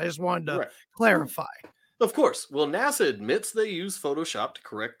composites. I just wanted to clarify. Of course. Well, NASA admits they use Photoshop to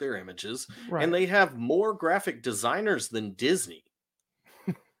correct their images, and they have more graphic designers than Disney.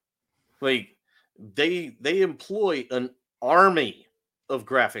 Like, they employ an army of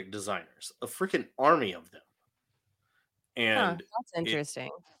graphic designers, a freaking army of them. And that's interesting.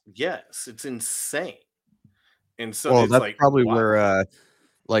 Yes, it's insane. And so well, it's that's like, probably wow.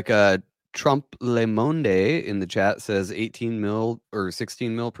 where Trump Le Monde in the chat says 18 mil or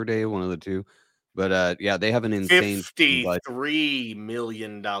 16 mil per day, one of the two. But they have an insane $53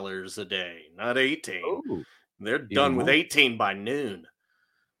 million a day, not 18. Ooh, they're done with 18 by noon.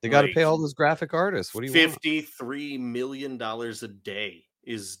 They got to pay all those graphic artists. What do you want? $53 million a day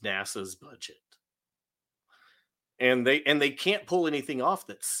is NASA's budget. And they can't pull anything off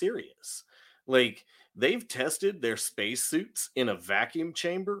that's serious. Like, they've tested their spacesuits in a vacuum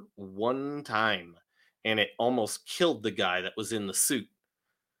chamber one time, and it almost killed the guy that was in the suit.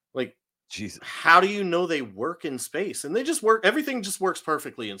 Like, Jesus, how do you know they work in space? And they just work. Everything just works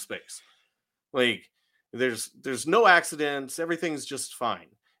perfectly in space. Like, there's no accidents. Everything's just fine.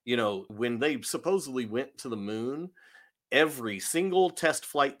 When they supposedly went to the moon, every single test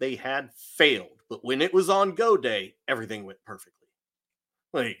flight they had failed. But when it was on go day, everything went perfectly.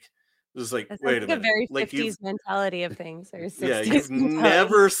 Like, It's like, That's wait a like a minute. very Like 50s mentality of things, or 60s yeah, you've mentality.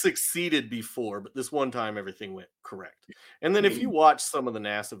 never succeeded before, but this one time everything went correct. And then if you watch some of the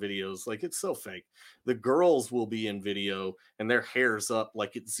NASA videos, like it's so fake. The girls will be in video and their hair's up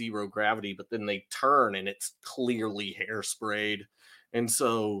like it's zero gravity, but then they turn and it's clearly hairsprayed. And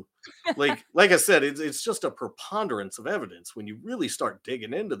so, like I said, it's just a preponderance of evidence. When you really start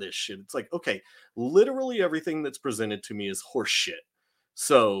digging into this shit, it's like, okay, literally everything that's presented to me is horse shit.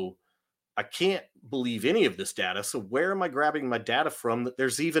 So I can't believe any of this data. So where am I grabbing my data from that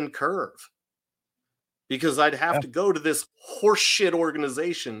there's even curve? Because I'd have to go to this horseshit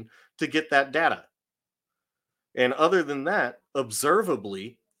organization to get that data. And other than that,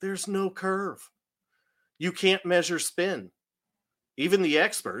 observably, there's no curve. You can't measure spin. Even the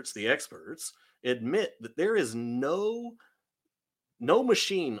experts admit that there is no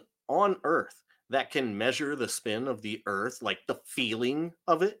machine on Earth that can measure the spin of the Earth, like the feeling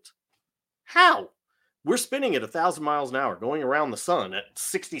of it. How? We're spinning at 1,000 miles an hour, going around the sun at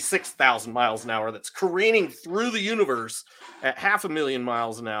 66,000 miles an hour. That's careening through the universe at 500,000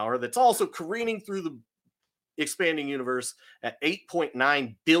 miles an hour. That's also careening through the expanding universe at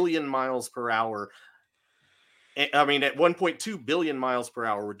 8.9 billion miles per hour. I mean, at 1.2 billion miles per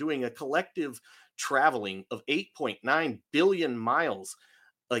hour. We're doing a collective traveling of 8.9 billion miles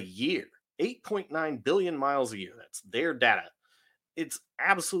a year. 8.9 billion miles a year. That's their data. It's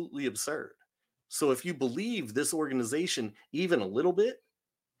absolutely absurd. So if you believe this organization even a little bit,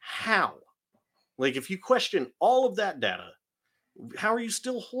 how? Like, if you question all of that data, how are you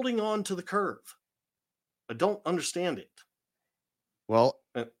still holding on to the curve? I don't understand it. Well,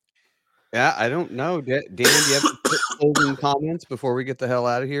 yeah, I don't know. Dan, do you have closing comments before we get the hell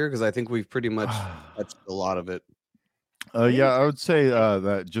out of here? Because I think we've pretty much touched a lot of it. Yeah, I would say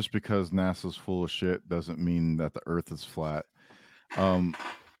that just because NASA's full of shit doesn't mean that the Earth is flat.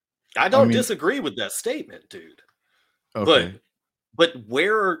 I don't disagree with that statement, dude. Okay. But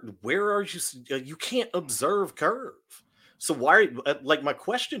where are you? You can't observe curve. So why? Like, my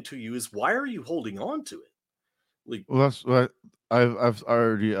question to you is, why are you holding on to it? Like, well, that's what I've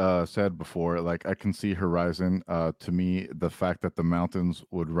already said before. Like, I can see horizon. To me, the fact that the mountains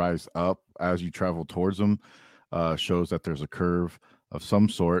would rise up as you travel towards them shows that there's a curve of some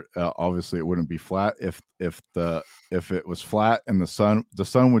sort. Obviously, it wouldn't be flat. If it was flat and the sun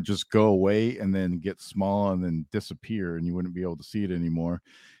would just go away and then get small and then disappear, and you wouldn't be able to see it anymore.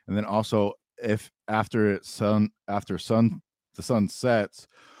 And then also, if after the sun sets,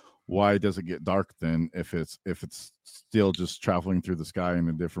 why does it get dark then? If it's still just traveling through the sky in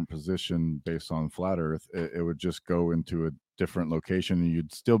a different position based on flat Earth, it would just go into a different location, and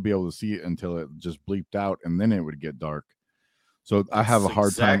you'd still be able to see it until it just bleeped out, and then it would get dark. So I have a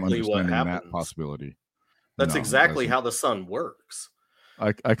hard time understanding that possibility. That's exactly how the sun works.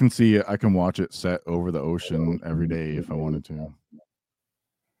 I can see it. I can watch it set over the ocean every day if I wanted to.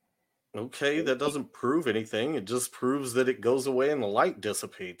 Okay, that doesn't prove anything. It just proves that it goes away and the light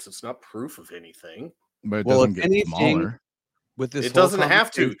dissipates. It's not proof of anything. But it doesn't get smaller. With this, it doesn't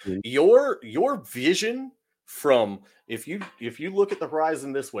have to. Your vision from if you look at the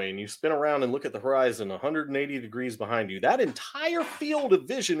horizon this way and you spin around and look at the horizon 180 degrees behind you, that entire field of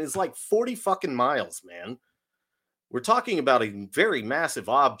vision is like 40 fucking miles, man. We're talking about a very massive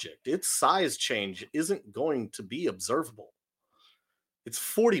object. Its size change isn't going to be observable. It's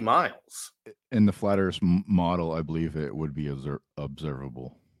 40 miles. In the flat Earth model, I believe it would be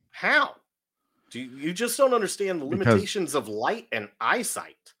observable. How? You just don't understand the limitations of light and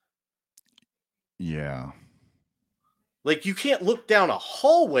eyesight. Yeah. Like, you can't look down a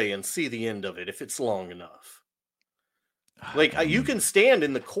hallway and see the end of it if it's long enough. Like, you can stand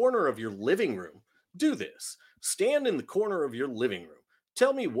in the corner of your living room. Do this. Stand in the corner of your living room.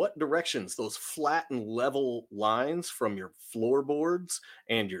 Tell me what directions those flat and level lines from your floorboards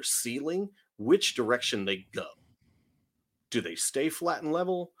and your ceiling, which direction they go. Do they stay flat and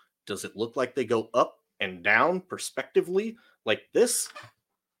level? Does it look like they go up and down perspectively like this?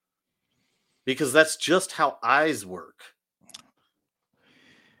 Because that's just how eyes work.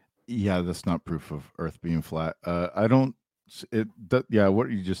 Yeah, that's not proof of Earth being flat. What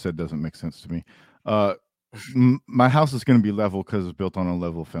you just said doesn't make sense to me. My house is going to be level because it's built on a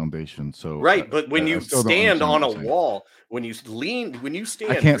level foundation. So right, but when you stand on a wall, when you stand,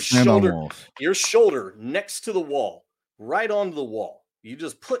 I can't stand on walls. Your shoulder next to the wall, right onto the wall. You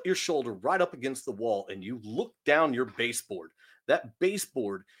just put your shoulder right up against the wall and you look down your baseboard. That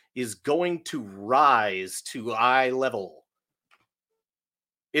baseboard is going to rise to eye level.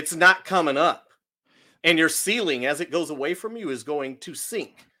 It's not coming up. And your ceiling, as it goes away from you, is going to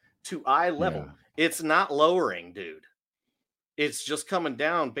sink to eye level. Yeah. It's not lowering, dude. It's just coming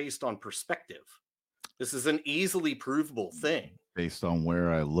down based on perspective. This is an easily provable thing. Based on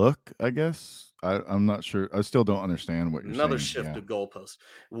where I look, I guess. I'm not sure. I still don't understand what you're Another saying. shift of goalpost.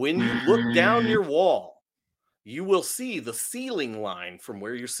 When you look down your wall, you will see the ceiling line from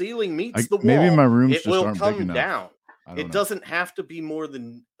where your ceiling meets the wall. Maybe my rooms it just will aren't big come enough. down. I don't It know. doesn't have to be more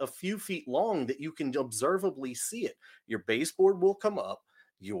than a few feet long that you can observably see it. Your baseboard will come up,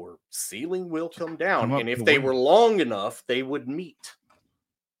 your ceiling will come down, Come up and if to they where? were long enough, they would meet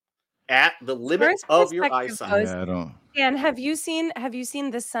at the limit First of your perspective eyesight. goes- Yeah, I don't. Dan, have you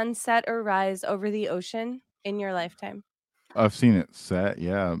seen the sun set or rise over the ocean in your lifetime? I've seen it set,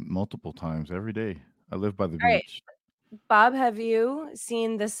 yeah, multiple times every day. I live by the All right. beach. Bob, have you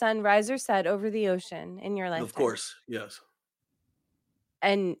seen the sun rise or set over the ocean in your lifetime? Of course, yes.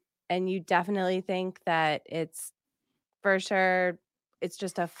 And you definitely think that it's for sure it's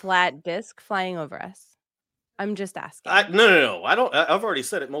just a flat disc flying over us. I'm just asking. No. I don't. I've already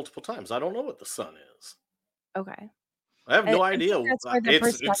said it multiple times. I don't know what the sun is. Okay. I have no I idea. think that's where the It's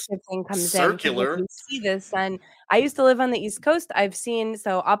perspective thing comes circular. in. You see the sun. I used to live on the East Coast. I've seen,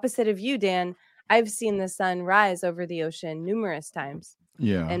 so opposite of you, Dan, I've seen the sun rise over the ocean numerous times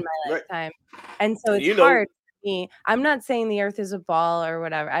Yeah. in my Right. lifetime. And so it's You know- hard for me. I'm not saying the earth is a ball or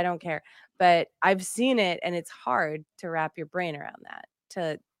whatever. I don't care. But I've seen it, and it's hard to wrap your brain around that,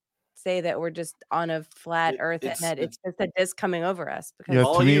 to say that we're just on a flat earth and that it's just a disc coming over us. Because Yeah,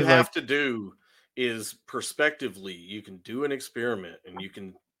 all to me, you have like- to do is prospectively, you can do an experiment, and you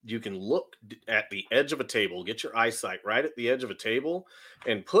can look at the edge of a table, get your eyesight right at the edge of a table,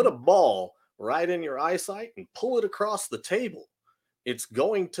 and put a ball right in your eyesight and pull it across the table. It's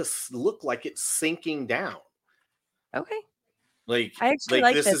going to look like it's sinking down. Okay. Like, I actually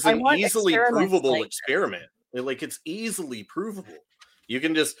like this this. is I an want easily experiments provable like this. experiment. Like, it's easily provable. You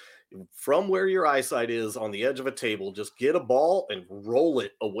can just, from where your eyesight is on the edge of a table, just get a ball and roll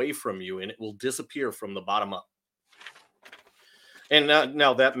it away from you, and it will disappear from the bottom up. And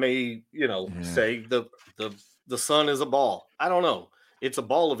now that may, say the sun is a ball. I don't know. It's a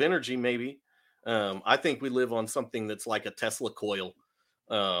ball of energy, maybe. I think we live on something that's like a Tesla coil,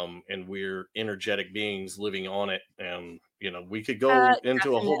 and we're energetic beings living on it. And we could go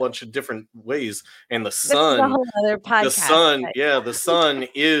into a whole bunch of different ways. And the This is a sun, whole other podcast. the sun, but- yeah, the sun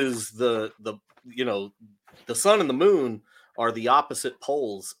is the sun and the moon are the opposite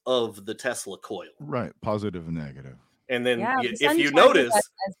poles of the Tesla coil. Right. Positive and negative. And then Yeah, the if sun you charges notice, us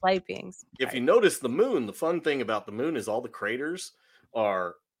as light beings. if you notice the moon, the fun thing about the moon is all the craters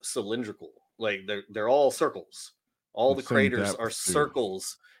are cylindrical. Like they're all circles. All the Same craters depth, are too.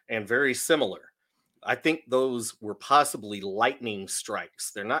 circles and very similar. I think those were possibly lightning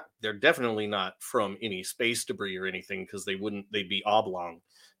strikes. They're definitely not from any space debris or anything, because they'd be oblong,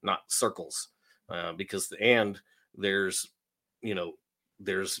 not circles. Because there's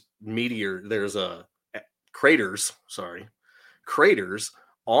craters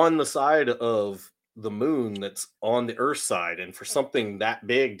on the side of the moon that's on the Earth side, and for something that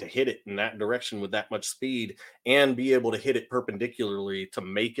big to hit it in that direction with that much speed and be able to hit it perpendicularly to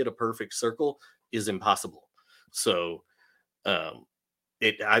make it a perfect circle is impossible. So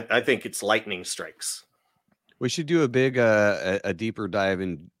I think it's lightning strikes. We should do a big a deeper dive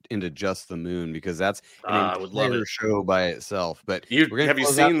into just the moon, because that's an I would love entire it. show by itself. But Have you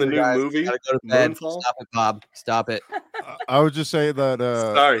close out seen the here, new guys. movie, Gotta go to bed. Moonfall? Stop it, Bob. Stop it. I would just say that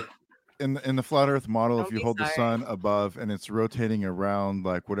Sorry. in the flat Earth model, if Don't you be hold the sorry. sun above and it's rotating around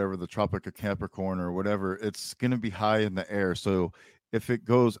like whatever the Tropic of Capricorn or whatever, it's going to be high in the air. So if it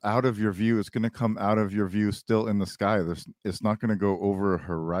goes out of your view, it's going to come out of your view still in the sky. It's not going to go over a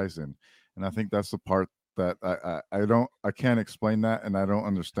horizon. And I think that's the part that I can't explain that, and I don't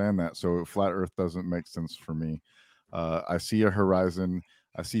understand that. So flat Earth doesn't make sense for me. I see a horizon.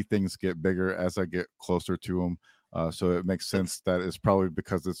 I see things get bigger as I get closer to them. So it makes sense that it's probably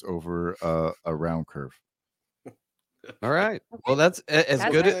because it's over a round curve. All right. Well, that's as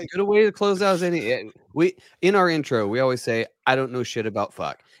That's good right. a way to close out as any. We in our intro, we always say, "I don't know shit about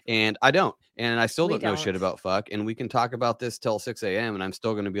fuck," and I don't, and I still We don't know shit don't. about fuck. And we can talk about this till 6 a.m. and I'm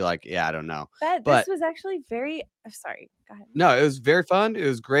still going to be like, "Yeah, I don't know." But But- this was actually very. I'm sorry. Go ahead. No, it was very fun. It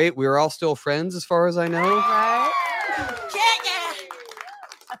was great. We were all still friends, as far as I know, Right?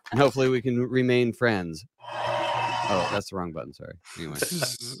 and hopefully we can remain friends. Oh, that's the wrong button. Sorry. Anyway,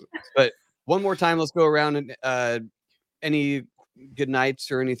 but one more time, let's go around and any good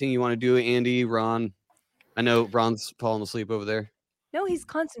nights or anything you want to do, Andy, Ron. I know Ron's falling asleep over there. No, he's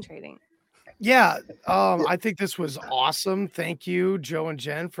concentrating. Yeah, I think this was awesome. Thank you, Joe and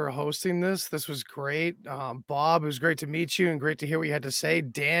Jen, for hosting this. This was great. Bob, it was great to meet you and great to hear what you had to say.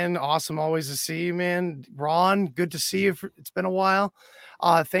 Dan, awesome always to see you, man. Ron, good to see you. It's been a while.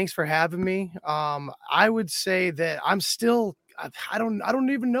 Thanks for having me. I would say that I don't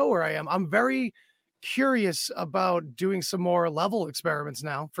even know where I am. I'm very curious about doing some more level experiments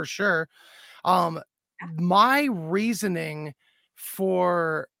now, for sure. My reasoning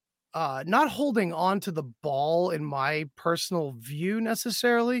for not holding on to the ball in my personal view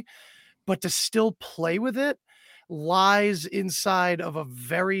necessarily, but to still play with it lies inside of a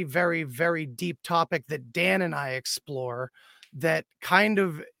very, very, very deep topic that Dan and I explore that kind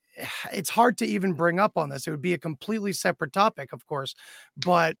of it's hard to even bring up on this. It would be a completely separate topic, of course,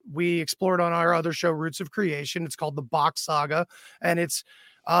 but we explored on our other show, Roots of Creation. It's called the Box Saga, and it's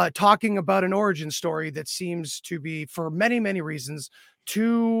talking about an origin story that seems to be, for many, many reasons,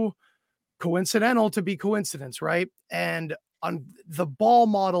 too coincidental to be coincidence, right? And on the ball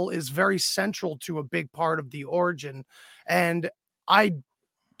model is very central to a big part of the origin. And I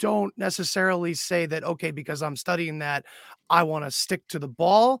don't necessarily say that, okay, because I'm studying that, I want to stick to the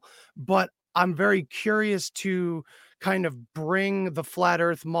ball, but I'm very curious to kind of bring the flat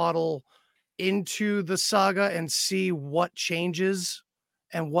earth model into the saga and see what changes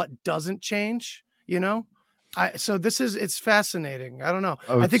and what doesn't change, you know? So it's fascinating. I don't know.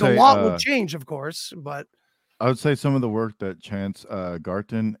 I think a lot would change, of course, but I would say some of the work that Chance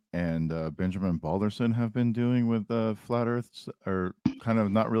Garton and Benjamin Balderson have been doing with flat Earths, or kind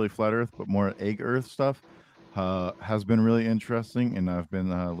of not really flat Earth, but more egg Earth stuff, has been really interesting, and I've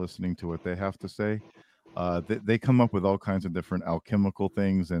been listening to what they have to say. They come up with all kinds of different alchemical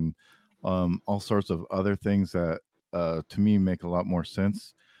things and all sorts of other things that to me make a lot more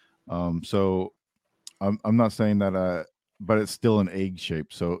sense. So I'm not saying that, but it's still an egg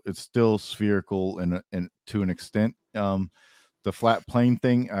shape, so it's still spherical and to an extent. The flat plane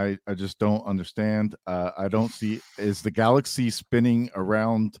thing, I just don't understand. I don't see, is the galaxy spinning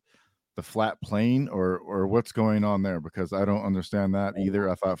around the flat plane, or what's going on there? Because I don't understand that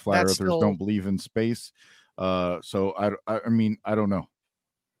either. I thought flat earthers don't believe in space. So I mean, I don't know.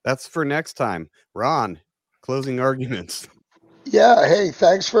 That's for next time. Ron, closing arguments. Yeah, hey,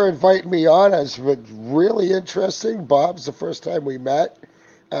 thanks for inviting me on. It's been really interesting. Bob's the first time we met.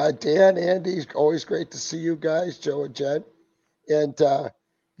 Dan, Andy, always great to see you guys, Joe and Jen. And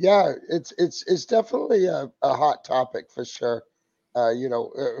yeah, it's definitely a hot topic for sure.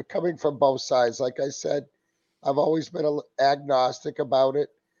 Coming from both sides, like I said, I've always been agnostic about it,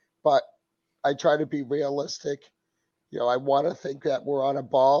 but I try to be realistic. I want to think that we're on a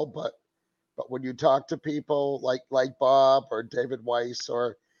ball, but when you talk to people like Bob or David Weiss,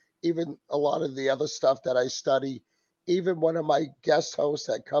 or even a lot of the other stuff that I study, even one of my guest hosts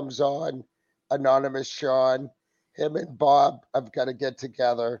that comes on, Anonymous Sean, him and Bob, I've got to get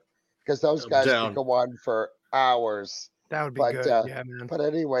together because those guys could go on for hours. That would be good. Yeah, man. But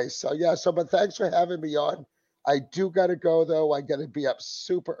anyway, but thanks for having me on. I do got to go though. I got to be up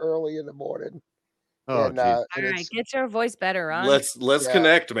super early in the morning. Oh, all right, get your voice better, Ron. Let's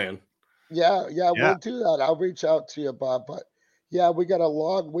connect, man. Yeah, we'll do that. I'll reach out to you, Bob. But yeah, we got a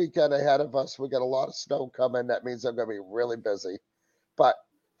long weekend ahead of us. We got a lot of snow coming. That means I'm going to be really busy. But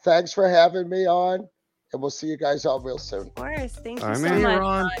thanks for having me on, and we'll see you guys all real soon. Of course. Thank you so man. much.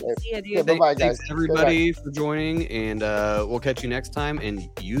 Ron. See you, dude. Yeah, bye-bye, guys. Thanks everybody for joining, and we'll catch you next time. And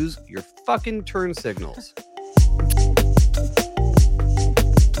use your fucking turn signals.